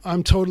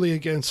I'm totally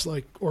against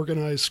like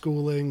organized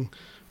schooling,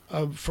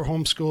 for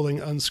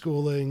homeschooling,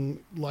 unschooling,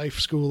 life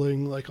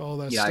schooling, like all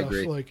that stuff. I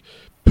agree. Like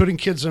putting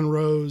kids in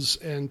rows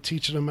and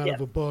teaching them out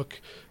of a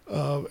book.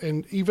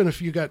 And even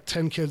if you got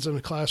 10 kids in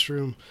a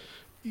classroom,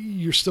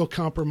 you're still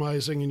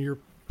compromising and you're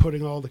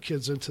putting all the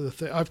kids into the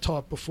thing. I've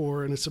taught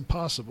before and it's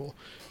impossible.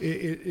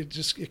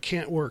 It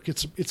can't work.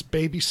 It's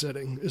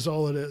babysitting is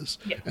all it is.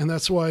 Yeah. And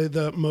that's why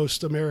the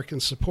most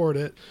Americans support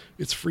it.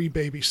 It's free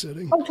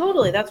babysitting. Oh,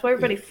 totally. That's why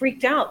everybody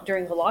freaked out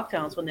during the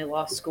lockdowns when they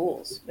lost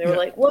schools. They were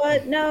like,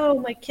 what? No,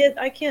 my kid,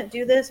 I can't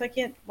do this. I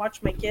can't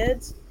watch my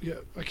kids. Yeah.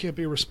 I can't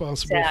be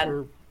responsible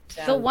for.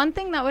 The one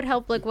thing that would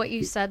help, like what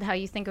you said, how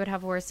you think it would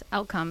have worse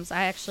outcomes.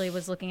 I actually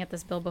was looking at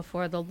this bill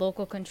before, the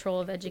Local Control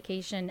of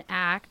Education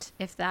Act,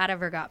 if that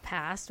ever got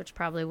passed, which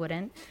probably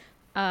wouldn't.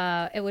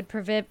 It would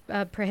prohibit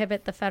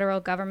the federal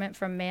government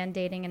from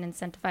mandating and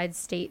incentivize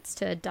states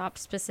to adopt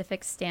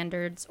specific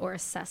standards or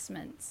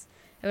assessments.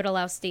 It would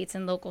allow states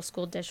and local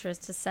school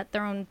districts to set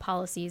their own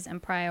policies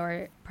and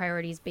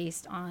priorities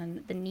based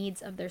on the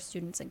needs of their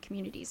students and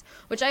communities,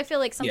 which I feel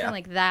like something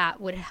like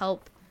that would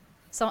help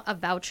a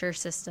voucher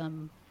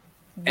system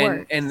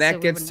work. And that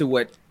gets to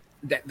what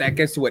that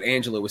gets to what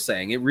Angela was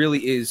saying. It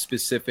really is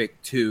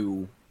specific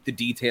to the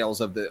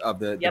details of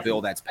the bill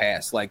that's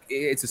passed. Like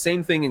it's the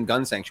same thing in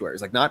gun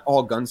sanctuaries. Like not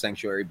all gun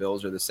sanctuary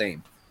bills are the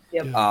same.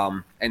 Yep.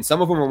 And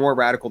some of them are more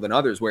radical than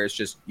others, where it's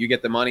just you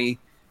get the money.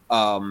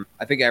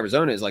 I think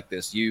Arizona is like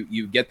this.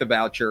 You get the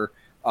voucher,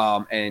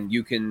 and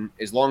you can,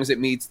 as long as it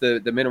meets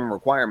the minimum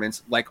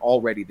requirements, like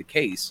already the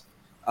case,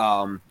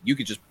 you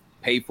could just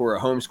pay for a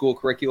homeschool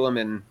curriculum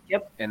and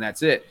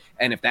that's it.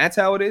 And if that's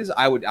how it is,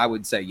 I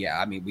would say, yeah,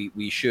 I mean,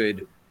 we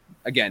should,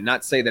 again,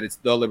 not say that it's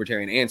the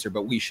libertarian answer,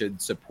 but we should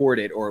support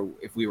it. Or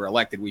if we were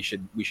elected, we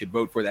should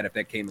vote for that if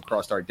that came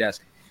across our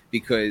desk,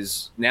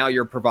 because now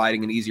you're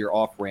providing an easier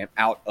off ramp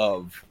out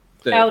of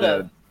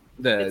the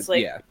it's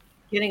like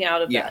getting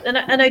out of that.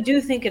 And I do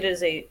think it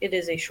is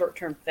a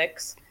short-term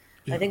fix.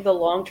 I think the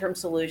long-term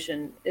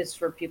solution is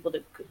for people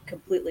to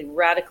completely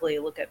radically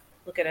look at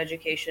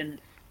education,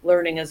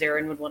 learning, as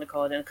Aaron would want to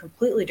call it, in a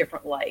completely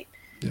different light,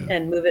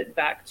 and move it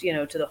back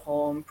to the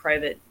home,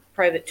 private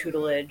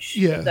tutelage,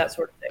 that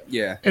sort of thing.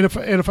 Yeah. And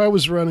if I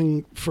was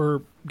running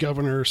for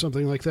governor or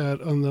something like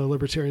that on the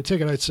libertarian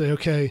ticket, I'd say,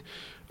 okay,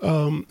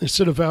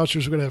 instead of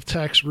vouchers, we're going to have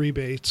tax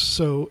rebates.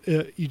 So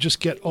you just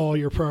get all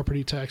your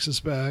property taxes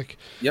back.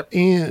 Yep.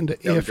 And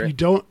if you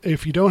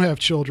don't have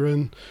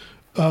children,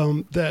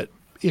 that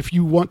if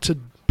you want to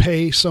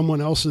pay someone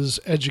else's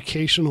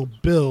educational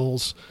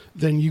bills,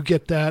 then you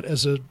get that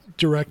as a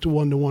direct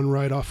one-to-one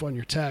write-off on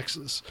your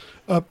taxes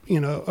and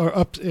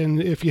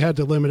if you had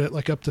to limit it,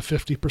 like up to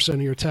 50%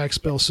 of your tax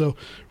bill. So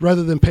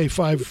rather than pay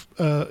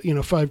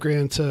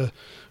 $5,000 to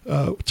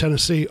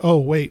Tennessee,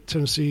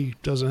 Tennessee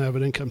doesn't have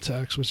an income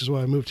tax, which is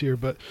why I moved here.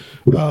 But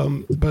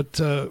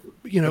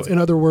in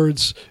other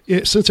words,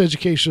 since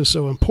education is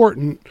so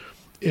important,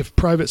 if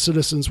private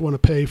citizens want to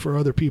pay for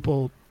other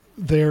people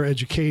their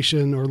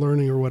education or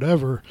learning or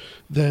whatever,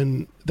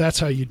 then that's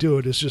how you do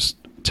it. It's just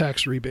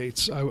tax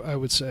rebates, I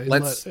would say.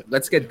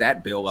 Let's get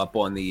that bill up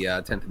on the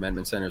 10th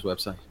Amendment Center's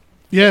website.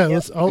 Yeah,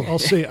 I'll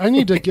see. I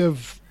need to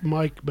give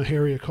Mike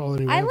Meharry a call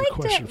anyway. I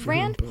liked it.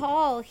 Rand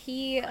Paul,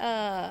 he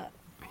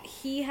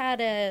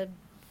had a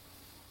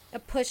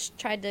push,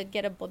 tried to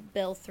get a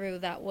bill through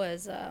that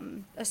was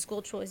a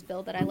school choice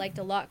bill that I liked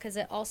a lot because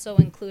it also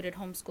included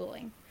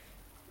homeschooling.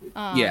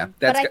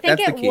 But I think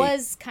it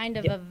was kind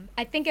of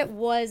I think it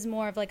was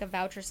more of like a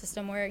voucher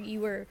system where you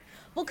were,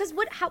 because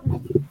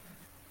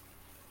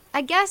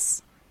I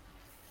guess,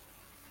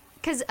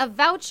 because a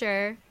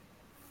voucher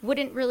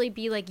wouldn't really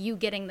be like you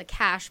getting the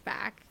cash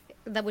back,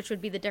 which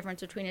would be the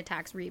difference between a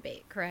tax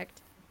rebate,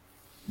 correct?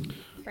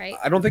 right?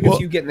 I don't think it's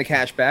you getting the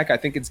cash back. I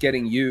think it's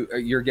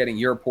you're getting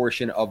your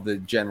portion of the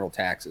general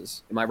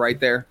taxes. Am I right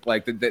there?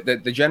 Like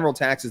the general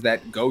taxes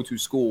that go to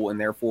school, and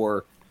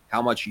therefore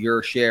how much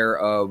your share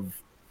of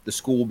the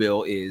school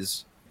bill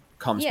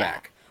comes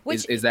back.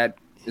 Is that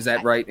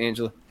right,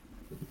 Angela?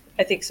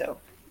 I think so.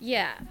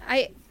 Yeah,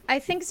 I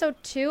think so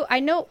too. I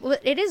know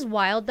it is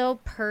wild though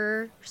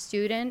per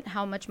student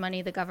how much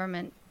money the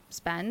government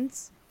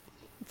spends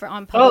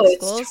on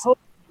public schools. It's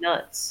totally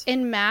nuts.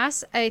 In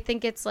Mass, I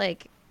think it's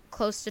like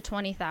close to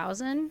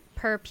 20,000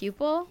 per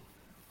pupil.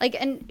 Like,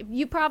 and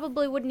you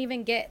probably wouldn't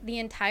even get the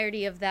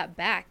entirety of that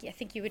back. I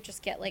think you would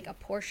just get like a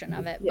portion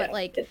of it, but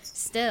like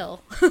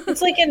still.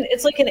 it's like an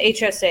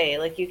HSA.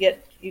 Like you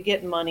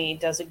get money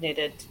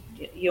designated.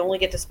 You only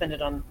get to spend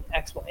it on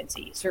X, Y, and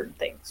Z, certain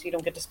things. You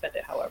don't get to spend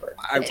it however.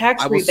 The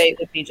tax rebate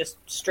would be just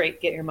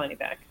straight get your money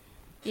back.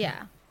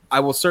 Yeah. I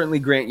will certainly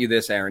grant you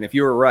this, Aaron. If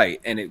you were right,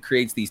 and it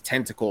creates these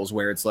tentacles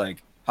where it's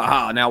like,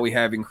 haha, now we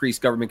have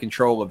increased government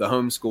control of the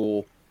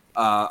homeschool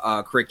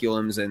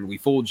curriculums, and we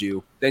fooled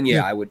you. Then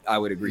I would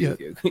agree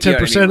with you.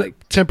 10%,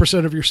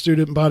 10% of your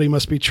student body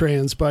must be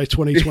trans by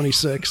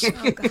 2026.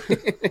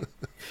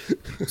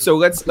 So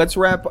let's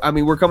wrap. I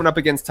mean, we're coming up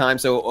against time,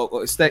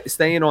 so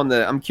staying on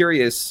the. I'm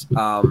curious.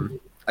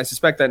 I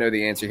suspect I know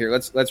the answer here.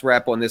 Let's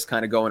wrap on this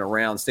kind of going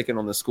around, sticking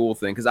on the school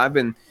thing, because I've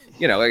been,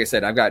 like I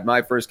said, I've got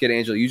my first kid,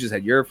 Angela. You just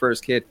had your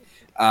first kid.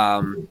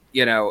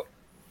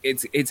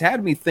 It's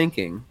had me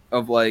thinking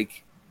of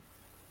like,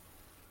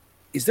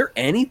 is there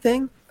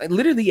anything,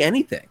 literally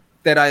anything,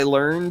 that I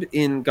learned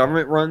in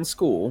government-run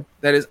school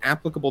that is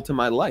applicable to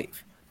my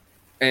life?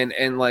 And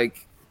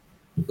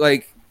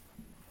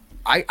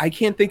I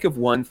can't think of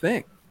one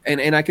thing.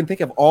 And I can think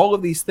of all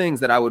of these things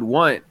that I would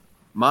want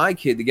my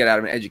kid to get out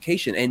of an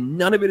education, and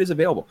none of it is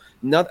available.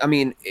 I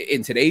mean,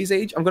 in today's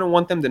age, I'm going to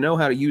want them to know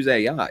how to use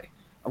AI.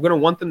 I'm going to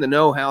want them to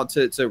know how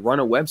to run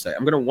a website.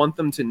 I'm going to want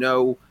them to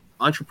know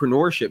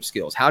entrepreneurship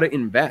skills, how to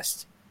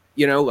invest,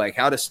 like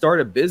how to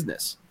start a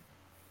business.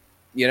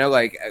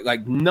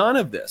 Like none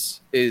of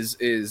this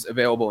is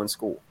available in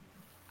school.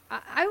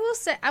 I will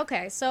say,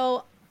 okay,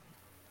 so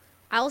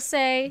I'll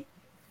say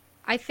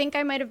I think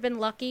I might have been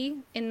lucky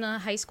in the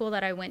high school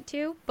that I went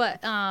to,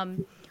 but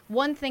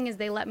one thing is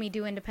they let me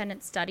do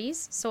independent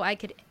studies, so I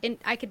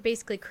could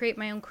basically create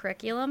my own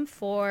curriculum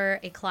for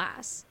a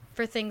class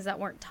for things that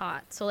weren't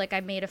taught. So like I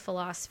made a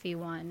philosophy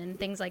one and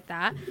things like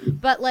that.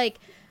 But like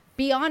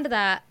beyond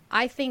that,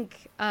 I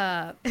think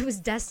it was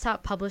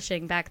desktop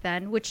publishing back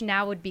then, which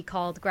now would be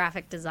called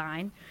graphic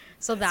design.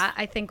 So that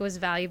I think was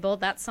valuable.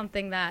 That's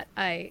something that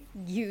I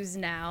use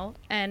now.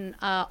 And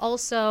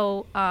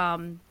also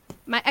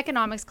my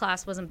economics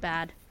class wasn't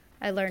bad.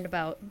 I learned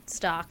about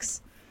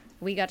stocks.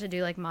 We got to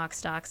do like mock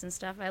stocks and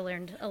stuff. I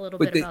learned a little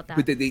bit about that.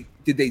 But did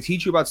they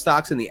teach you about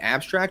stocks in the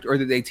abstract, or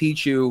did they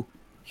teach you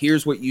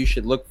here's what you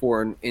should look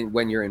for in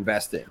when you're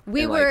investing?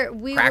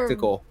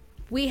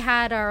 We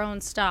had our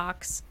own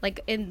stocks,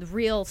 like in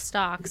real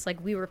stocks.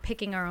 Like we were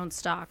picking our own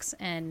stocks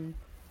and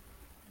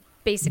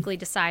basically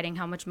deciding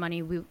how much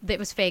money it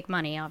was fake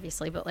money,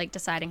 obviously, but like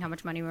deciding how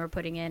much money we were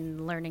putting in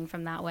and learning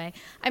from that way.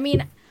 I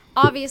mean,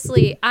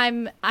 obviously,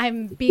 I'm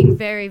being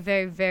very,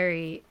 very,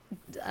 very.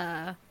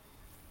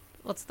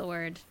 What's the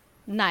word?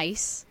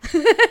 Nice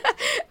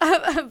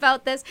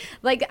about this.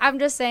 Like, I'm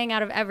just saying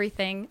out of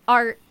everything,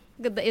 art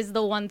is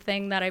the one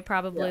thing that I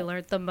probably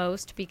learned the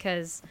most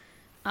because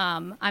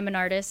I'm an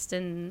artist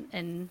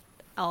and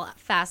all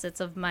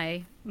facets of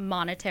my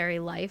monetary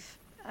life.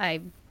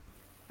 I've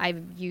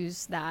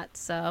used that.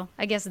 So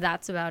I guess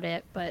that's about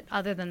it. But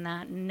other than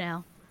that,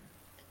 no.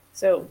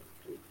 So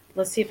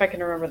let's see if I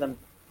can remember them.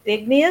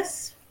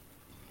 Igneous,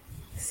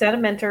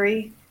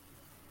 sedimentary,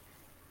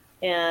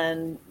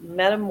 and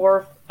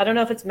I don't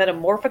know if it's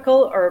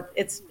metamorphical or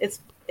it's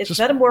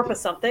metamorpho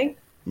something.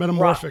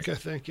 Metamorphic, rocks.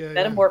 I think. Yeah.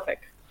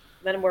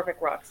 Metamorphic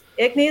rocks.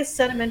 Igneous,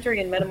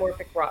 sedimentary, and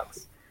metamorphic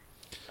rocks.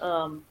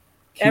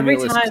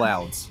 Cumulus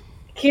clouds.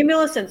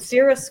 Cumulus and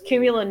cirrus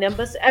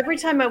cumulonimbus. Every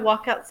time I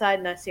walk outside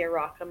and I see a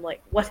rock, I'm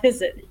like, what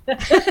is it?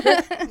 That's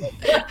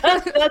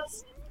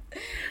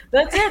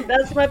it.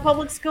 That's my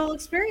public school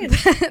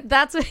experience.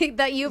 That's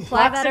that you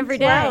apply that every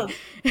day.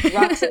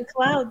 Rocks and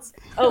clouds.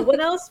 Oh, what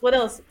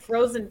else?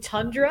 Frozen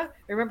tundra.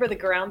 Remember the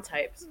ground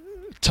types.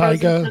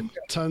 Taiga,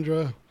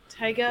 tundra.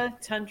 Taiga,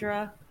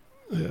 tundra.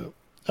 Yeah.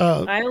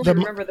 I only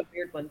remember the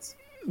weird ones.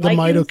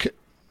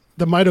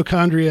 The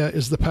mitochondria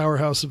is the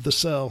powerhouse of the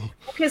cell.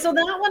 Okay, so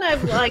that one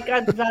I've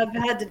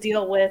had to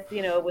deal with,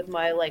 with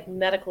my like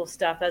medical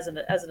stuff as an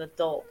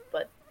adult,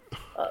 but.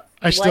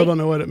 I still don't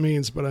know what it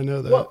means, but I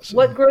know that.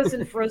 What grows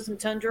in frozen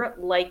tundra?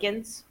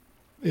 Lichens.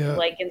 Yeah.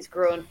 Lichens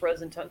grow in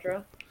frozen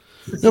tundra.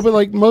 No, but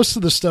like most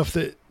of the stuff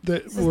that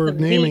we're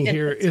naming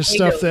here is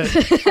stuff that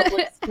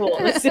public school.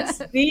 This is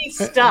the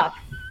stuff.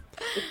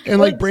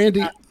 And like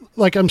Brandi,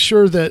 like I'm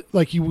sure that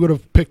like you would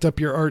have picked up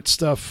your art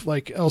stuff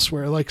like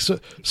elsewhere. Like so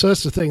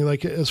that's the thing.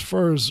 Like as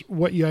far as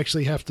what you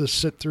actually have to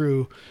sit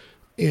through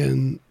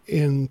in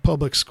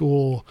public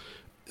school.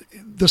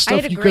 The stuff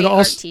I had a you great could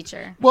also art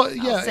teacher. Well,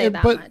 yeah,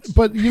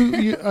 but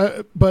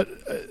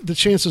the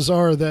chances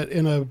are that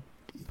in a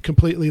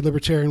completely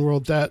libertarian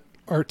world, that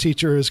art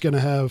teacher is going to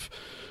have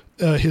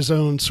his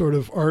own sort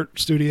of art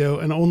studio,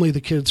 and only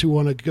the kids who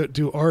want to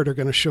do art are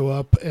going to show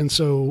up, and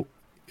so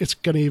it's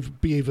going to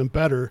be even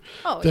better.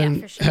 Oh, yeah,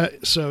 for sure.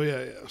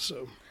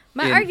 So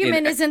my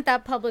argument isn't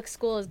that public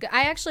school is good.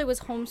 I actually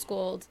was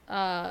homeschooled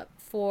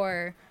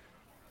for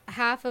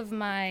half of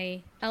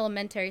my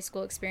elementary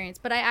school experience,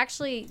 but I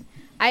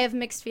have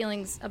mixed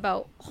feelings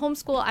about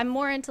homeschool. I'm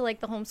more into like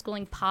the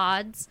homeschooling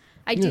pods.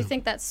 I do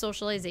think that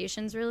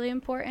socialization is really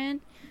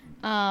important,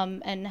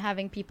 and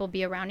having people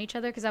be around each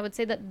other, because I would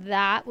say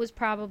that was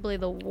probably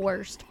the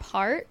worst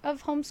part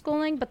of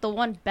homeschooling. But the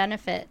one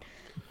benefit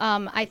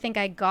I think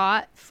I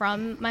got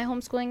from my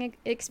homeschooling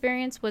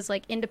experience was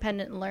like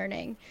independent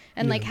learning,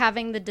 and like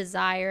having the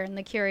desire and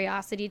the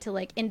curiosity to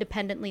like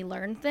independently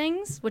learn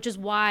things, which is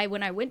why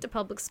when I went to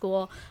public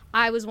school,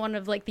 I was one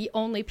of like the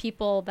only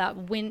people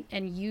that went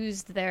and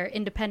used their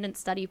independent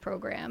study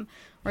program,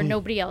 where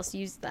nobody else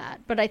used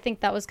that. But I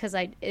think that was because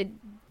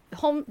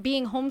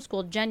being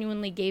homeschooled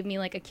genuinely gave me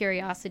like a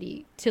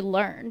curiosity to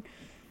learn,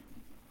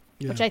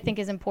 which I think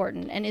is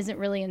important and isn't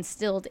really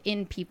instilled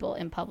in people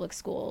in public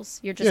schools.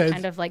 You're just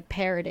kind of like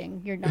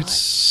parroting. You're not. It's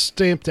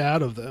stamped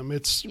out of them.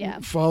 It's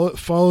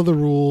follow the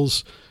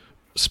rules,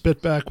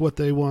 spit back what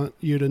they want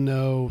you to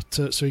know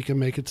so you can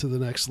make it to the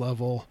next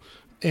level,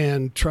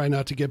 and try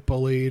not to get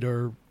bullied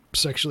or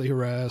sexually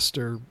harassed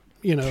or,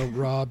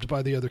 robbed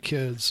by the other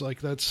kids. Like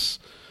that's,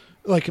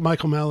 like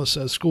Michael Malice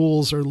says,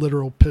 schools are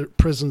literal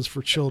prisons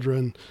for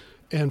children.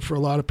 And for a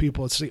lot of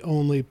people, it's the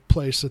only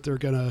place that they're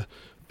going to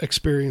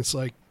experience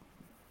like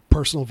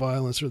personal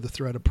violence or the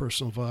threat of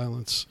personal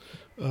violence.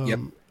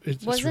 Wasn't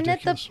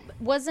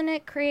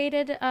it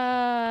created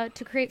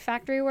to create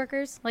factory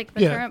workers, like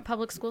the current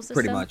public school system?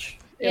 Pretty much.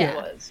 Yeah. It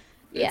was.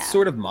 It's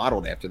sort of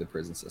modeled after the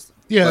prison system.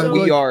 Yeah, but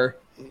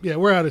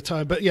we're out of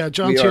time. But yeah,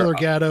 John Taylor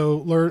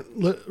Gatto,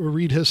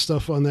 read his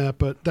stuff on that.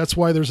 But that's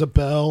why there's a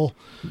bell,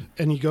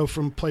 and you go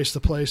from place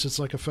to place. It's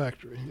like a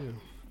factory. Yeah.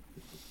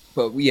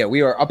 But we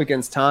are up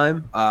against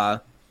time. I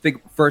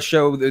think first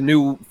show, the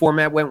new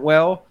format went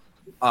well.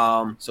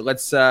 So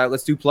let's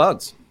do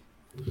plugs.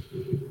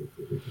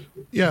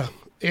 Yeah,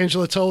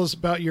 Angela, tell us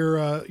about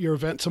your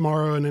event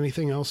tomorrow and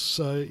anything else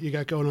you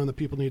got going on that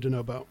people need to know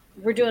about.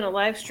 We're doing a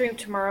live stream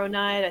tomorrow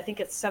night. I think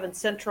it's 7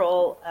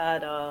 Central.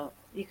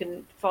 You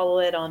can follow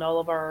it on all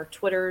of our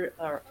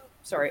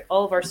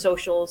all of our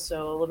socials.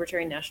 So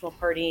Libertarian National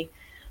Party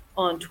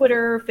on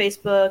Twitter,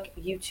 Facebook,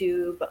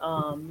 YouTube.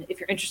 If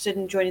you're interested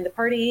in joining the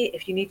party,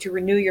 if you need to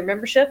renew your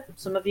membership,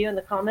 some of you in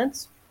the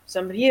comments,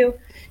 some of you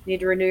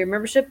need to renew your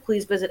membership,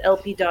 please visit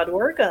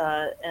lp.org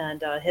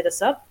and hit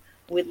us up.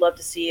 We'd love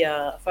to see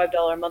a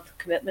 $5 a month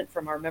commitment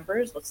from our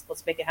members.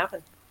 Let's make it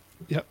happen.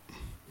 Yep.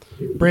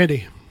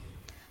 Brandi.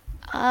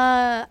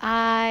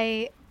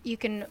 You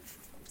can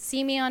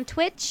see me on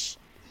Twitch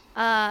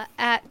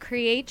at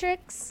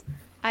Creatrix.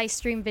 I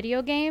stream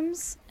video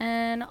games,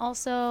 and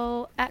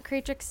also at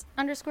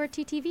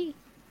Creatrix_TTV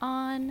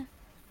on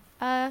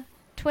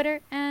Twitter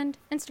and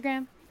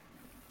Instagram.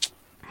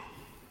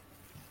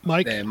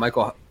 Mike. And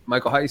Michael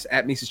Heise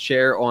at Mises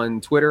Chair on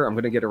Twitter. I'm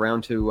going to get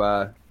around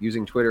to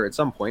using Twitter at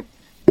some point.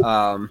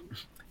 Join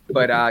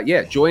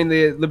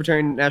the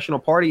Libertarian National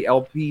Party,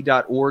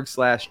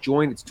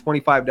 lp.org/join. It's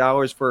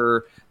 $25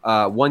 for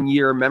 1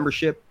 year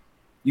membership.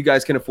 You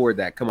guys can afford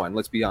that. Come on,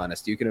 let's be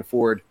honest. You can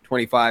afford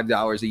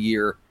 $25 a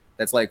year.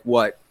 That's like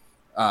what?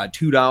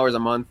 $2 a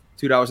month,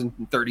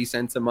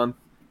 $2.30 a month.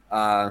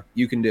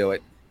 You can do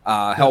it.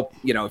 Help,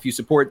 if you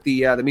support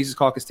the Mises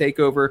Caucus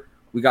takeover,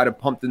 we got to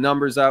pump the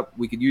numbers up.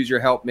 We could use your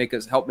help, make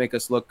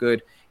us look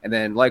good. And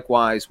then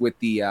likewise with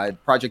the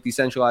Project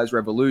Decentralized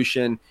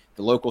Revolution,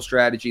 the local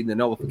strategy, the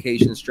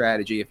nullification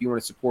strategy. If you want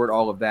to support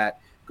all of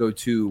that, go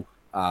to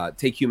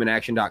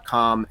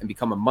takehumanaction.com and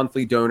become a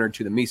monthly donor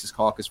to the Mises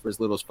Caucus for as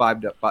little as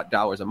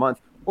 $5 a month.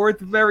 Or at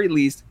the very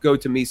least, go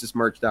to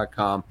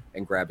misesmerch.com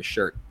and grab a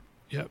shirt.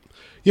 Yep.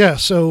 Yeah.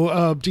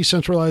 So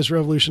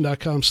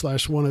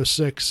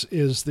decentralizedrevolution.com/106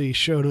 is the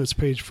show notes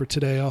page for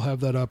today. I'll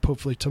have that up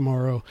hopefully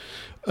tomorrow.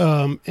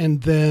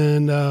 And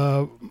then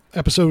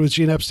episode with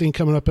Gene Epstein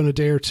coming up in a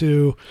day or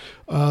two.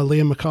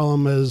 Liam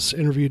McCollum has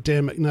interviewed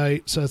Dan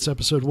McKnight, so that's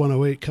episode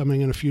 108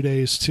 coming in a few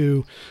days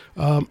too.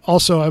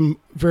 Also, I'm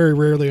very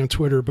rarely on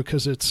Twitter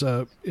because it's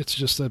horrible.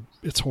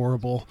 It's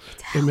horrible.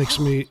 It makes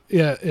me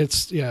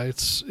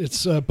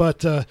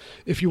but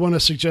if you want to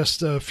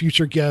suggest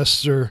future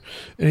guests or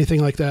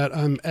anything like that,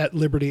 I'm at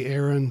Liberty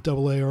Aaron,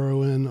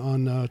 AARON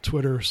on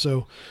Twitter.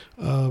 So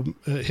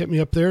hit me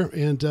up there,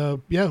 and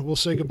we'll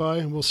say goodbye,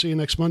 and we'll see you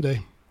next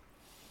Monday.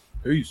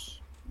 Peace.